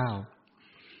ธเจ้า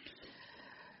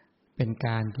เป็นก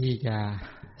ารที่จะ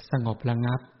สงบระ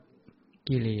งับ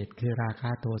กิเลสคือราคะ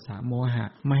โทสะโมหะ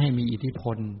ไม่ให้มีอิทธิพ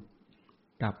ล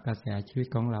กับกระแสชีวิต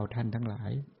ของเราท่านทั้งหลา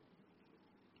ย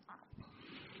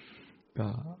ก็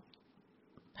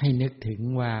ให้นึกถึง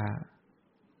ว่า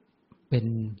เป็น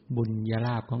บุญญาล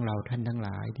าภของเราท่านทั้งหล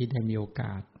ายที่ได้มีโอก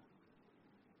าส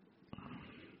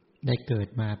ได้เกิด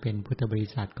มาเป็นพุทธบริ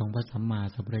ษัทของพระสัมมา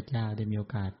สัมพุทธเจ้าได้มีโอ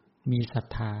กาสมีศรัท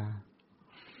ธา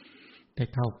ได้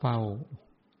เข้าเฝ้า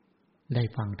ได้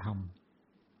ฟังธรรม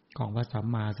ของพระสัม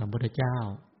มาสัมพุทธเจ้า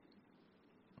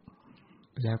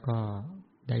แล้วก็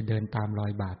ได้เดินตามรอ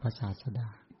ยบาทพระศาสดา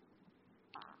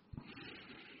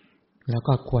แล้ว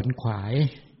ก็ขวนขวาย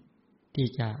ที่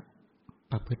จะ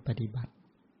ประพฤติปฏิบัติ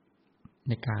ใ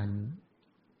นการ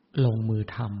ลงมือ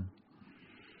ท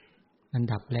ำอัน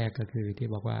ดับแรกก็คือที่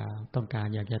บอกว่าต้องการ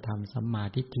อยากจะทำสัมมา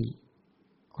ทิฏฐิ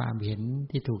ความเห็น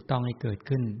ที่ถูกต้องให้เกิด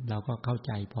ขึ้นเราก็เข้าใ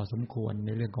จพอสมควรใน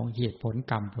เรื่องของเหตุผล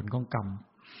กรรมผลของกรรม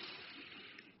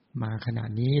มาขณะ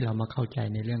นี้เรามาเข้าใจ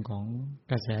ในเรื่องของ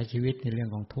กระแสชีวิตในเรื่อง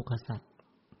ของทุกขสัจ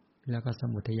แล้วก็ส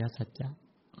มุทัยสัจจะ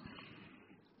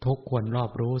ทุกข์ควรรอ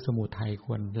บรู้สมุทัยค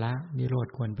วรละนิโรธ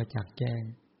ควรประจักษ์แจ้ง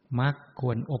มรรคค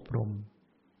วรอบรม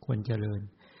ควรเจริญ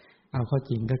เอาเข้า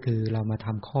จริงก็คือเรามาท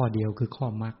ำข้อเดียวคือข้อ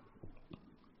มรรค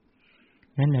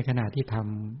งั้นในขณะที่ท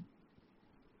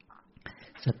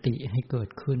ำสติให้เกิด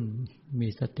ขึ้นมี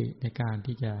สติในการ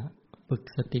ที่จะฝึก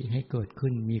สติให้เกิด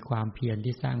ขึ้นมีความเพียร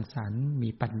ที่สร้างสรรค์มี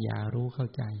ปัญญารู้เข้า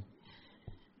ใจ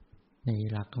ใน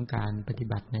หลักของการปฏิ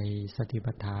บัติในสติ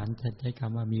ปัฏฐานจะใช้ค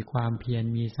ำว่ามีความเพียร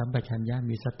มีสัมปชัญญะ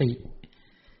มีสติ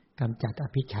กำจัดอ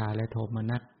ภิชฌาและโทม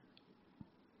นัส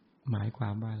หมายควา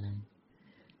มว่าอะไร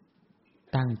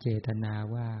ตั้งเจตนา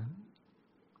ว่า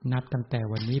นับตั้งแต่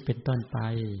วันนี้เป็นต้นไป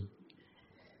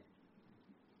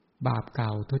บาปเก่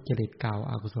าทุจริตเก่า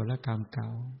อกุศลกรรมเก่า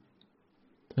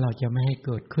เราจะไม่ให้เ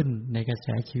กิดขึ้นในกระแส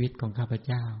ชีวิตของข้าพ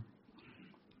เจ้า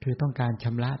คือต้องการช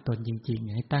ำระตนจริง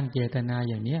ๆให้ตั้งเจตนา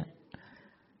อย่างเนี้ย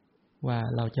ว่า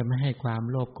เราจะไม่ให้ความ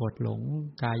โลภโกรธหลง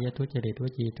กายทุจริตว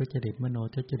จีทุจริตมโน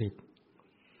ทุจริต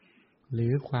หรื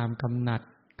อความกำหนัด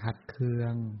ขัดเคือ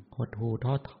งหดหู่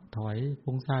ท้อถอย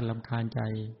ฟุ้งซ่านรำคาญใจ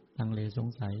ลังเลสง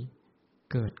สัย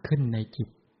เกิดขึ้นในจิต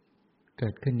เกิ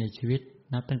ดขึ้นในชีวิต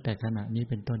นับตั้งแต่ขณะนี้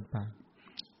เป็นต้นไป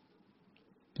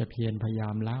จะเพียรพยายา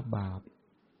มละบาป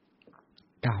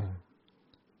เก่า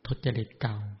ทุจริตเ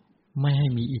ก่าไม่ให้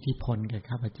มีอิทธิพลแก่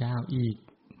ข้าพเจ้าอีก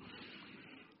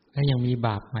และยังมีบ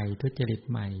าปใหม่ทุจริต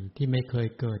ใหม่ที่ไม่เคย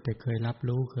เกิดแต่เคยรับ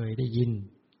รู้เคยได้ยิน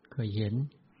เคยเห็น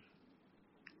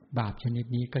บาปชนิด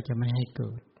นี้ก็จะไม่ให้เ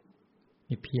กิด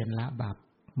มีเพียรละบาป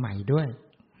ใหม่ด้วย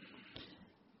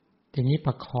ทีนี้ป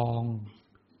ระคอง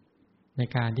ใน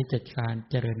การที่จะการ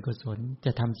เจริญกุศลจ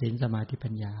ะทำศีลสมาธิปั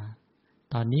ญญา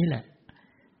ตอนนี้แหละ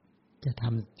จะท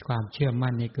ำความเชื่อ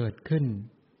มั่นให้เกิดขึ้น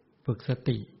ฝึกส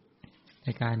ติใน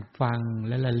การฟัง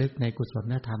และระลึกในกุศ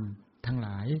ลธรรมทั้งหล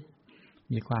าย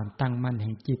มีความตั้งมั่นแ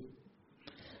ห่งจิต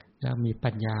แล้วมี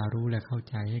ปัญญารู้และเข้า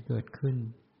ใจให้เกิดขึ้น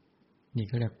นี่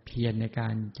ก็เรียกเพียรในกา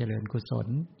รเจริญกุศล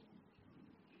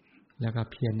แล้วก็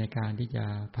เพียรในการที่จะ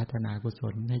พัฒนากุศ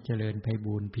ลให้เจริญไพ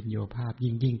บูลย์พิญโยภาพ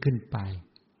ยิ่งขึ้นไป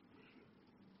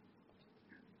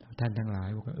ท่านทั้งหลาย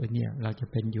บอกว่าเนี่ยเราจะ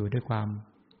เป็นอยู่ด้วยความ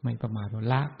ไม่ประมาท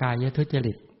ละกายทุจ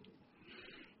ริต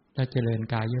และเจริญ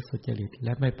กายสุจริตแล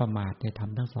ะไม่ประมาทในธรร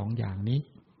มทั้งสองอย่างนี้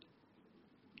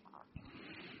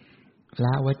ล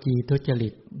ะวจีทุจริ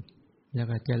ตแล้ว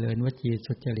ก็เจริญวจี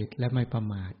สุจริตและไม่ประ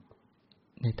มาท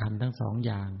ในธรรมทั้งสองอ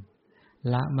ย่าง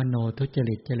ละมโนทุจ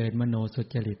ริตเจริญมโนสุ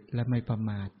จริตและไม่ประ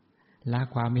มาทละ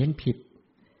ความเห็นผิด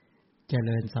เจ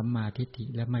ริญสัมมาทิฏฐิ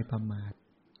และไม่ประมาท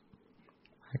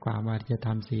หมายความว่าจะท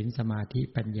ำศีลสมาธิ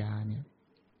ปัญญาเนี่ย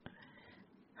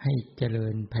ให้เจริ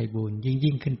ญไพบูลย์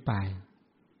ยิ่งขึ้นไป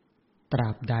ตรา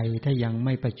บใดถ้ายังไ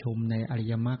ม่ประชุมในอริ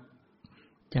ยมรรค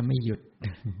จะไม่หยุด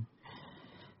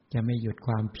จะไม่หยุดค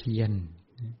วามเพียร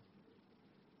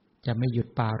จะไม่หยุด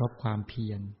ปรารภความเพี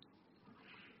ยร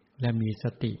และมีส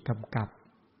ติกำกับ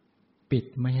ปิด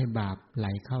ไม่ให้บาปไหล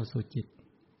เข้าสู่จิต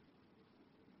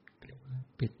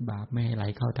ปิดบาปไม่ให้ไหล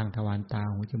เข้าทางทวารตา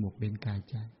หูจมูกลิ้นกาย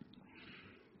ใจ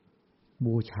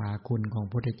บูชาคุณของพร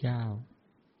ะพุทธเจ้า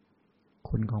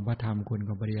คุณของพระธรรมคุณข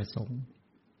องพระอริยสงฆ์พ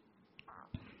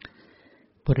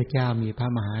ระพุทธเจ้ามีพระ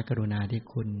มหากรุณาธิ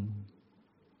คุณ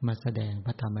มาแสดงพ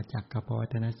ระธรรมจักรกับพระวั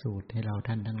ฒนสูตรให้เรา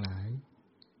ท่านทั้งหลาย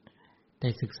ได้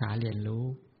ศึกษาเรียนรู้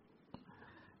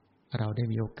เราได้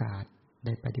มีโอกาสไ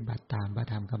ด้ปฏิบัติตามพระ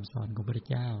ธรรมคำสอนของพระพุทธ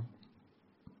เจ้า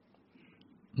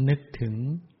นึกถึง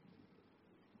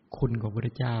คุณของพระพุทธ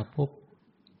เจ้าปุ๊บ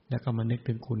แล้วก็มานึก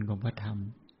ถึงคุณของพระธรรม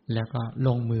แล้วก็ล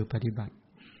งมือปฏิบัติ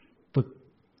ฝึก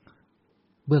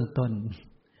เบื้องต้น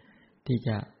ที่จ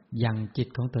ะยังจิต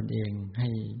ของตนเองให้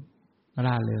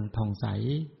ร่าเริงผ่องใส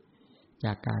จ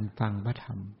ากการฟังพระธร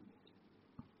รม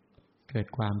เกิด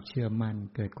ความเชื่อมั่น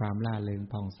เกิดความร่าเริง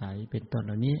ผ่องใสเป็นต้นเห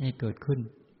ล่านี้ให้เกิดขึ้น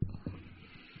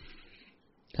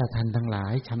ถ้าท่านทั้งหลา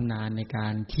ยชำนาญในกา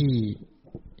รที่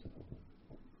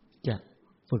จะ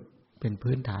ฝึกเป็น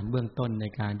พื้นฐานเบื้องต้นใน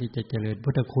การที่จะเจริญพุ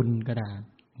ทธคุณก็ได้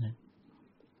นะ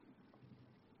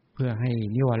เพื่อให้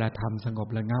นิวรธรรมสงบ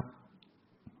ระงับ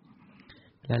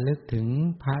และลึกถึง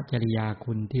พระจริยา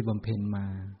คุณที่บำเพ็ญมา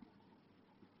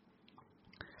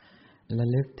และ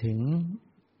ลึกถึง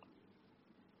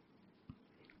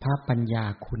พระปัญญา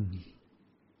คุณ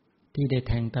ที่ได้แ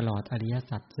ทงตลอดอริย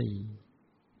สัจสี่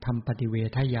ทำปฏิเว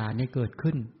ทญาณให้เกิด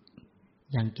ขึ้น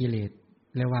อย่างกิเลส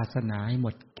และวาสนาให้หม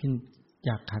ดขึ้นจ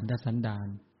ากขันธสันดาน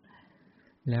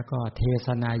แล้วก็เทศ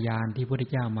นาญาณที่พระพุทธ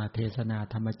เจ้ามาเทศนา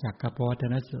ธรรมจักรกับพระวัฒ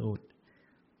นสูตร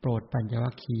โปรดปัญจ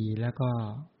วัคคีย์แล้วก็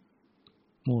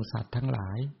หมู่สัตว์ทั้งหลา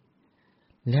ย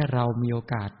และเรามีโอ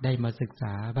กาสได้มาศึกษ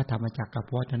าพระธรรมจักรกับพ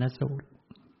ระวัฒนสูตร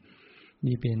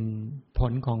นี่เป็นผ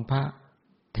ลของพระ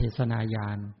เทศนาญา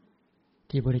ณ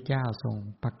ที่พระพุทธเจ้าทรง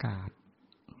ประกาศ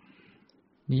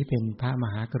นี้เป็นพระม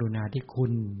หากรุณาธิคุ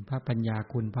ณพระปัญญา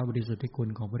คุณพระบริสุทธิคุณ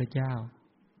ของพระพุทธเจ้า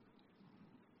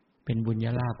เป็นบุญญ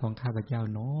าลาภของข้าพเจ้า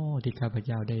เนาะที่ข้าพเ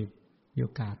จ้าได้มีโอ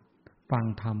กาสฟัง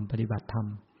ธรรมปฏิบัติธรรม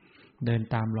เดิน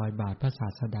ตามรอยบาทพระศา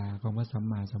สดาของพระสัม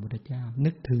มาสัมพุทธเจ้านึ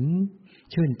กถึง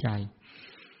ชื่นใจ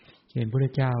เห็นพระพุทธ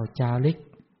เจ้าจาริก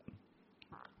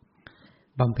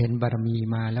บำเพ็ญบารมี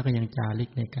มาแล้วก็ยังจาริก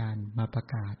ในการมาประ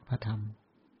กาศพระธรรม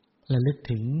ระลึก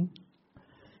ถึง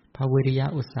พระวิริยะ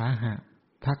อุตสาหะ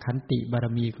พระขันติบาร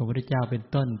มีของพระพุทธเจ้าเป็น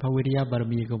ต้นพระวิริยะบาร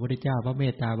มีของพระพุทธเจ้าพระเม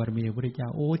ตตาบารมีของพระพุทธเจ้า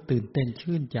โอ้ยตื่นเต้น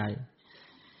ชื่นใจ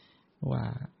ว่า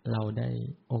เราได้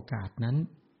โอกาสนั้น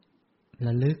ร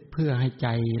ะลึกเพื่อให้ใจ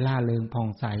ล่าเริงผ่อง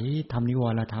ใสทำนิว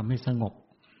รธรรมให้สงบ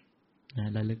นะ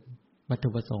ระลึกวัตถุ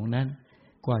ประสงค์นั้น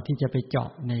กว่าที่จะไปเจาะ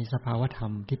ในสภาวธรร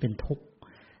มที่เป็นทุกข์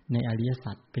ในอริย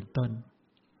สัจเป็นต้น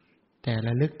แต่ร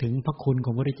ะลึกถึงพระคุณข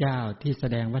องพระพุทธเจ้าที่แส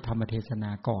ดงว่าธรรมเทศน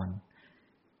าก่อน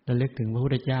ระลึกถึงพระพุ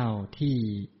ทธเจ้าที่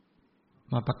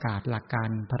มาประกาศหลักการ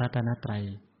พระรัตนตรัย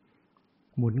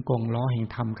หมุนกงล้อแห่ง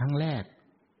ธรรมครั้งแรก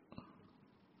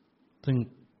ซึ่ง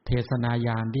เทศนาญ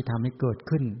าณที่ทำให้เกิด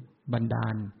ขึ้นบันดา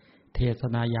ลเทศ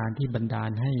นาญาณที่บันดา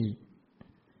ลให้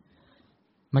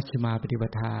มัชฌิมาปฏิป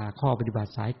ทาข้อปฏิบั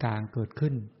ติสายกลางเกิด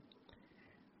ขึ้น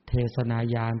เทศนา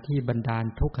ญาณที่บันดาล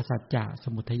ทุกขสัจจะส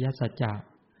มุทัยสัจจะ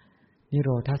นิโร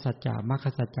ธสัจจะมรรค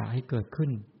สัจจะให้เกิดขึ้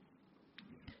น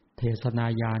เทศนา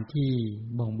ญาณที่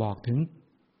บ่งบอกถึง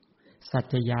สัจ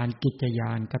จญาณกิจจญ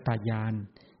าณกตญาณ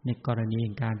ในกรณี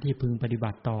การที่พึงปฏิ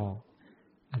บัติต่อ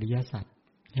อริยสัจ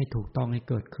ให้ถูกต้องให้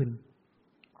เกิดขึ้น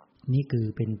นี่คือ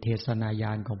เป็นเทศนาญ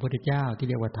าณของพระพุทธเจ้าที่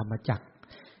เรียกว่าธรรมจักร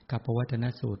กับพระวัฒน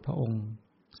สูตรพระองค์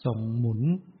ทรงหมุน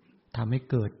ทำให้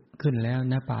เกิดขึ้นแล้ว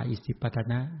ณป่าอิสิปต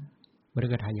นะมฤ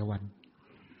คทายวัน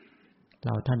เร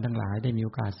าท่านทั้งหลายได้มีโอ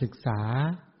กาสศึกษา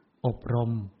อบร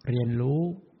มเรียนรู้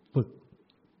ฝึก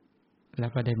แล้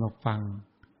วก็ได้มาฟัง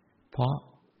เพราะ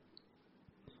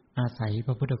อาศัยพ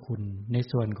ระพุทธคุณใน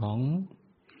ส่วนของ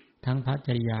ทั้งพระจ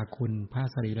ริยาคุณพระ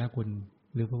สรีระคุณ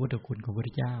หรือพระพุทธคุณของพระพุทธ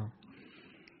เจ้า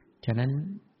ฉะนั้น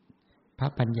พระ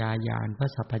ปัญญาญาณพระ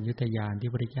สัพพัญญุตญาณที่พ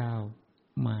ระพุทธเจ้า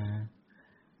มา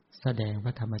แสดงพ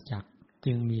ระธรรมจักร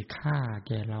จึงมีค่าแ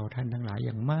ก่เราท่านทั้งหลายอ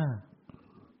ย่างมาก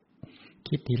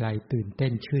คิดทีไรตื่นเต้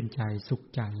นชื่นใจสุข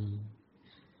ใจ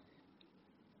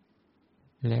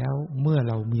แล้วเมื่อ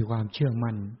เรามีความเชื่อ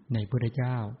มั่นในพระพุทธเ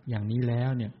จ้าอย่างนี้แล้ว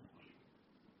เนี่ย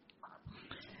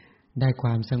ได้คว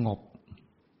ามสงบ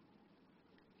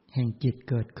แห่งจิต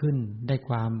เกิดขึ้นได้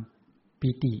ความปิ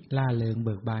ติล่าเริงเ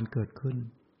บิกบานเกิดขึ้น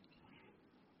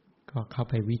ก็เข้า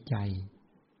ไปวิจัย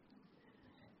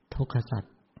ทุกขสัจ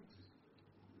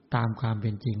ตามความเ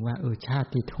ป็นจริงว่าชา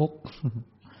ติทุกข์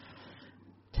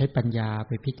ใช้ปัญญาไ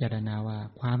ปพิจารณาว่า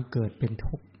ความเกิดเป็น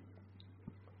ทุกข์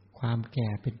ความแก่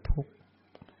เป็นทุกข์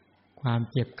ความ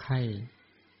เจ็บไข้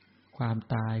ความ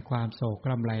ตายความโศก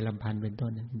ร่ำไรรำพันเป็นต้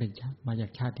นเป็นมาจา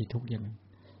กชาติทุกข์อย่างนั้น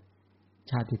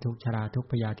ชาติทุกข์ชราทุกข์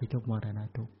พยาธิทุกข์มรณะ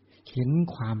ทุกข์เห็น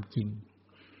ความจริง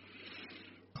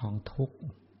ของทุกข์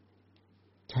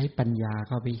ใช้ปัญญาเ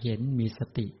ข้าไปเห็นมีส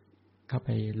ติเข้าไป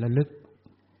ระลึก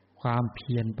ความเ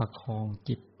พียรประคอง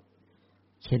จิต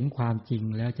เห็นความจริง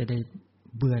แล้วจะได้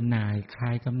เบื่อหน่ายคลา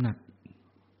ยกำหนัด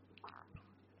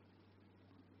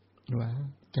ว่า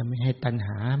จะไม่ให้ตัณห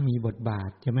ามีบทบาท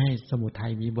จะไม่ให้สมุทั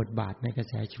ยมีบทบาทในกระ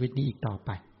แสชีวิตนี้อีกต่อไป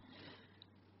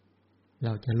เร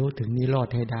าจะรู้ถึงนิโรธ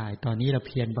ให้ได้ตอนนี้เราเ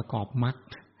พียรประกอบมรรค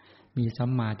มีสัม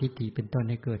มาทิฏฐิเป็นต้น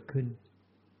ให้เกิดขึ้น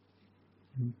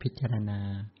พิจารณา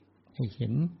ให้เห็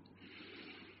น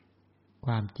ค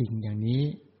วามจริงอย่างนี้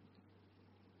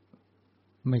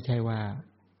ไม่ใช่ว่า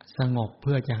สงบเ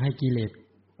พื่อจะให้กิเลส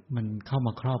มันเข้าม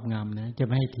าครอบงำนะจะไ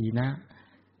ม่ให้ถีนะ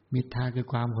มิทธาคือ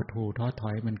ความหดหู่ท้อถ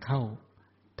อยมันเข้า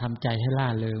ทำใจให้ล่า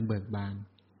เริงเบิกบาน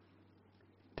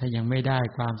ถ้ายังไม่ได้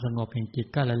ความสงบแห่งจิต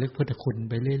ก็ระลึกพุทธคุณ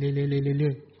ไปเรื่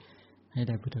อยๆๆให้ไ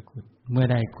ด้พุทธคุณเมื่อ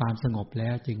ได้ความสงบแล้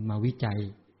วจึงมาวิจัย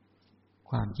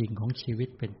ความจริงของชีวิต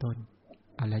เป็นต้น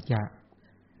อะไรจะ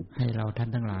ให้เราท่าน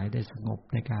ทั้งหลายได้สงบ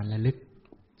ในการระลึก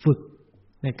ฝึก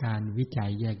ในการวิจัย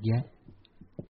แยกแยะ